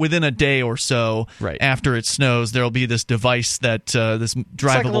snows, but within a day or so after it snows, there'll be this device that this drivable it's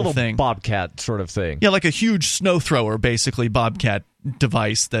like a little thing, Bobcat sort of thing. Yeah, like a huge snow thrower, basically Bobcat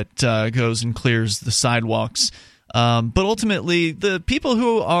device that goes and clears the sidewalks. But ultimately, the people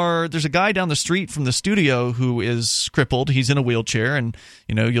there's a guy down the street from the studio who is crippled. He's in a wheelchair, and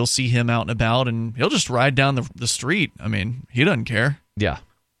you'll see him out and about, and he'll just ride down the street. I mean, he doesn't care. Yeah.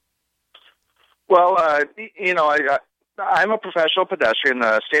 Well, I'm a professional pedestrian.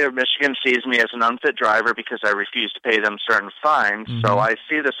 The state of Michigan sees me as an unfit driver because I refuse to pay them certain fines. Mm-hmm. So I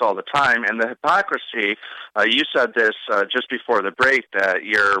see this all the time. And the hypocrisy, you said this just before the break, that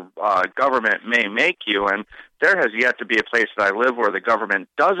your government may make you. And there has yet to be a place that I live where the government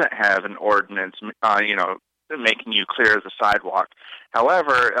doesn't have an ordinance, making you clear the sidewalk.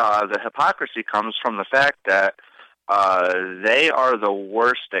 However, the hypocrisy comes from the fact that they are the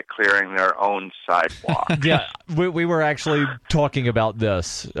worst at clearing their own sidewalk. Yeah, we were actually talking about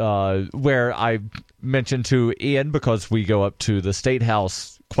this, where I mentioned to Ian, because we go up to the State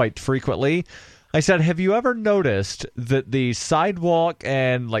House quite frequently, I said, have you ever noticed that the sidewalk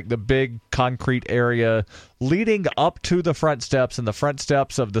and like the big concrete area leading up to the front steps and the front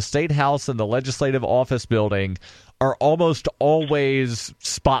steps of the State House and the Legislative Office building are almost always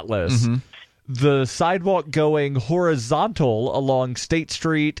spotless? Mm-hmm. The sidewalk going horizontal along State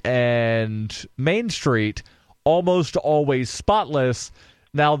Street and Main Street, almost always spotless.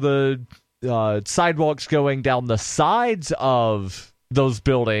 Now the sidewalks going down the sides of those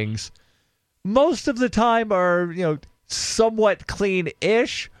buildings, most of the time are, somewhat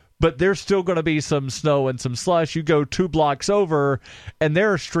clean-ish, but there's still going to be some snow and some slush. You go 2 blocks over, and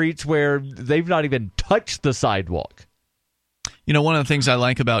there are streets where they've not even touched the sidewalk. One of the things I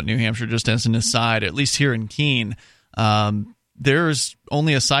like about New Hampshire, just as an aside, at least here in Keene, there's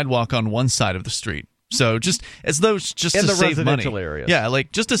only a sidewalk on one side of the street. So just to save money. In the residential areas. Yeah,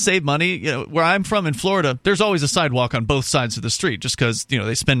 like just to save money. Where I'm from in Florida, there's always a sidewalk on both sides of the street just because,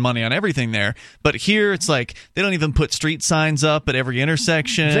 they spend money on everything there. But here it's like they don't even put street signs up at every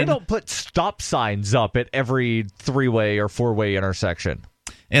intersection. They don't put stop signs up at every 3-way or 4-way intersection.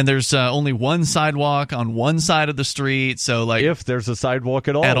 and there's only one sidewalk on one side of the street. So, like, if there's a sidewalk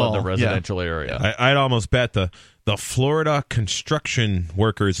at all in the residential area, I'd almost bet the Florida Construction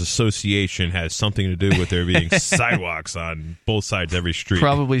Workers Association has something to do with there being sidewalks on both sides of every street.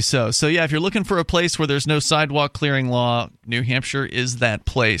 Probably so. So, yeah, if you're looking for a place where there's no sidewalk clearing law, New Hampshire is that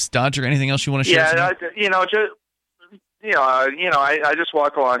place. Dodger, anything else you want to share? I just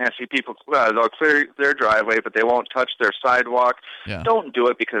walk along and I see people, they'll clear their driveway, but they won't touch their sidewalk. Yeah. Don't do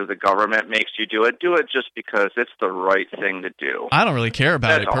it because the government makes you do it. Do it just because it's the right thing to do. I don't really care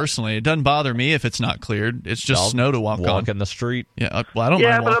about it personally. It doesn't bother me if it's not cleared. It's just snow to walk on. in the street. Yeah, well, I don't mind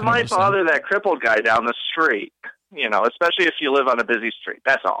Yeah, but it walking might on the snow. bother that crippled guy down the street, especially if you live on a busy street.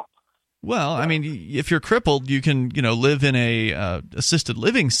 That's all. Well, I mean, if you're crippled, you can, live in a assisted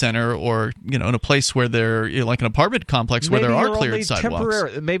living center or, in a place where like an apartment complex where there are cleared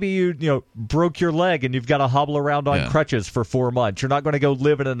sidewalks. Maybe you broke your leg and you've got to hobble around on crutches for 4 months. You're not going to go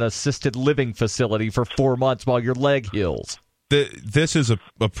live in an assisted living facility for 4 months while your leg heals. This is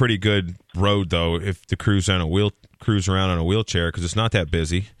a pretty good road, though, if to cruise around on a wheelchair, because it's not that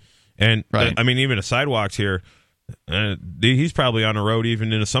busy. And I mean, even the sidewalks here. He's probably on the road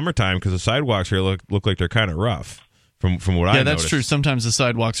even in the summertime because the sidewalks here look like they're kind of rough from what I noticed. Yeah, that's true. Sometimes the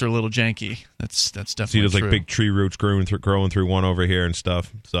sidewalks are a little janky. That's definitely See, there's true. like big tree roots growing through one over here and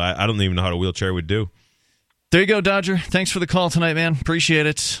stuff. So I don't even know how a wheelchair would do. There you go, Dodger. Thanks for the call tonight, man. Appreciate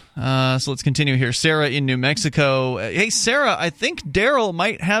it. So let's continue here. Sarah in New Mexico. Hey, Sarah, I think Daryl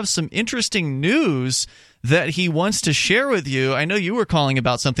might have some interesting news that he wants to share with you. I know you were calling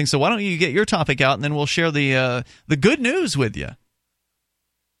about something, so why don't you get your topic out, and then we'll share the good news with you.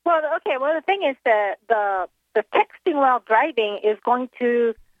 Well, okay. Well, the thing is that the texting while driving is going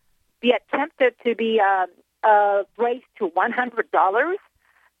to be attempted to be raised to $100.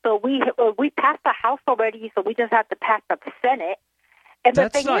 So we passed the House already, so we just have to pass the Senate. And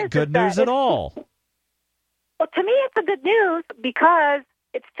that's not good news at all. Well, to me, it's a good news because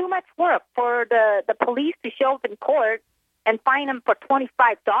it's too much work for the police to show up in court and fine them for $25.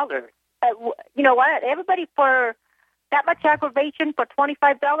 You know what? Everybody for that much aggravation for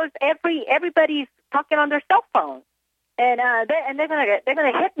 $25, everybody's talking on their cell phone. And they're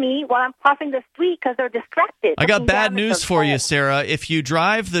gonna hit me while I'm crossing the street because they're distracted. I got bad news for you, Sarah. If you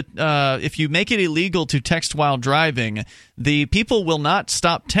if you make it illegal to text while driving, the people will not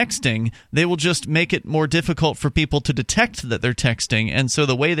stop texting. They will just make it more difficult for people to detect that they're texting. And so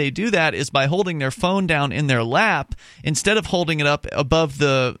the way they do that is by holding their phone down in their lap instead of holding it up above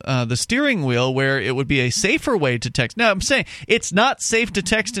the steering wheel, where it would be a safer way to text. Now, I'm saying it's not safe to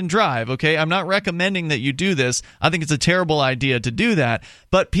text and drive. Okay, I'm not recommending that you do this. I think it's a terrible idea to do that,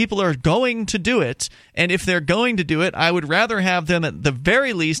 but people are going to do it, and if they're going to do it, I would rather have them at the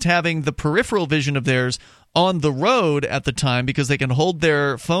very least having the peripheral vision of theirs on the road at the time, because they can hold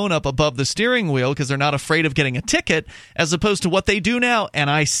their phone up above the steering wheel because they're not afraid of getting a ticket, as opposed to what they do now. And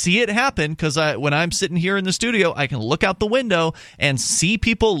I see it happen because when I'm sitting here in the studio, I can look out the window and see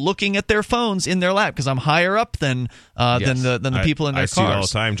people looking at their phones in their lap because I'm higher up than the people in their cars. I see it all the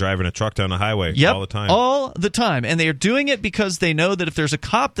time driving a truck down the highway. Yep, all the time. All the time. And they are doing it because they know that if there's a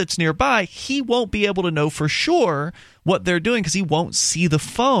cop that's nearby, he won't be able to know for sure what they're doing because he won't see the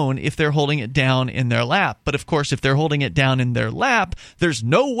phone if they're holding it down in their lap. But of course, if they're holding it down in their lap, there's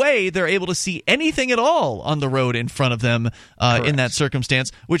no way they're able to see anything at all on the road in front of them in that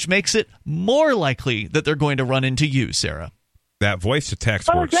circumstance, which makes it more likely that they're going to run into you, Sarah. That voice to text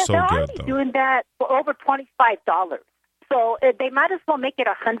works so they're good, already though. Doing that for over $25. So they might as well make it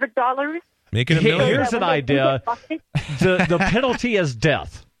 $100. Make it $1 million. Here's an idea. The penalty is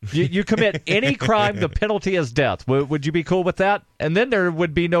death. You commit any crime, the penalty is death. Would you be cool with that? And then there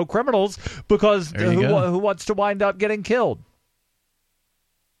would be no criminals because who wants to wind up getting killed?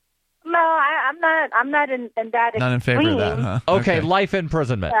 No, I'm not in that. Not in favor of that, huh? Okay, life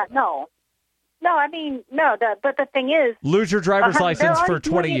imprisonment. No. I mean, no. But the thing is, lose your driver's license for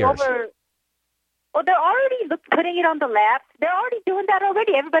 20 years. Well, they're already putting it on the laps. They're already doing that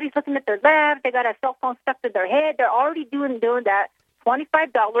already. Everybody's looking at their laps. They got a cell phone stuck to their head. They're already doing that.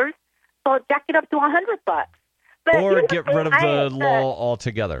 $25, so jack it up to $100. Or get rid of the law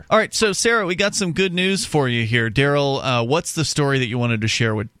altogether. All right, so Sarah, we got some good news for you here. Daryl, what's the story that you wanted to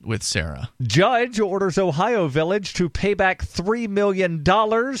share with Sarah? Judge orders Ohio Village to pay back $3 million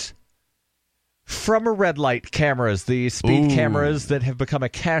from red light cameras, the speed cameras that have become a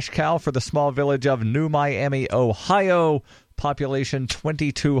cash cow for the small village of New Miami, Ohio. Population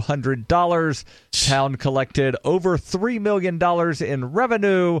 $2,200. Town collected over $3 million in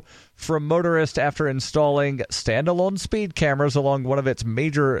revenue from motorists after installing standalone speed cameras along one of its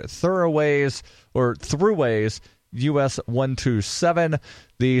major throughways US 127.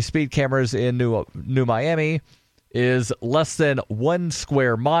 The speed cameras in New Miami is less than 1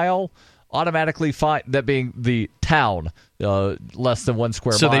 square mile. Automatically find, that being the town, less than 1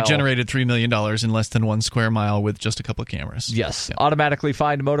 square mile. So they generated $3 million in less than 1 square mile with just a couple of cameras. Yes. Yeah. Automatically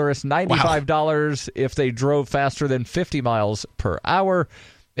fined motorists $95 if they drove faster than 50 miles per hour.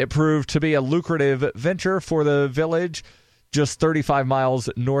 It proved to be a lucrative venture for the village, just 35 miles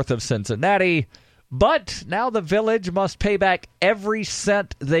north of Cincinnati. But now the village must pay back every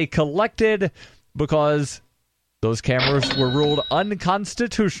cent they collected because those cameras were ruled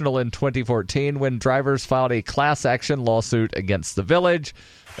unconstitutional in 2014 when drivers filed a class action lawsuit against the village.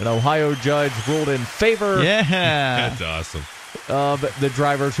 An Ohio judge ruled in favor. Yeah. That's awesome. Of the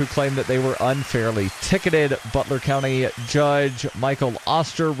drivers who claimed that they were unfairly ticketed. Butler County Judge Michael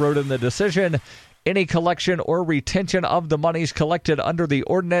Oster wrote in the decision, any collection or retention of the monies collected under the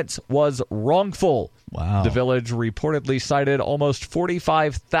ordinance was wrongful. Wow. The village reportedly cited almost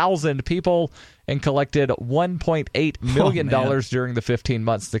 45,000 people and collected $1.8 million during the 15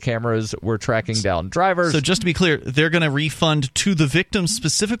 months the cameras were tracking down drivers. So just to be clear, they're going to refund to the victims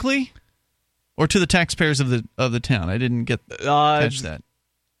specifically, or to the taxpayers of the town? I didn't catch that.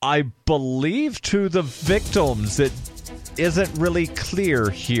 I believe to the victims. It isn't really clear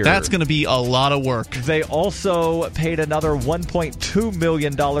here. That's going to be a lot of work. They also paid another $1.2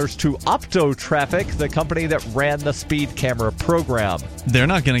 million to Opto Traffic, the company that ran the speed camera program. They're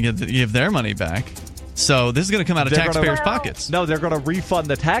not going to give their money back. So this is going to come out of taxpayers' pockets. No, they're going to refund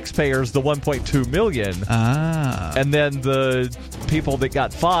the taxpayers the $1.2 million. And then the people that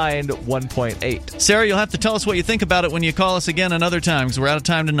got fined $1.8. Sarah, you'll have to tell us what you think about it when you call us again another time, because we're out of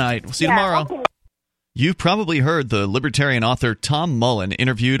time tonight. We'll see you tomorrow. Okay. You've probably heard the libertarian author Tom Mullen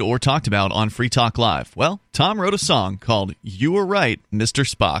interviewed or talked about on Free Talk Live. Well, Tom wrote a song called You Were Right, Mr.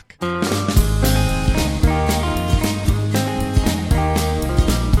 Spock.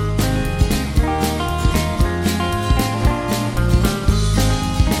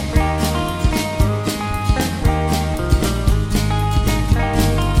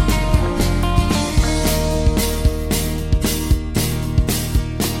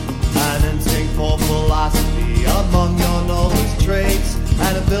 Among your noblest traits,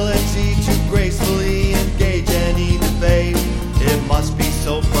 an ability to gracefully engage any debate. It must be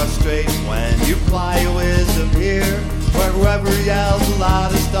so frustrating when you apply your wisdom here, where whoever yells the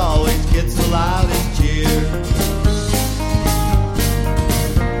loudest always gets the loudest cheer.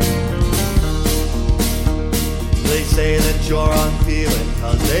 They say that you're unfeeling,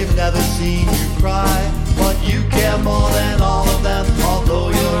 cause they've never seen you cry. But you care more than all of them, although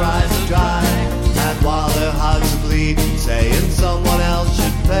your eyes are dry. And while their hearts are bleeding, saying someone else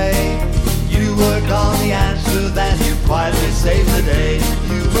should pay, you work on the answer, then you quietly save the day.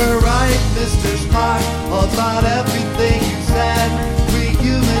 You were right, Mr. Spock, about everything you said. We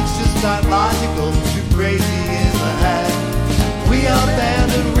humans just aren't logical, too crazy in the head. We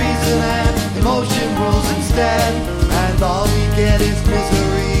abandon reason and emotion rules instead, and all we get is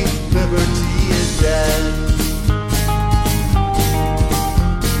misery, liberty is dead.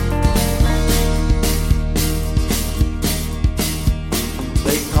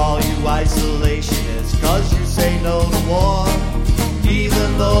 Call you isolationist, cause you say no to war,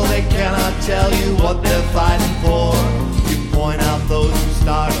 even though they cannot tell you what they're fighting for. You point out those who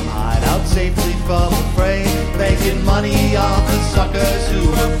start them, hide out safely from the fray, making money off the suckers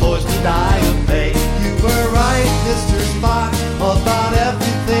who were forced to die of pain. You were right, Mr. Spock, about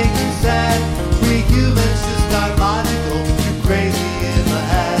everything you said. We humans just aren't logical, too crazy in the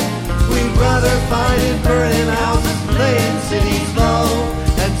head. We'd rather find it burning houses, laying cities low,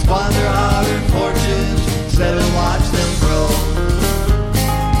 and squander hard-earned fortunes instead of watch them grow.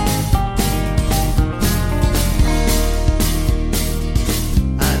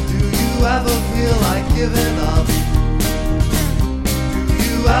 And do you ever feel like giving up? Do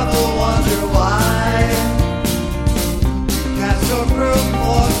you ever wonder why? Cast your broom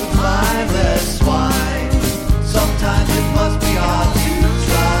towards the mindless swine. Sometimes it must be hard to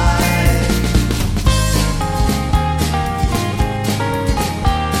try.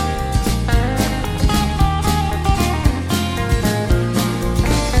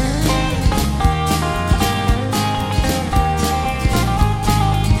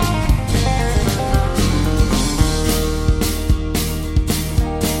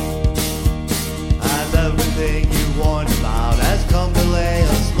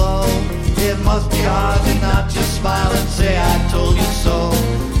 Must be hard to not just smile and say I told you so.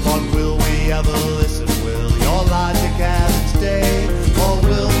 But will we ever listen? Will your logic have its day? Or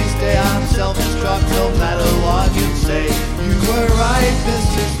will we stay on self-destruct no matter what you say? You were right,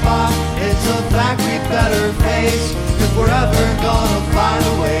 Mr. Spock, it's a fact we better face. face. If we're ever gonna find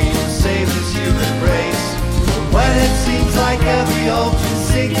a way to save this human race. But when it seems like every hope is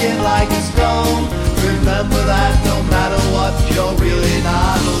sinking like a stone, remember that no matter what, you're really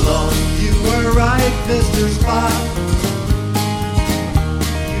not alone. You were right, Mr. Spock.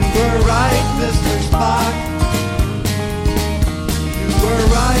 You were right, Mr. Spock. You were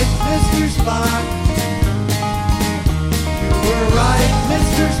right, Mr. Spock. You were right,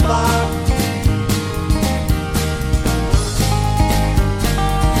 Mr. Spock.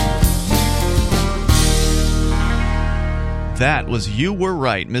 That was You Were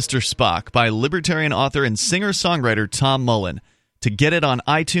Right, Mr. Spock by libertarian author and singer-songwriter Tom Mullen. To get it on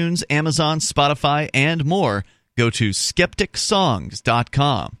iTunes, Amazon, Spotify, and more, go to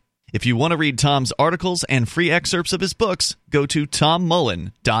skepticsongs.com. If you want to read Tom's articles and free excerpts of his books, go to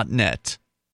tommullen.net.